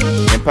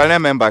 In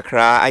Parliament member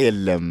cry, I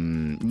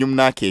nyum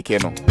na keke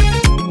no.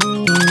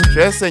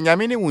 Just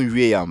nyamini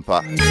unwie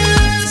yampa.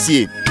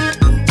 See,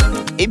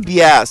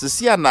 ebia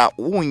so na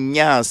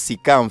unya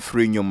sika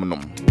mfri nyum no.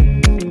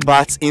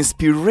 But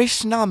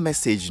inspirational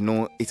message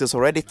no, it is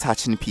already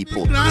touching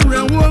people.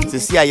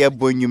 See aye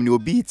bonyum ni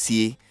obi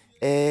tie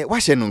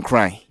what she no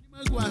cry.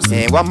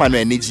 One man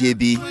energy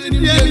be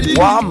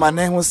one man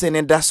who say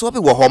that so be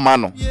wo homa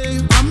no.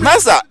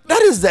 Nasa,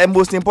 that is the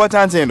most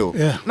important thing though.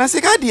 Na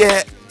sika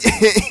de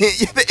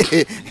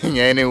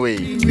anyway.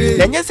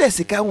 Then say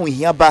sika won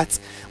here but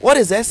what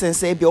is the essence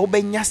say be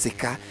obenya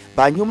sika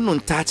ba nyum no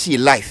touch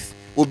life.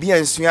 Obi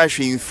ansu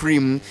ahwe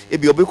infrim e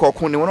bi obi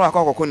kokon ne wono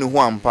akokon ne ho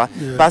ampa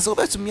ba so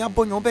betumi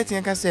abonyo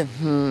obeti kan say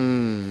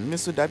me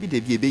so da bi de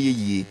bi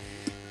ebeyeye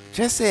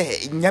just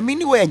say nyame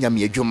ni we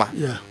nyame adwuma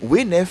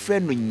we na efre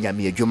no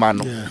nyame adwuma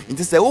no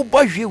nti say wo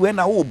bohwe we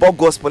na wo bo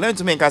gospel and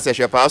to me kan say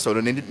hwe pastor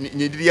no ni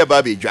didi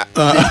ba be dwa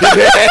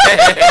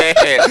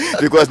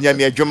because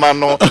nyame adwuma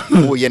no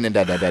wo ye ne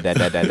da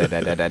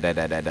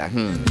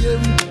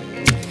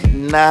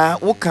na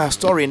wo ka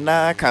story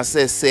na kan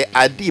say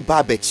adi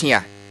ba be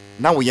chia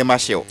na wo ye ma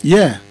show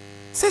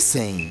say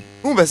saying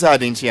who be say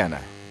adin chia na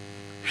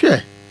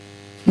hwe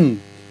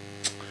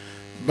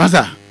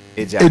baza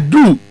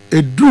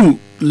edu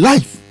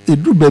life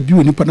edu baby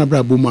oni pa na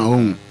bra bo ma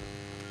ho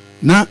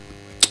na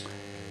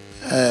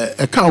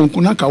ka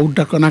onku na ka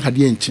woda ka na ka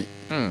de enche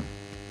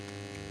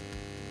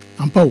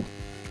ampa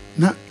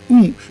na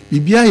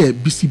bibia ye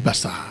bisi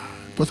basa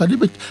because ade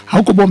be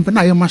how ko bom pe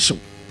na ye ma show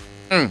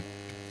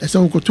ese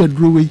wo ko to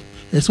aduro we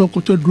ese wo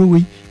ko to aduro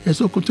we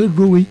ese wo ko to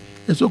aduro we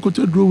ese wo ko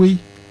to aduro we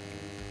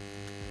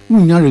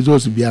unya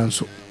results bia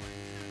nso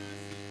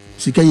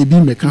sika ye bi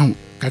meka ho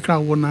kakra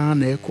wo na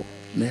eko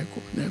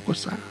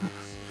sa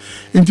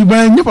enti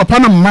ba nye papa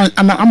na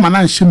ama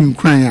na nhye mi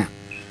nkran a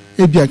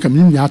e bia kam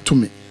ni ato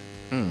me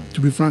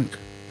to be frank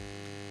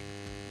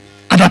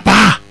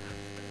adapa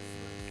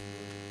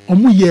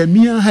omu ye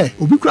mi a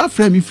obi kura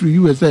fra mi free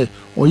USA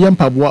o ye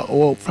mpaboa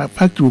o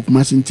factory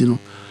kuma sinti no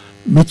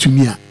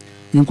metumi a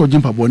nko je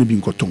mpaboa ne bi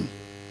nkoton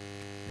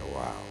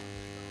wow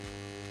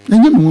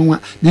enye mi nwa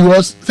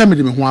because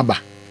family me ho aba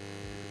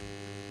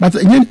but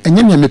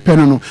enye me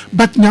pɛ no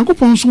but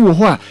nyankopɔn so wo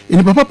ho a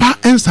eni papa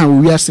ensan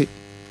wo wiase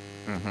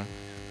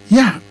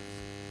yeah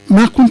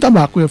na kunta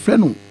ba ko e frɛ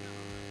no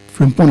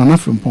frimpon na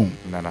frimpon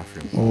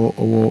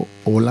o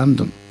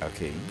London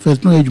okay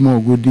first no age mo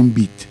golden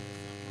beat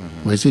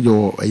we say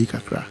do ayi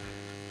kakra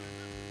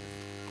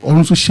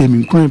on so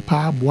shame nkran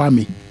pa boa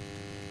me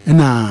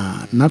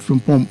na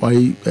frimpon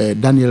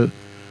Daniel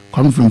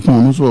kwam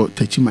frimpon no so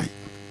tachimai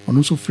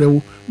on so frɛ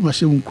wo na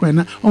hye nkran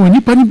na o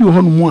nipa ni bi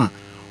ho no mo a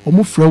o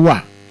mo frɛ wo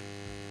a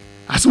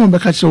asemo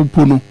beka kire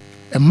opo no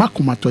e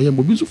makomato ye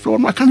mo bi so frɛ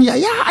no aka no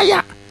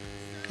ya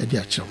e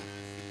dia kire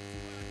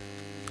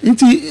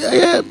nti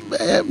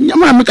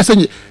nyama me kasa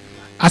nye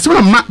asemo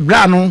na ma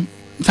bra no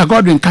sa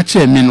Godwin ka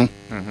kire me no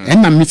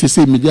na me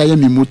sese me dia ya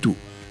me moto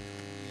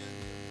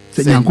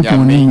se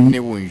nyankopon ni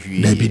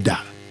da bi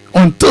da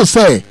until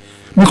say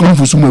me ko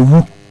fusu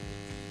mawu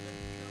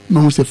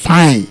no say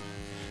fine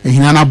e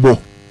hina na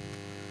bo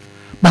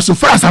but so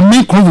far as I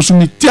me ko fusu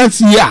me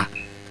tiasi ya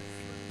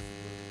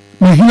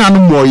me hina no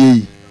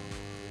moye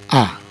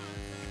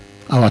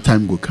our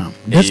time will come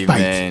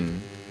despite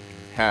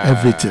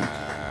everything.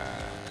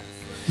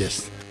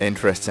 Yes,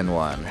 interesting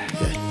one.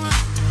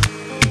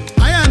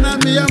 Ayana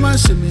me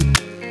yamashimi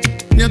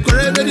ne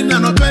korebedi na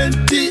no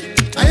penti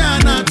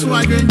ayana to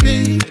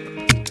adwenbi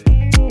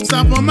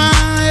sapoma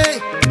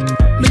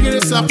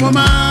migire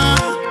sapoma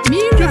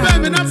mira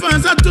me na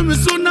fansa to me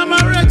so na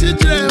marriage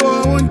jire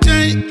wo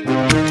wonchen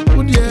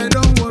udie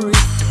don't worry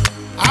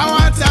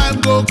our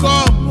time go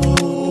come.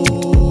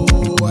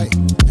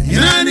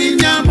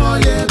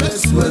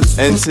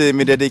 And say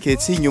me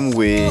dedicate nyum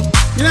we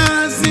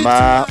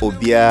ma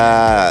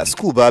obia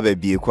school ba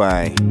be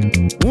kwai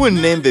won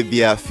name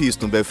baby a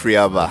fees no be free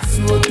aba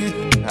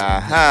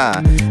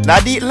aha na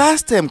the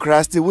last term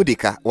crasty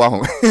woodika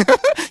wow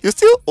you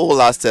still owe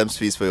last term's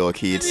fees for your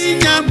kids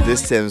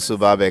this term so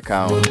ba be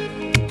count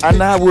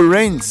and I will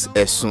rent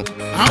soon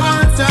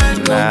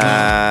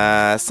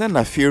send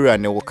a fury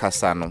and will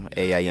casano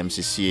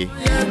AIMCC.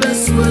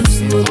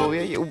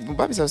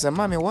 Baby says,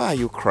 Mommy, why are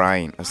you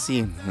crying? I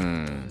see,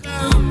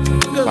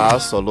 I'll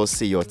solo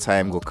see your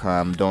time go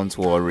come, don't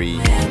worry.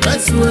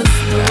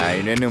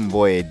 You know,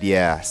 boy,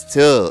 dear,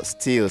 still.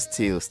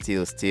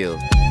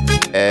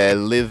 A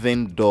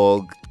living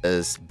dog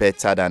is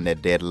better than a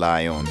dead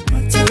lion.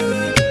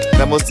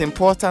 The most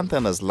important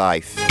thing is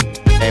life.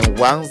 And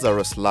once there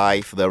is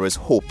life, there is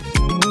hope.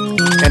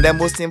 And the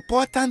most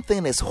important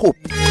thing is hope.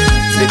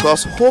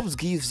 Because hope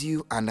gives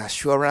you an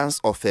assurance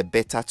of a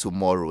better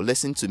tomorrow.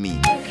 Listen to me.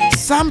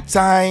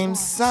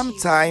 Sometimes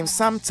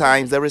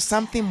there is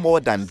something more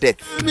than death.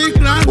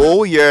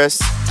 Oh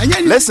yes.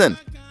 Listen.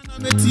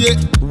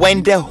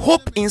 When the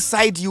hope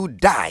inside you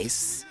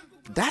dies,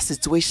 that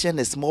situation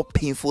is more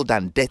painful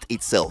than death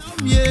itself.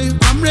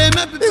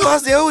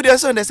 Because the older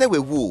son, they say we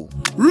woo.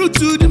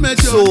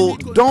 So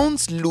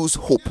don't lose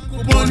hope.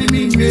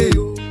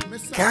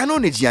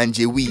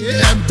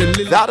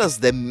 That is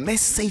the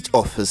message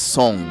of his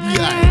song.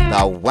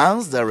 That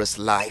once there is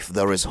life,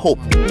 there is hope.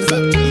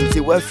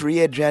 We're free,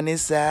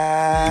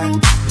 Adrianisa.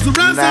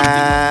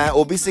 Nah,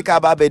 Obisika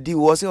Babedi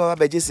was your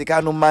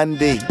Babejisica no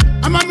Monday.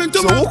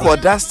 So who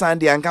could that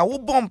Sunday and can who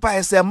bump I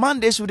say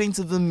Monday shouldn't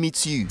even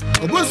meet you?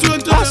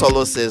 That's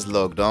all says,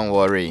 look, don't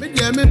worry.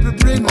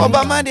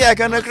 Oba Monday I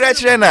can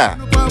crash Rena.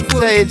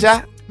 Say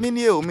ja,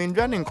 minio, min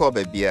running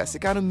cover beer,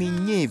 Sikano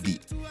min yebi.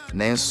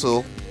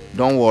 Nenso,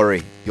 don't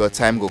worry, your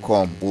time will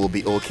come, we'll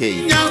be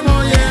okay.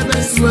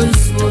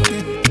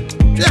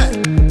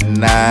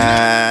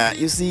 Nah,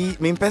 you see,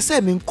 min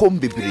pese min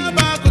kombi bri.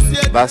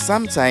 But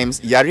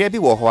sometimes yare bi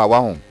wo ho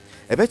awa ho.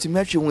 I bet you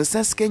match you when to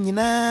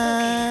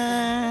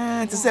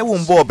say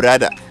one boy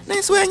brother.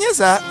 Nice way, yes,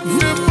 sir.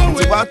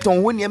 About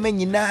on when you mean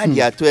you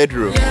to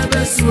Edro.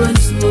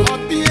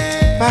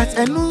 But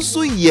I know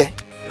so ye.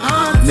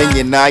 Then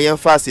you na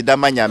fast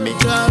damanyami.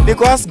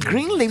 Because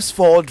green leaves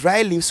fall,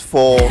 dry leaves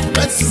fall.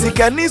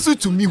 Sikanisu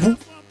to me who?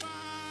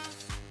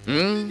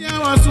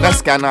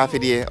 That's kind of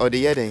idea or the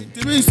year.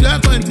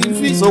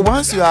 So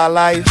once you are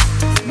alive,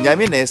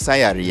 Yamine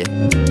Sayari.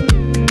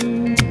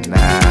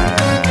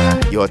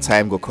 Your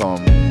time will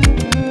come.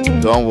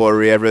 Don't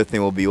worry,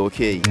 everything will be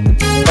okay.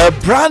 A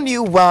brand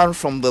new one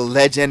from the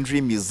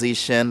legendary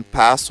musician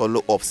Pa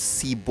Solo of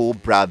Sibo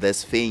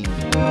Brothers fame.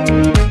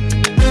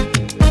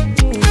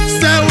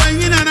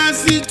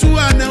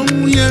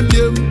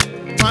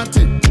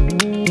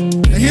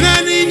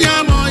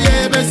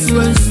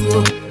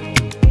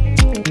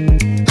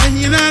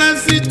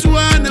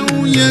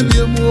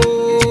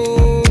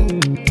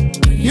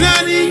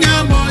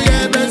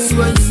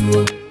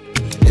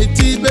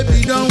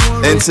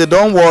 And so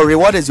don't worry,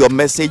 what is your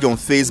message on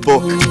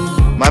Facebook?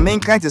 My main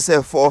kind to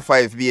say 4 or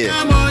 5 years.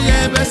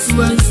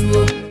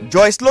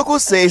 Joyce Loco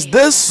says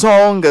this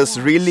song is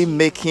really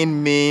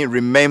making me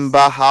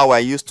remember how I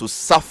used to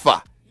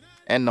suffer.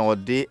 And now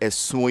they a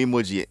so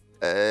emoji.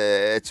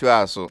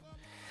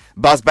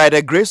 But by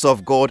the grace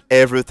of God,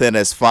 everything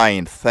is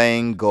fine.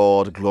 Thank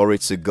God, glory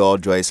to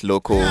God, Joyce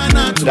Loco.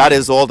 That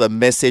is all the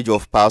message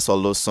of Pastor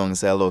Lo's song.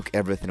 Say, look,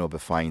 everything will be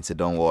fine, so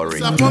don't worry.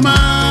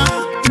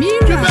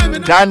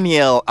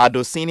 Daniel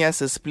Addo Senior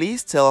says,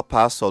 please tell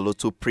Pastor Lo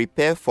to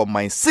prepare for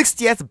my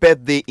 60th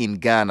birthday in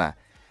Ghana.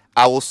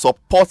 I will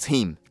support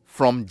him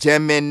from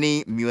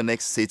Germany,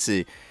 Munich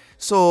City.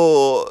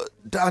 So,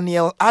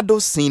 Daniel Addo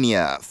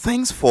Senior,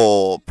 thanks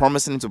for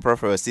promising to pray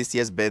for your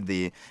 60th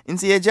birthday.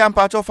 Inti jam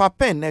part of a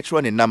pen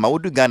natural in Nama,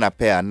 would do Ghana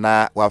pair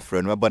na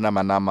wafren,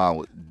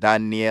 nama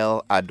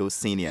Daniel Addo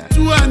Senior.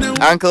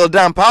 Uncle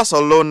Dan, pass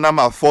alone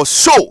number for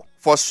show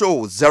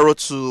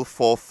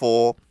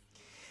 0244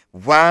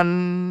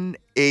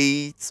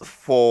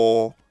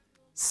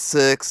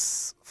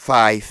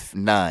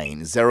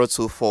 184659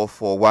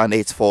 0244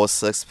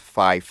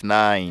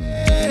 184659.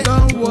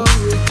 Don't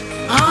worry,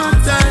 our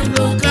time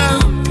will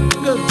come.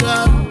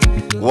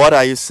 What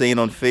are you saying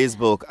on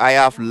Facebook? I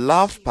have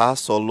loved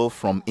Pastor Lo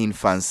from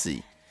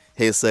infancy.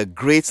 He's a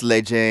great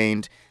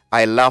legend.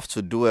 I love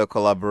to do a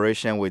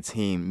collaboration with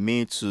him.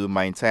 Me too,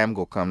 my time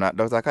will come. Now,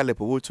 Dr.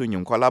 Kalepo will to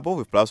you collaborate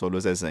with Pastor Lo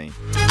saying.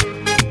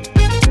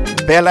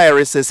 Bella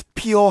Eris says,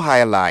 pure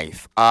high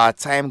life. Our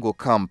time will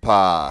come,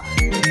 pa.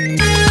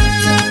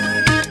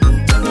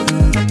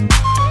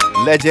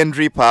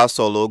 Legendary Pa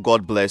Solo,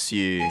 God bless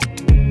you.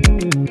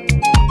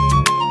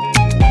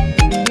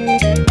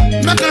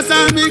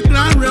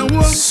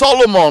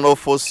 Solomon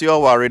of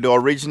Osiowa, the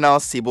original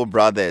Sibo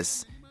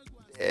Brothers.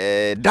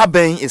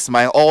 Dabeng is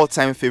my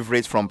all-time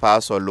favorite from Pa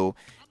Solo.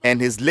 And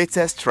his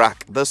latest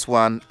track, this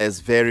one is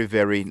very,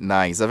 very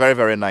nice. A very,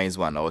 very nice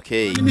one,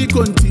 okay?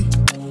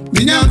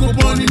 Minyango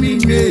boni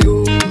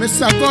mingeyo,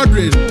 Mr.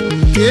 Godred,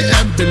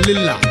 KM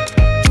Belila,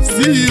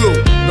 CEO,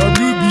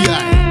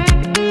 WBI,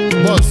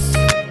 Boss,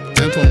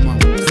 Enkomma.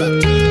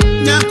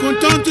 Nyanko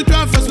ton to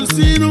draw for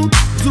Susino,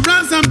 to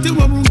run something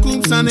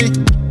wabunkum sane.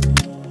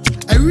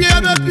 I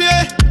read up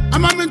here,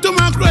 I'm a mental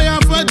macro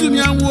for to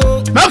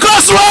Nyango.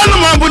 Because one of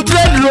my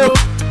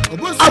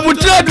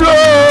Abutredro.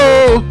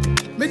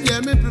 Maybe I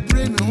may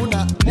prepare me.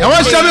 You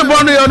want to be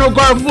born on a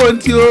car for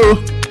you.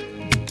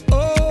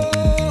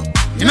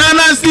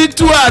 Inana si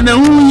tuwa na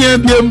hunye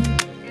biem.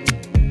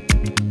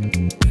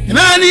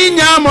 Inani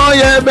nyamo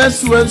ye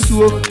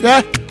besuo.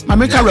 Yeah,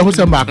 mama ka re ho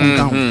sem ba kan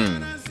kan.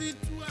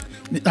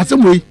 That's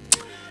way.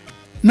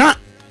 Na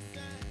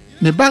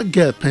me bad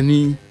girl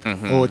penny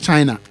or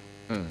China.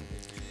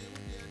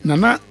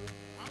 Nana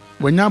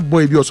when your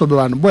boy be also be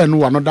one boy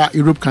no another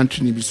Europe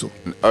country ni bi so.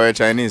 Or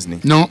Chinese ni?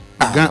 No,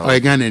 or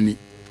Ghana ni.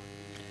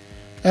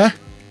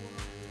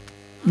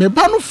 me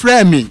ba no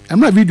frɛ me am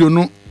na video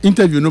no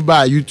interview no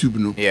ba YouTube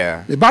no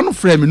yeah me ba no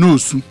frɛ me no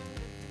osu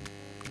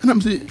and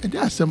am say e dey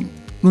asem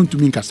no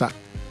ntumi nkasa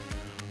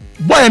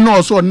boy no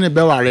also ne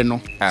be ware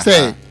no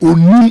say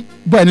onim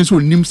boy no so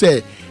onim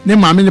say ne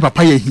maame ne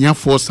papa ye hia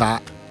for sa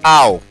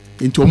aw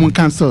into omun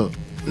cancel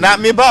na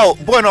me ba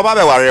boy no ba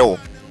be ware wo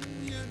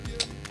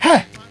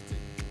hey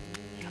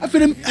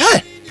afere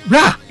hey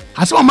bra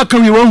asem ma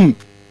kan we hu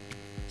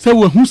say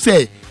we hu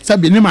say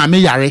sabe ne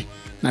maame yare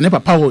na ne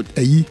papa wo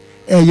ayi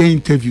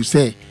interview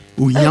say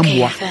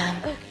oyamwa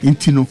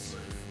intino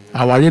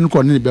aware no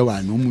ko ne be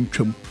wa no mu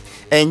ntwam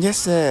enye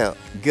say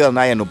girl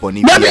na ye no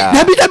boni bia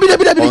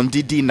on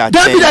didi na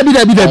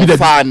Dabi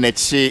fa na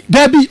chi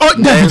Dabi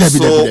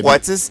so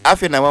what is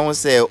after na one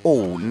say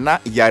oh na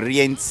yare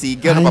enti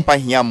girl no papa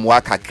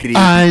hiamwa kakri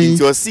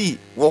nti o si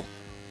wo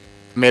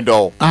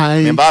medo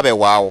me ba be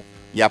wow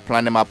ya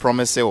plan ma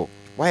promise o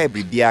why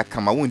bibia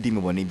kama wundi me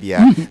boni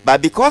bia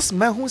but because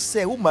me who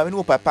say wo ma me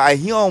no papa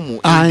hiamu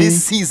in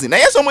this season na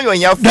yes omo yo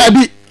nya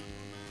Dabi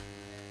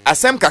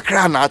asem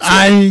kakra na ato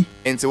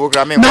enti wo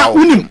gra me na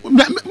unim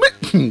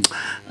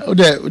o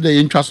de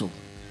intwa so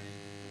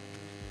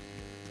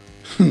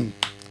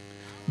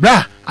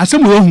bra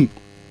asem wo hu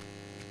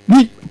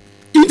ni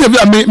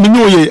interview me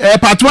no ye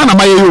part 1 na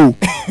maye yo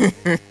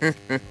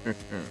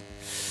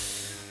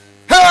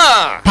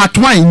ha part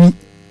 1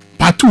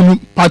 part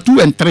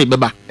 2 and 3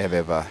 beba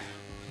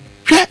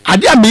hwe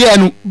ade ameye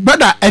no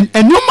brother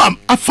enoma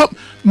afa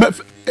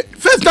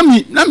first na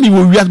me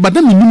wo wiase but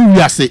na me ni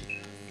wiase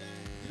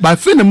but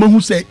fe na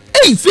mahu say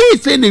hey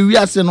say na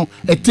wiase no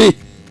ete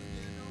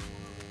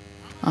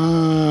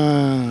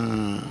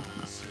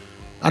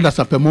ada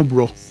sapemo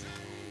bro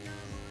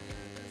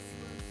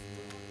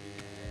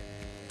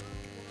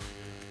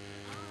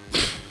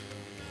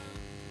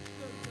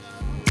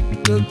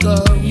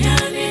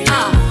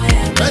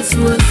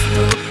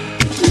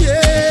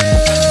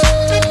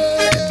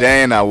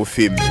then I will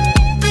film.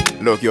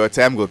 Look, your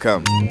time will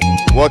come.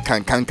 What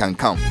can come?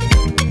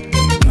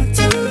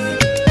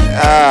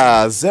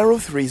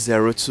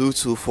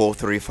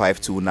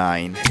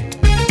 0302243529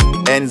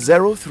 and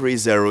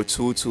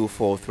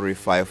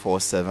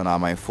 0302243547 are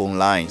my phone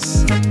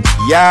lines.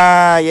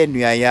 Yeah,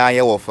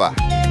 wofa.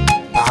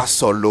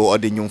 Solo or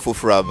the nyum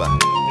forever.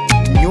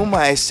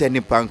 Nyuma is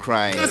sending pan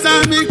crying.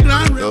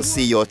 You'll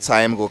see your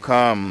time will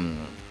come.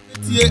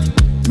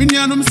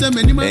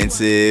 And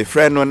say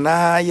friend no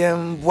na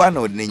yem one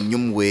of the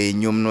nyum way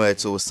nyum no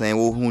eto saying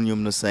wo hu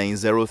nyum no saying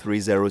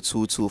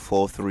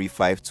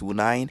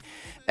 0302243529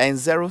 and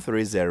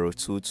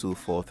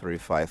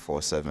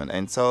 0302243547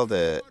 and tell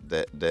the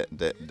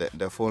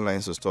phone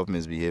lines to stop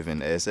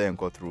misbehaving. Say and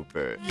go through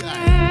per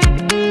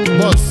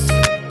boss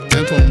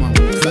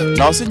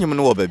now see nyum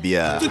no baby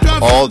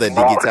all the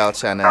digital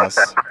channels.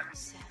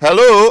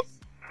 Hello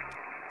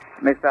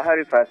Mr.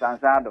 Halifax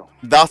Addo.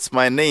 That's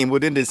my name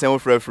within the same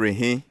referee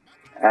he.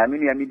 Me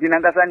didn't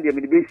understand the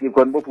basic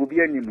on both be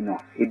no.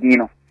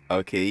 Edino.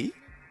 Okay.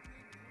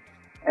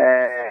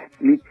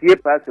 Me tie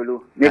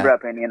pasolo, never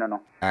penny no.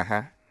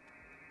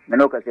 Me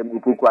no ka se mu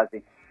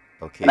kwase.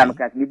 Okay. Na me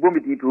ka me bombi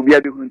ti to bia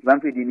be hu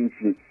nti fe di ni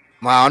fi.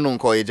 Ma anu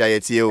nko eja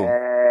yetie o.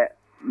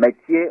 Me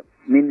tie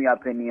me nua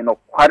penny no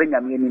kware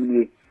nyame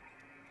ni.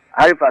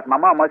 Halifax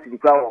mama ma si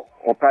kwa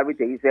o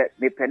private yi se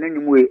me penny ni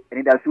mu e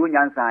ni da so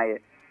nyansan ye.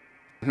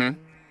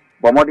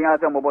 Bomodin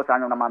ase mbobo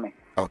sanyo na mame.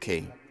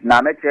 Okay.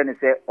 Na me kire ni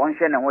se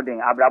onhye ne ho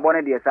den abrabo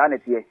ne de sa na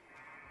tie.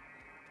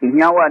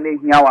 Ihiawa na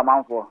ihiawa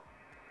manfo.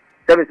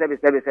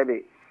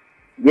 Sebe.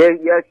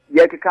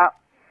 Ye kika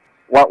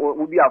wa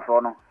ubi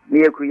afro no.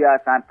 Ne ekuya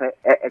sanpe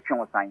etwe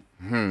wosan.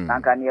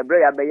 Nanka ne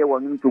ebre ya beye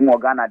wonu ntumu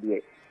Ghana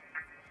de.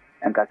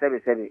 Enka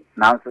sebe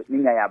na nso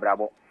ninya ya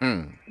abrabo.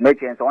 Me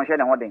kire se onhye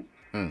ne ho den.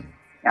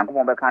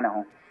 Yankopon be ka ne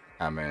ho.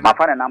 Amen. My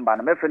phone number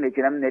no me friend e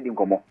kire me na di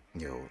nkomo.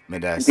 Yo, me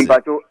da se.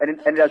 Timpacho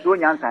and that's so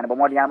nyansan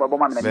bomodi an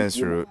bomma me na. That's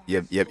true.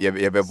 Yep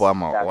be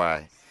boama.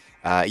 Why?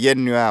 Ye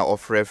nua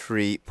of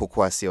referee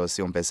pokwase o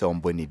se on pese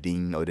on boni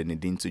din or the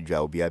din to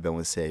dwa obi abe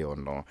won say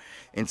on no.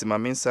 Into my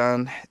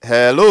minsan.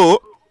 Hello,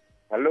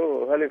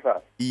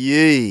 Halifax.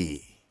 Yeah.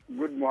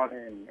 Good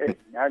morning.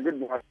 Good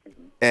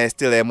morning.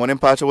 Still morning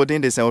patch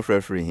within the same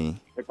referee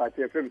he. The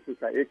party of sister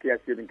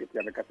AKS in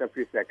Kitia the Kata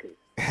free second.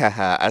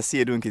 I see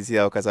you doing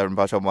Kisia because I'm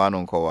patch of one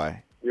on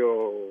Kawai.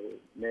 Yo,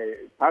 me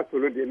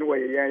pastor the no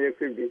way ya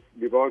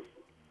because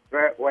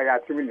where you are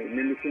to me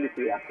ministry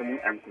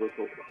and close.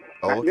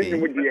 Okay.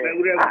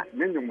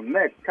 Minimum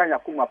neck can you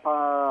come up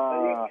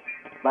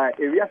by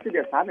area see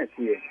the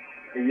sanity.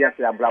 Yes,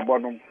 I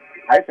blabonum.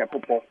 I say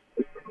popo.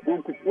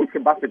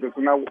 Who's basket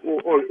now?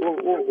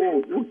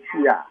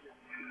 Chia.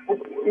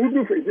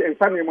 Udu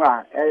family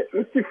ma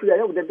usifu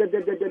ya the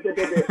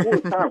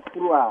time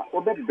frua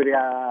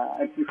obedbrea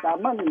anti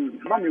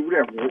mami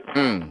wure ho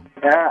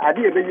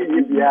ade ebe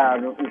ye bia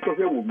no so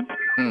fe wo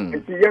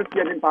anti yes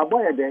ye npa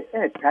boy de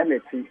time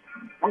eti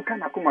on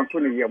kana kuma to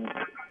ne yam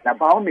na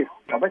ba o me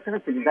obesere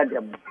tin da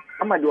dem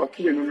ama de o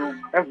kire no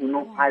ehu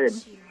no aye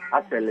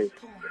asele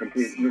anti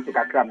ni se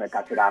kakra me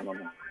kakra no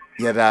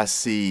Yada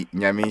see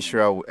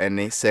Nyamishra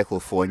any circle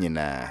for you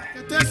now.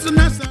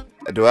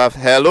 Do I have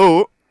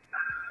hello?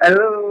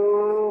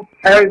 Hello,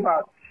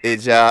 everybody.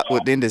 Eja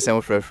within the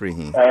same free.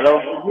 Hello.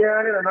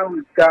 Yeah,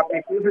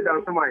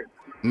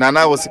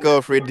 Nana was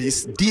go for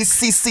this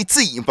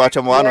DCCT in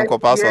Pachamoano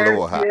Copas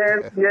all over.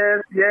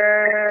 Yes,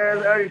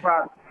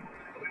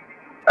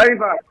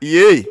 everybody.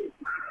 Yay.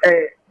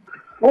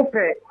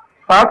 Okay.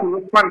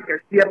 Papu pan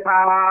kesiya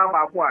pa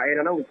babu a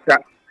ina na wuta.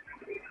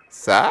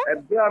 Sa?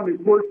 Ebia mi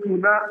go to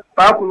na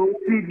papu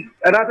CD.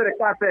 Another the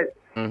cassette.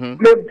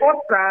 Me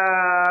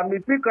bota mi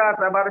pika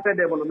sa ba se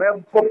debolo me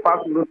go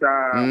papu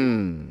ta.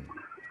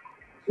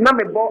 Na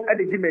me bo e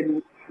de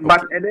jimeni.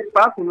 But e de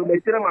papu me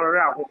tira manore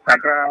aho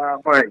kakra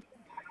fine.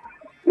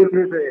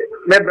 Uti se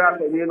me bra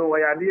so ni no wa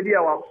ya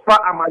dia wa fa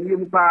amani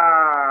mu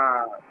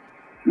pa.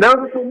 Na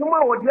so no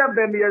ma wo dia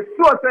be me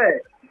so say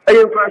e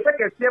yen kwa se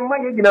kesiya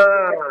manye gina.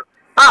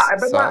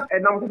 Ebeba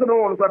enam so no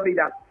won so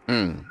pija.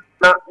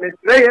 Na me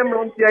say em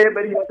no tia ye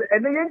beri say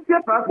ene ye tia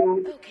pa so.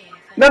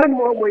 Na no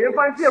mo bo ye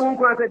fan tia won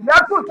kwa say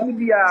that was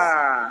media.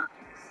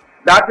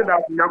 That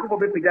na ko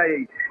be pija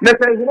ye. Na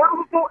say hina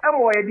so em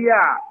wo ye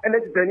dia ene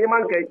tani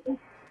man kai.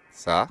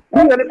 Sa?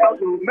 Ni ne pa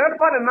so me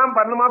pa na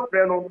number no ma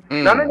frɛ no.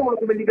 Na no mo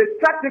so be libe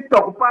chat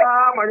TikTok pa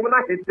ma ni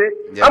na hete.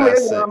 Am ye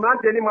na ma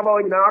tani ma ba wo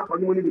ni na akɔ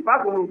ni mo ni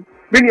pa so.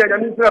 Bi ni ya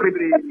ni so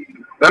bebre.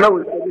 Na na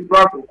wo so bi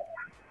so.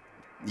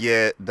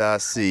 Yeah,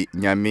 that's it.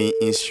 Nyami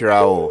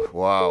Instrao.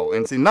 Wow.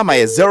 And see, number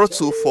is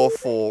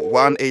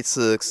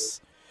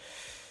 0244-186.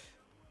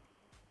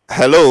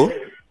 Hello.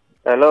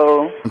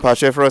 Hello.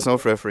 Pache first no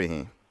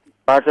free.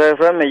 Pache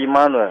from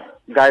Emmanuel.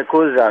 Guy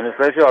Koza, me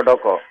fresh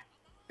Odoko.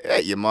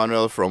 Yeah,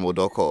 Emmanuel from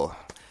Odoko.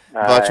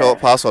 Pache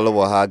pass all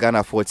over her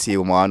Ghana 40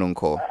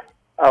 Umanunko.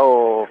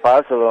 Oh,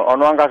 pass on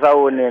one casa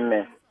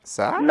name.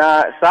 Sa?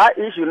 Na sa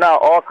issue now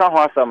all can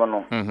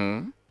no.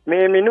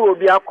 Me no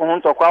obi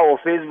akon to kwa o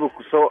Facebook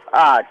so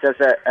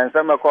chese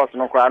ensem course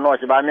no kwa no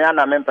chiba me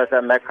na me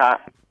pese meka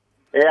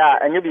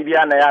enye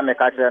bibia na ya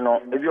meka kire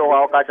no ebi o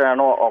wa o ka kire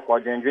no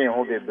okwadwendwen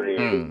ho bebre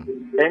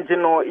enti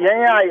no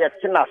yen ya ye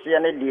tinase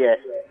ne de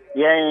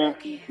yen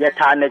ye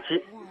ta nachi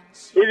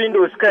even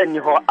though scan ni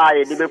ho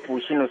ye de be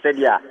push no se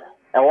dia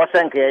e wo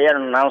senke ye no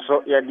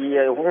nanso ye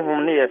de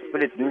huhum ne ye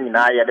spirit ni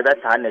na ye de be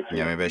ta nachi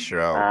ya me be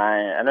sure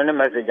eno ne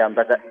message am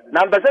pese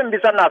na pese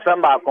mbisa na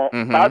asem ba kon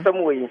ba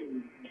asem we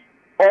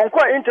onko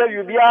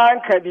interview bia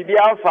nka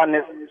bibia fa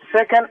ne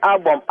second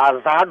album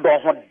Azado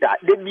ho da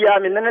de bia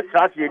me ne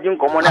trust ye din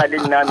komo na de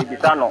nyina me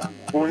bisa no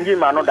unji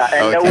ma no da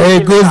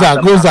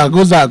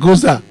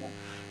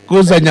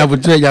goza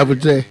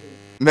nyabutre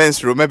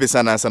menstru maybe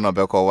sana no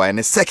be call why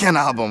the second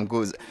album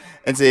goes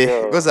and say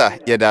goza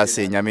yeah that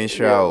say nyame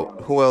shao.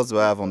 Who else do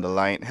I have on the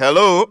line?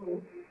 Hello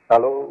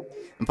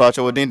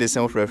Mpacho within the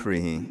same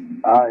referee he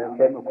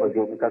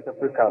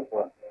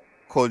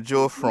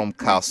Kojo from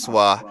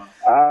Kaswa.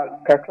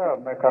 Kaka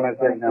mekana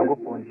nyango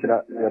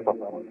ponchira ya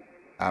papa.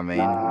 Amen.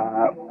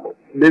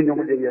 Nenyo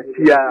ya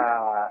tia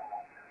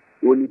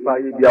oni pa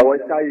yi bia wo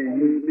sai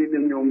ni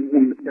nenyo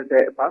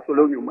tete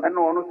pasolo nyum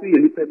eno ono so ye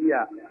nipa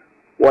bia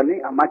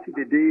woni amachi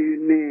dede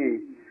ni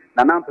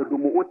na nampedu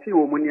mu oti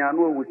wo muni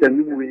anu owu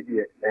tanyum we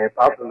die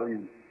pasolo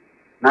nyum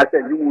na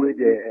se nyum we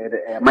die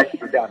amachi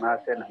dede na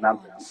se na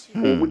nampedu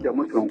mu de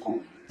mu tronko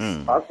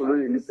pasolo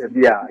ye nipa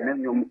bia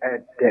nenyo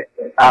ede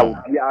a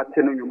obi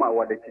ateno nyum a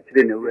wode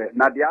chichire ne we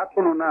na de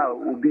atono na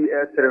obi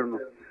esere no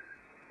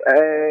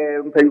he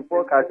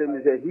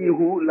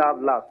who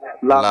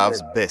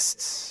loves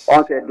best.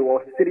 Okay, there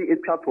was 3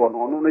 1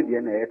 on the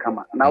DNA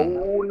kama. Now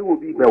only will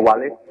be the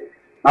wallet.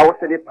 Now I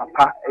said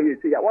papa, you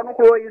say I want to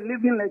go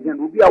living legend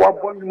will be our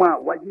born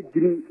man, what you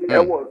didn't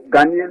ever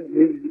Ghanaian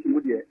music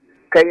media.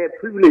 Kay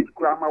privilege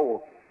grammar.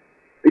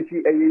 It's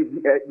a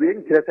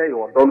interest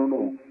or don't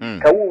know.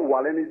 Kawu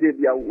Wallen is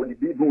the would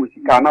be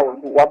boozy, can now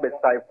what best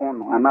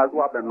iPhone and as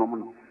what a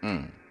nominal.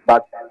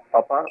 But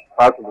papa,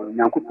 possible,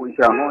 Yanko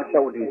Pusha, no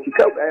show the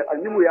Chicago. I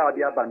knew we are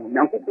the other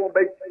Yanko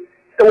Bay.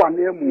 So one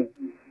name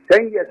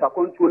 10 years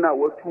upon 2 now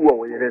or 2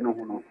 away.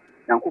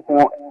 Yanko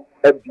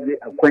FBA,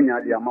 a Quenya,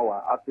 the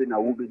Amawa, after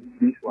now will be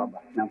this one.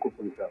 Yanko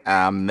Pusha.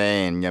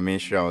 Amen.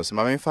 Yamisha, so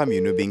my family,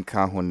 you know, being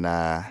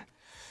Kahuna.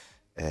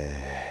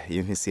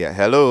 You can see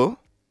hello.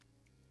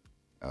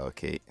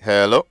 Okay,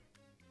 hello.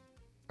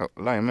 Oh,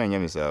 line man,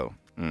 Yamisha.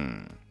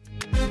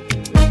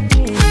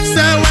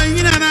 So when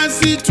you not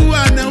see to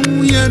an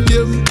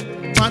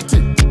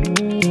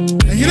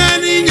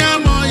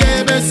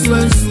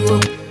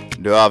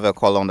do I have a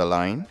call on the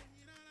line?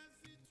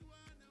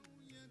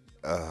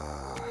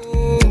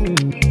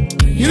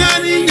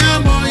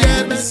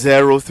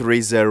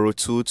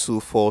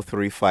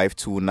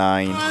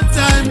 03022435529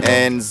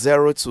 and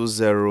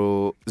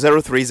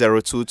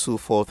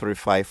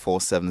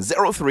 03022435547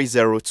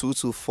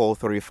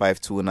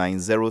 03022435529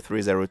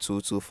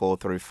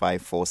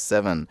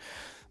 03022435547.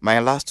 My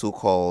last 2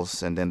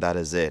 calls and then that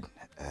is it.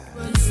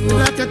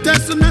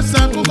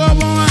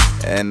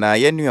 And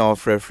you know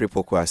free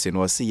pokwasi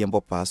no see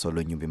yembo pass or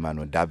you be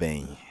mano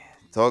daben.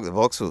 Talk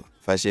voxu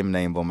fashion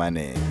name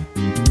bomane.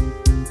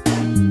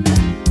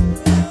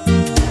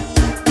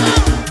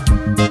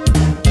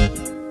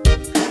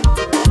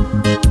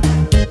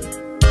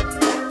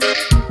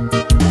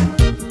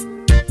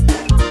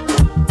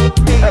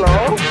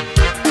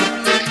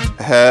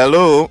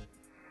 Hello.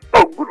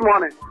 Oh, good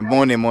morning.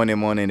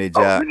 Morning,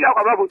 Eja.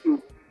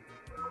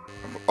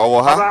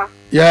 Oh, huh?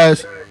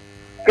 Yes.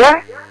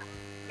 Yeah?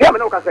 Yeah,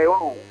 I can say,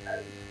 oh,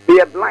 they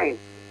are blind.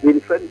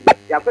 They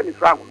are friend is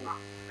wrong.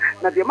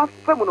 Now, they must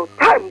spend no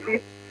time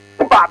this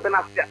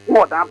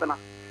more than Bena.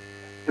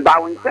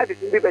 But when said it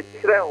will be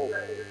betrayal,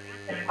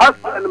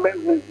 husband and man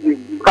who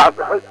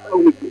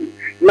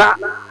now,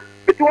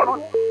 but you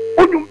want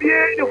to be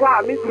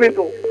anywhere, Miss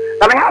Window.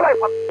 And I have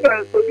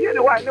like to be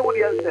anywhere,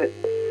 nobody else said.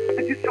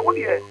 It is so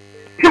dear.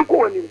 You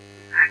go in,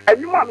 and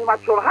you want me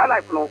much on high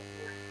life now.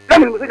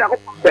 Let me say, I go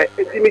back,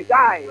 it's me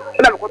die,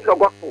 and I'm going to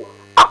go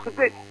up to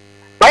date.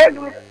 By any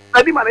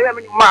I demand I am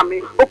in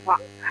mammy, Opa,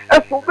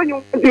 and so when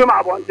you do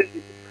my one,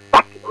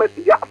 but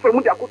Messenger from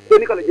which I could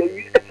clinical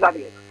extra.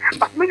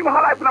 But when you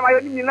have life now,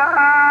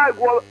 I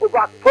go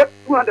over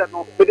 200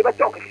 no, but they were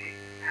talking.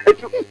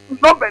 It's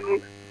not Benny.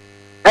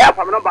 I have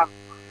a number.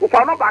 If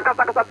I'm not back, I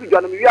can to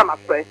join me, I'm a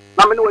friend.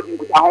 Now, I know what you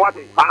want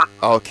to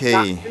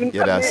okay,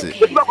 yeah, that's it.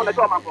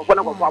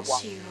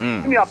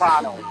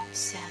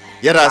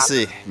 Yeah, that's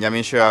it.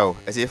 Yamin Shao,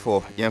 as if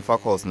for young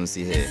calls and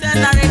see here.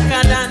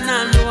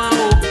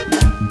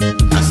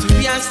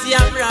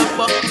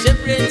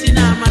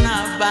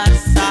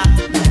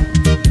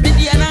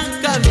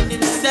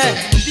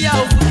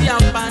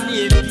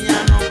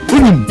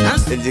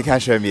 You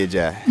can't show me,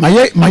 Jay.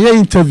 My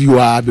interview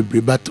are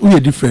but we are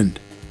different.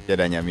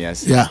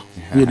 Yeah,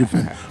 we are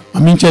different.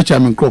 I'm in church,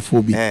 I'm in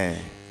Crawford. Me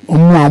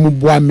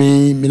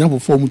never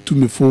form to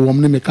me for one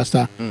name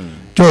Casta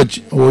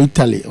George or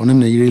Italy on a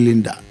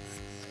Linda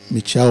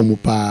Michel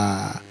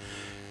Mupa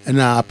and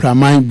a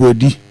Pramine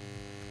body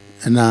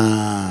and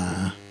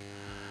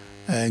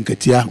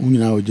Katia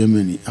Unina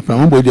Germany. A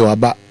Pramine body or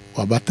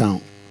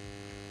Town.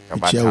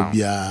 Michel be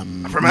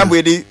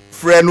Pramine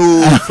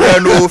Frenu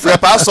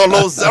Frepa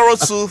Solo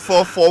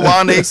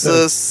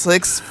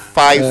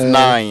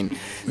 0244186659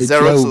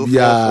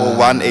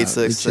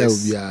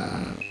 02441866.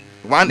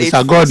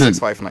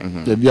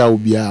 18659. The Bia will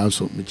be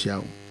also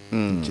Michel.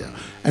 And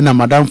a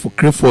Madame for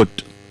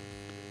Creford.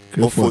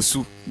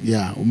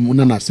 Yeah,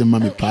 Munana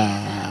Semami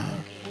Pa.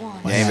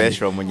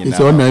 It's on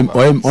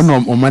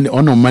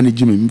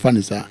managing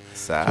Fanisa.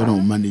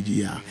 On manage,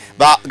 yeah.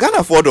 But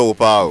Ghana Fodo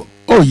Pao.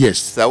 Oh, yes.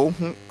 So,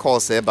 call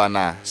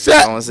Sebana.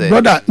 Say,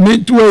 brother,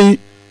 me to a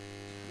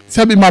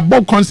my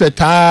book concert.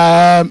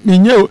 Me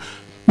knew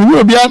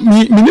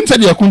me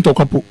said you couldn't talk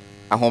about.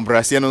 A home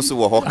Brasiano so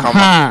will come.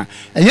 And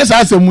yes,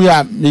 I said we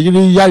are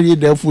yari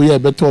therefore here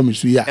better me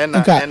so ya. We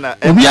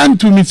are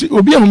to me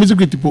obi a music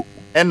critical.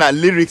 And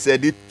lyrics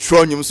edit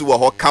tronium so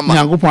will come.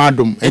 Nyankopon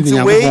adom. It's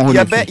way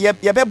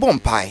ya be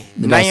bompai.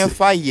 Na yen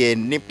fa ye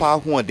nipa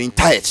ho den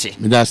taichi.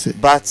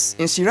 But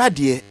in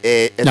Shiradi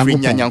free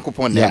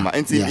Nyankopon nema.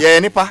 Nti ye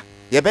nipa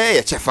ye be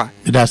ye chefa.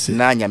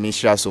 Na nyame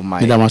hira so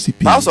mai. Ba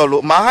so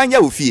lo ma hanya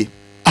ofie.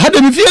 Had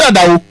me feel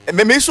that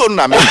me so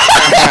na me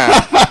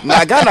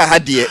na Ghana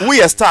hadie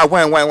we star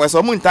when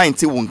so mun time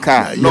ti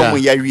wonka no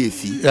mun ya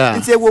refi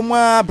nti e wo mu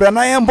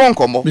brana yen bon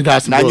komo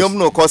na nyom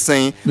no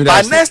kosen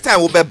but next time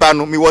we be ba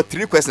no me what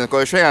 3 questions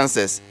call share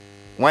answers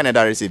when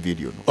there is a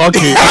video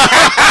okay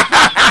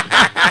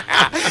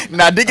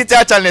na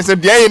digital channel so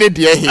dia yin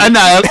dia hin and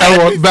I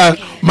ba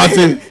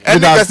Martin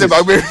and question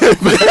ba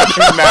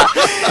na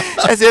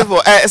say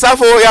for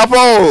safo ya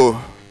po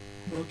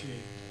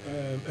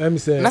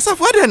say na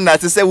safo dey na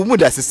to say we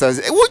mood assistance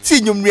what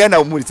ti nyumria na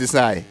we mood to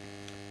say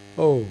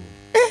oh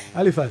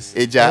Halifax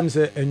Eja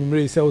say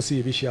enyumre say o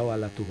see bi shia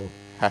wala to ho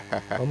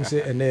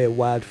say ene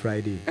wild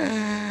friday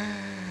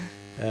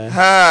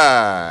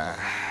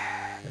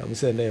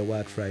say ene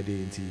wild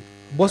friday nti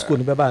Bosco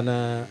no beba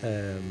na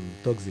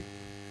toxic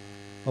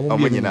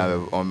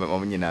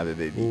omunyina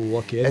baby oh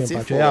okay and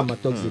patwa am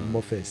toxic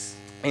more first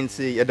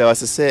nti ya da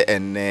was say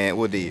and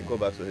what they go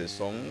back to his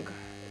song.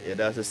 Yeah,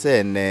 that's a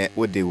say, and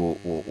what they will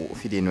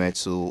feed in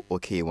to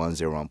OK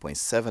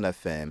 101.7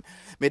 FM.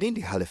 Made in the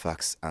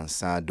Halifax and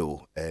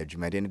Addo,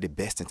 made the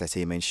best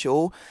entertainment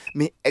show.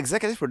 Me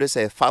executive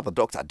producer, Father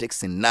Dr.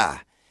 Dixon Na,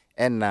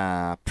 and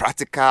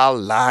practical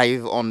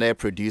live on their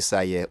producer,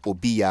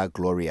 Obia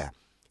Gloria.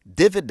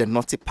 David the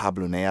Naughty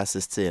Pablo, na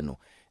assistant,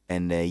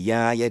 and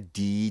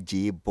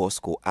DJ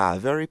Bosco, a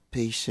very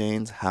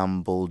patient,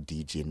 humble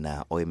DJ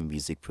now, or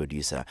music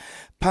producer.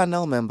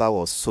 Panel member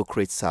was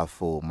Socrates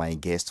Safo. My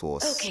guest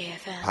was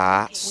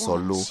Pa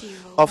Solo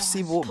of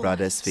Sibo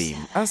Brothers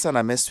fame. Answer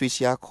na me switch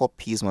ya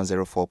copies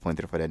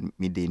 104.3 for the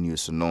midday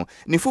news. No,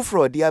 ni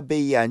fufro dia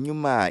be ya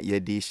nyuma ye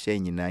di share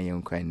nyina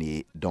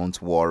yenkwane.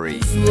 Don't worry.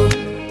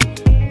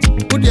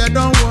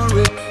 Don't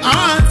worry.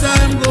 Our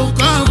time go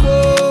come.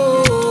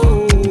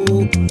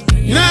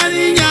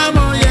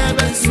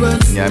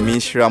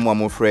 Nyami shira mo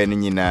amofre ni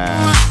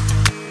nyina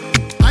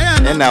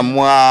ena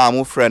mo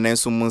amofre na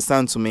nso mo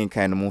nsantu men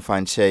kan no mo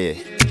fa ncheye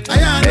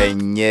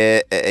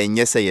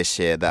enye se ye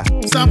share da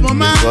go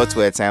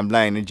to a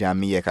timeline no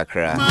jami ye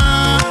kakra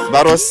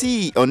but o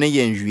see one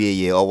ye nwie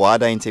ye o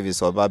other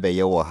interviews o ba be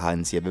ye wo ha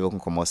nti e be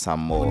komo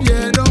sammo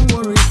don't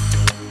worry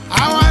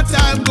our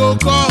time go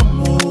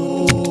come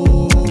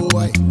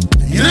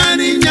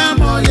yani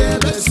nyamo ye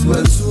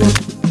besu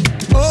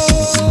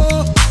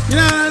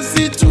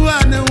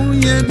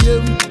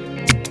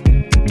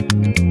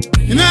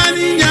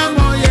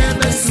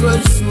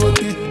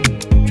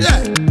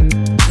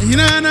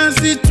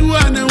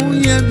na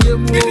unye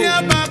biemu. Bidi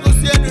abako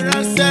siya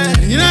durase.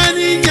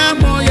 Yinani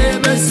nyamo ye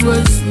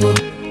besuesuo.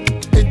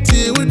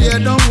 Eti with you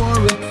don't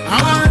worry.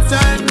 Our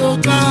time will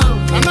come.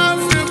 And I'm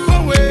free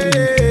for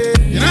way.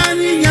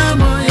 Yinani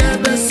nyamo ye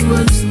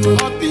besuesuo.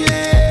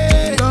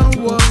 Don't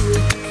worry.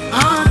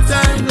 Our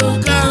time will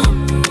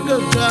come. Go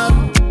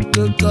come.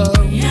 Go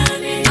come.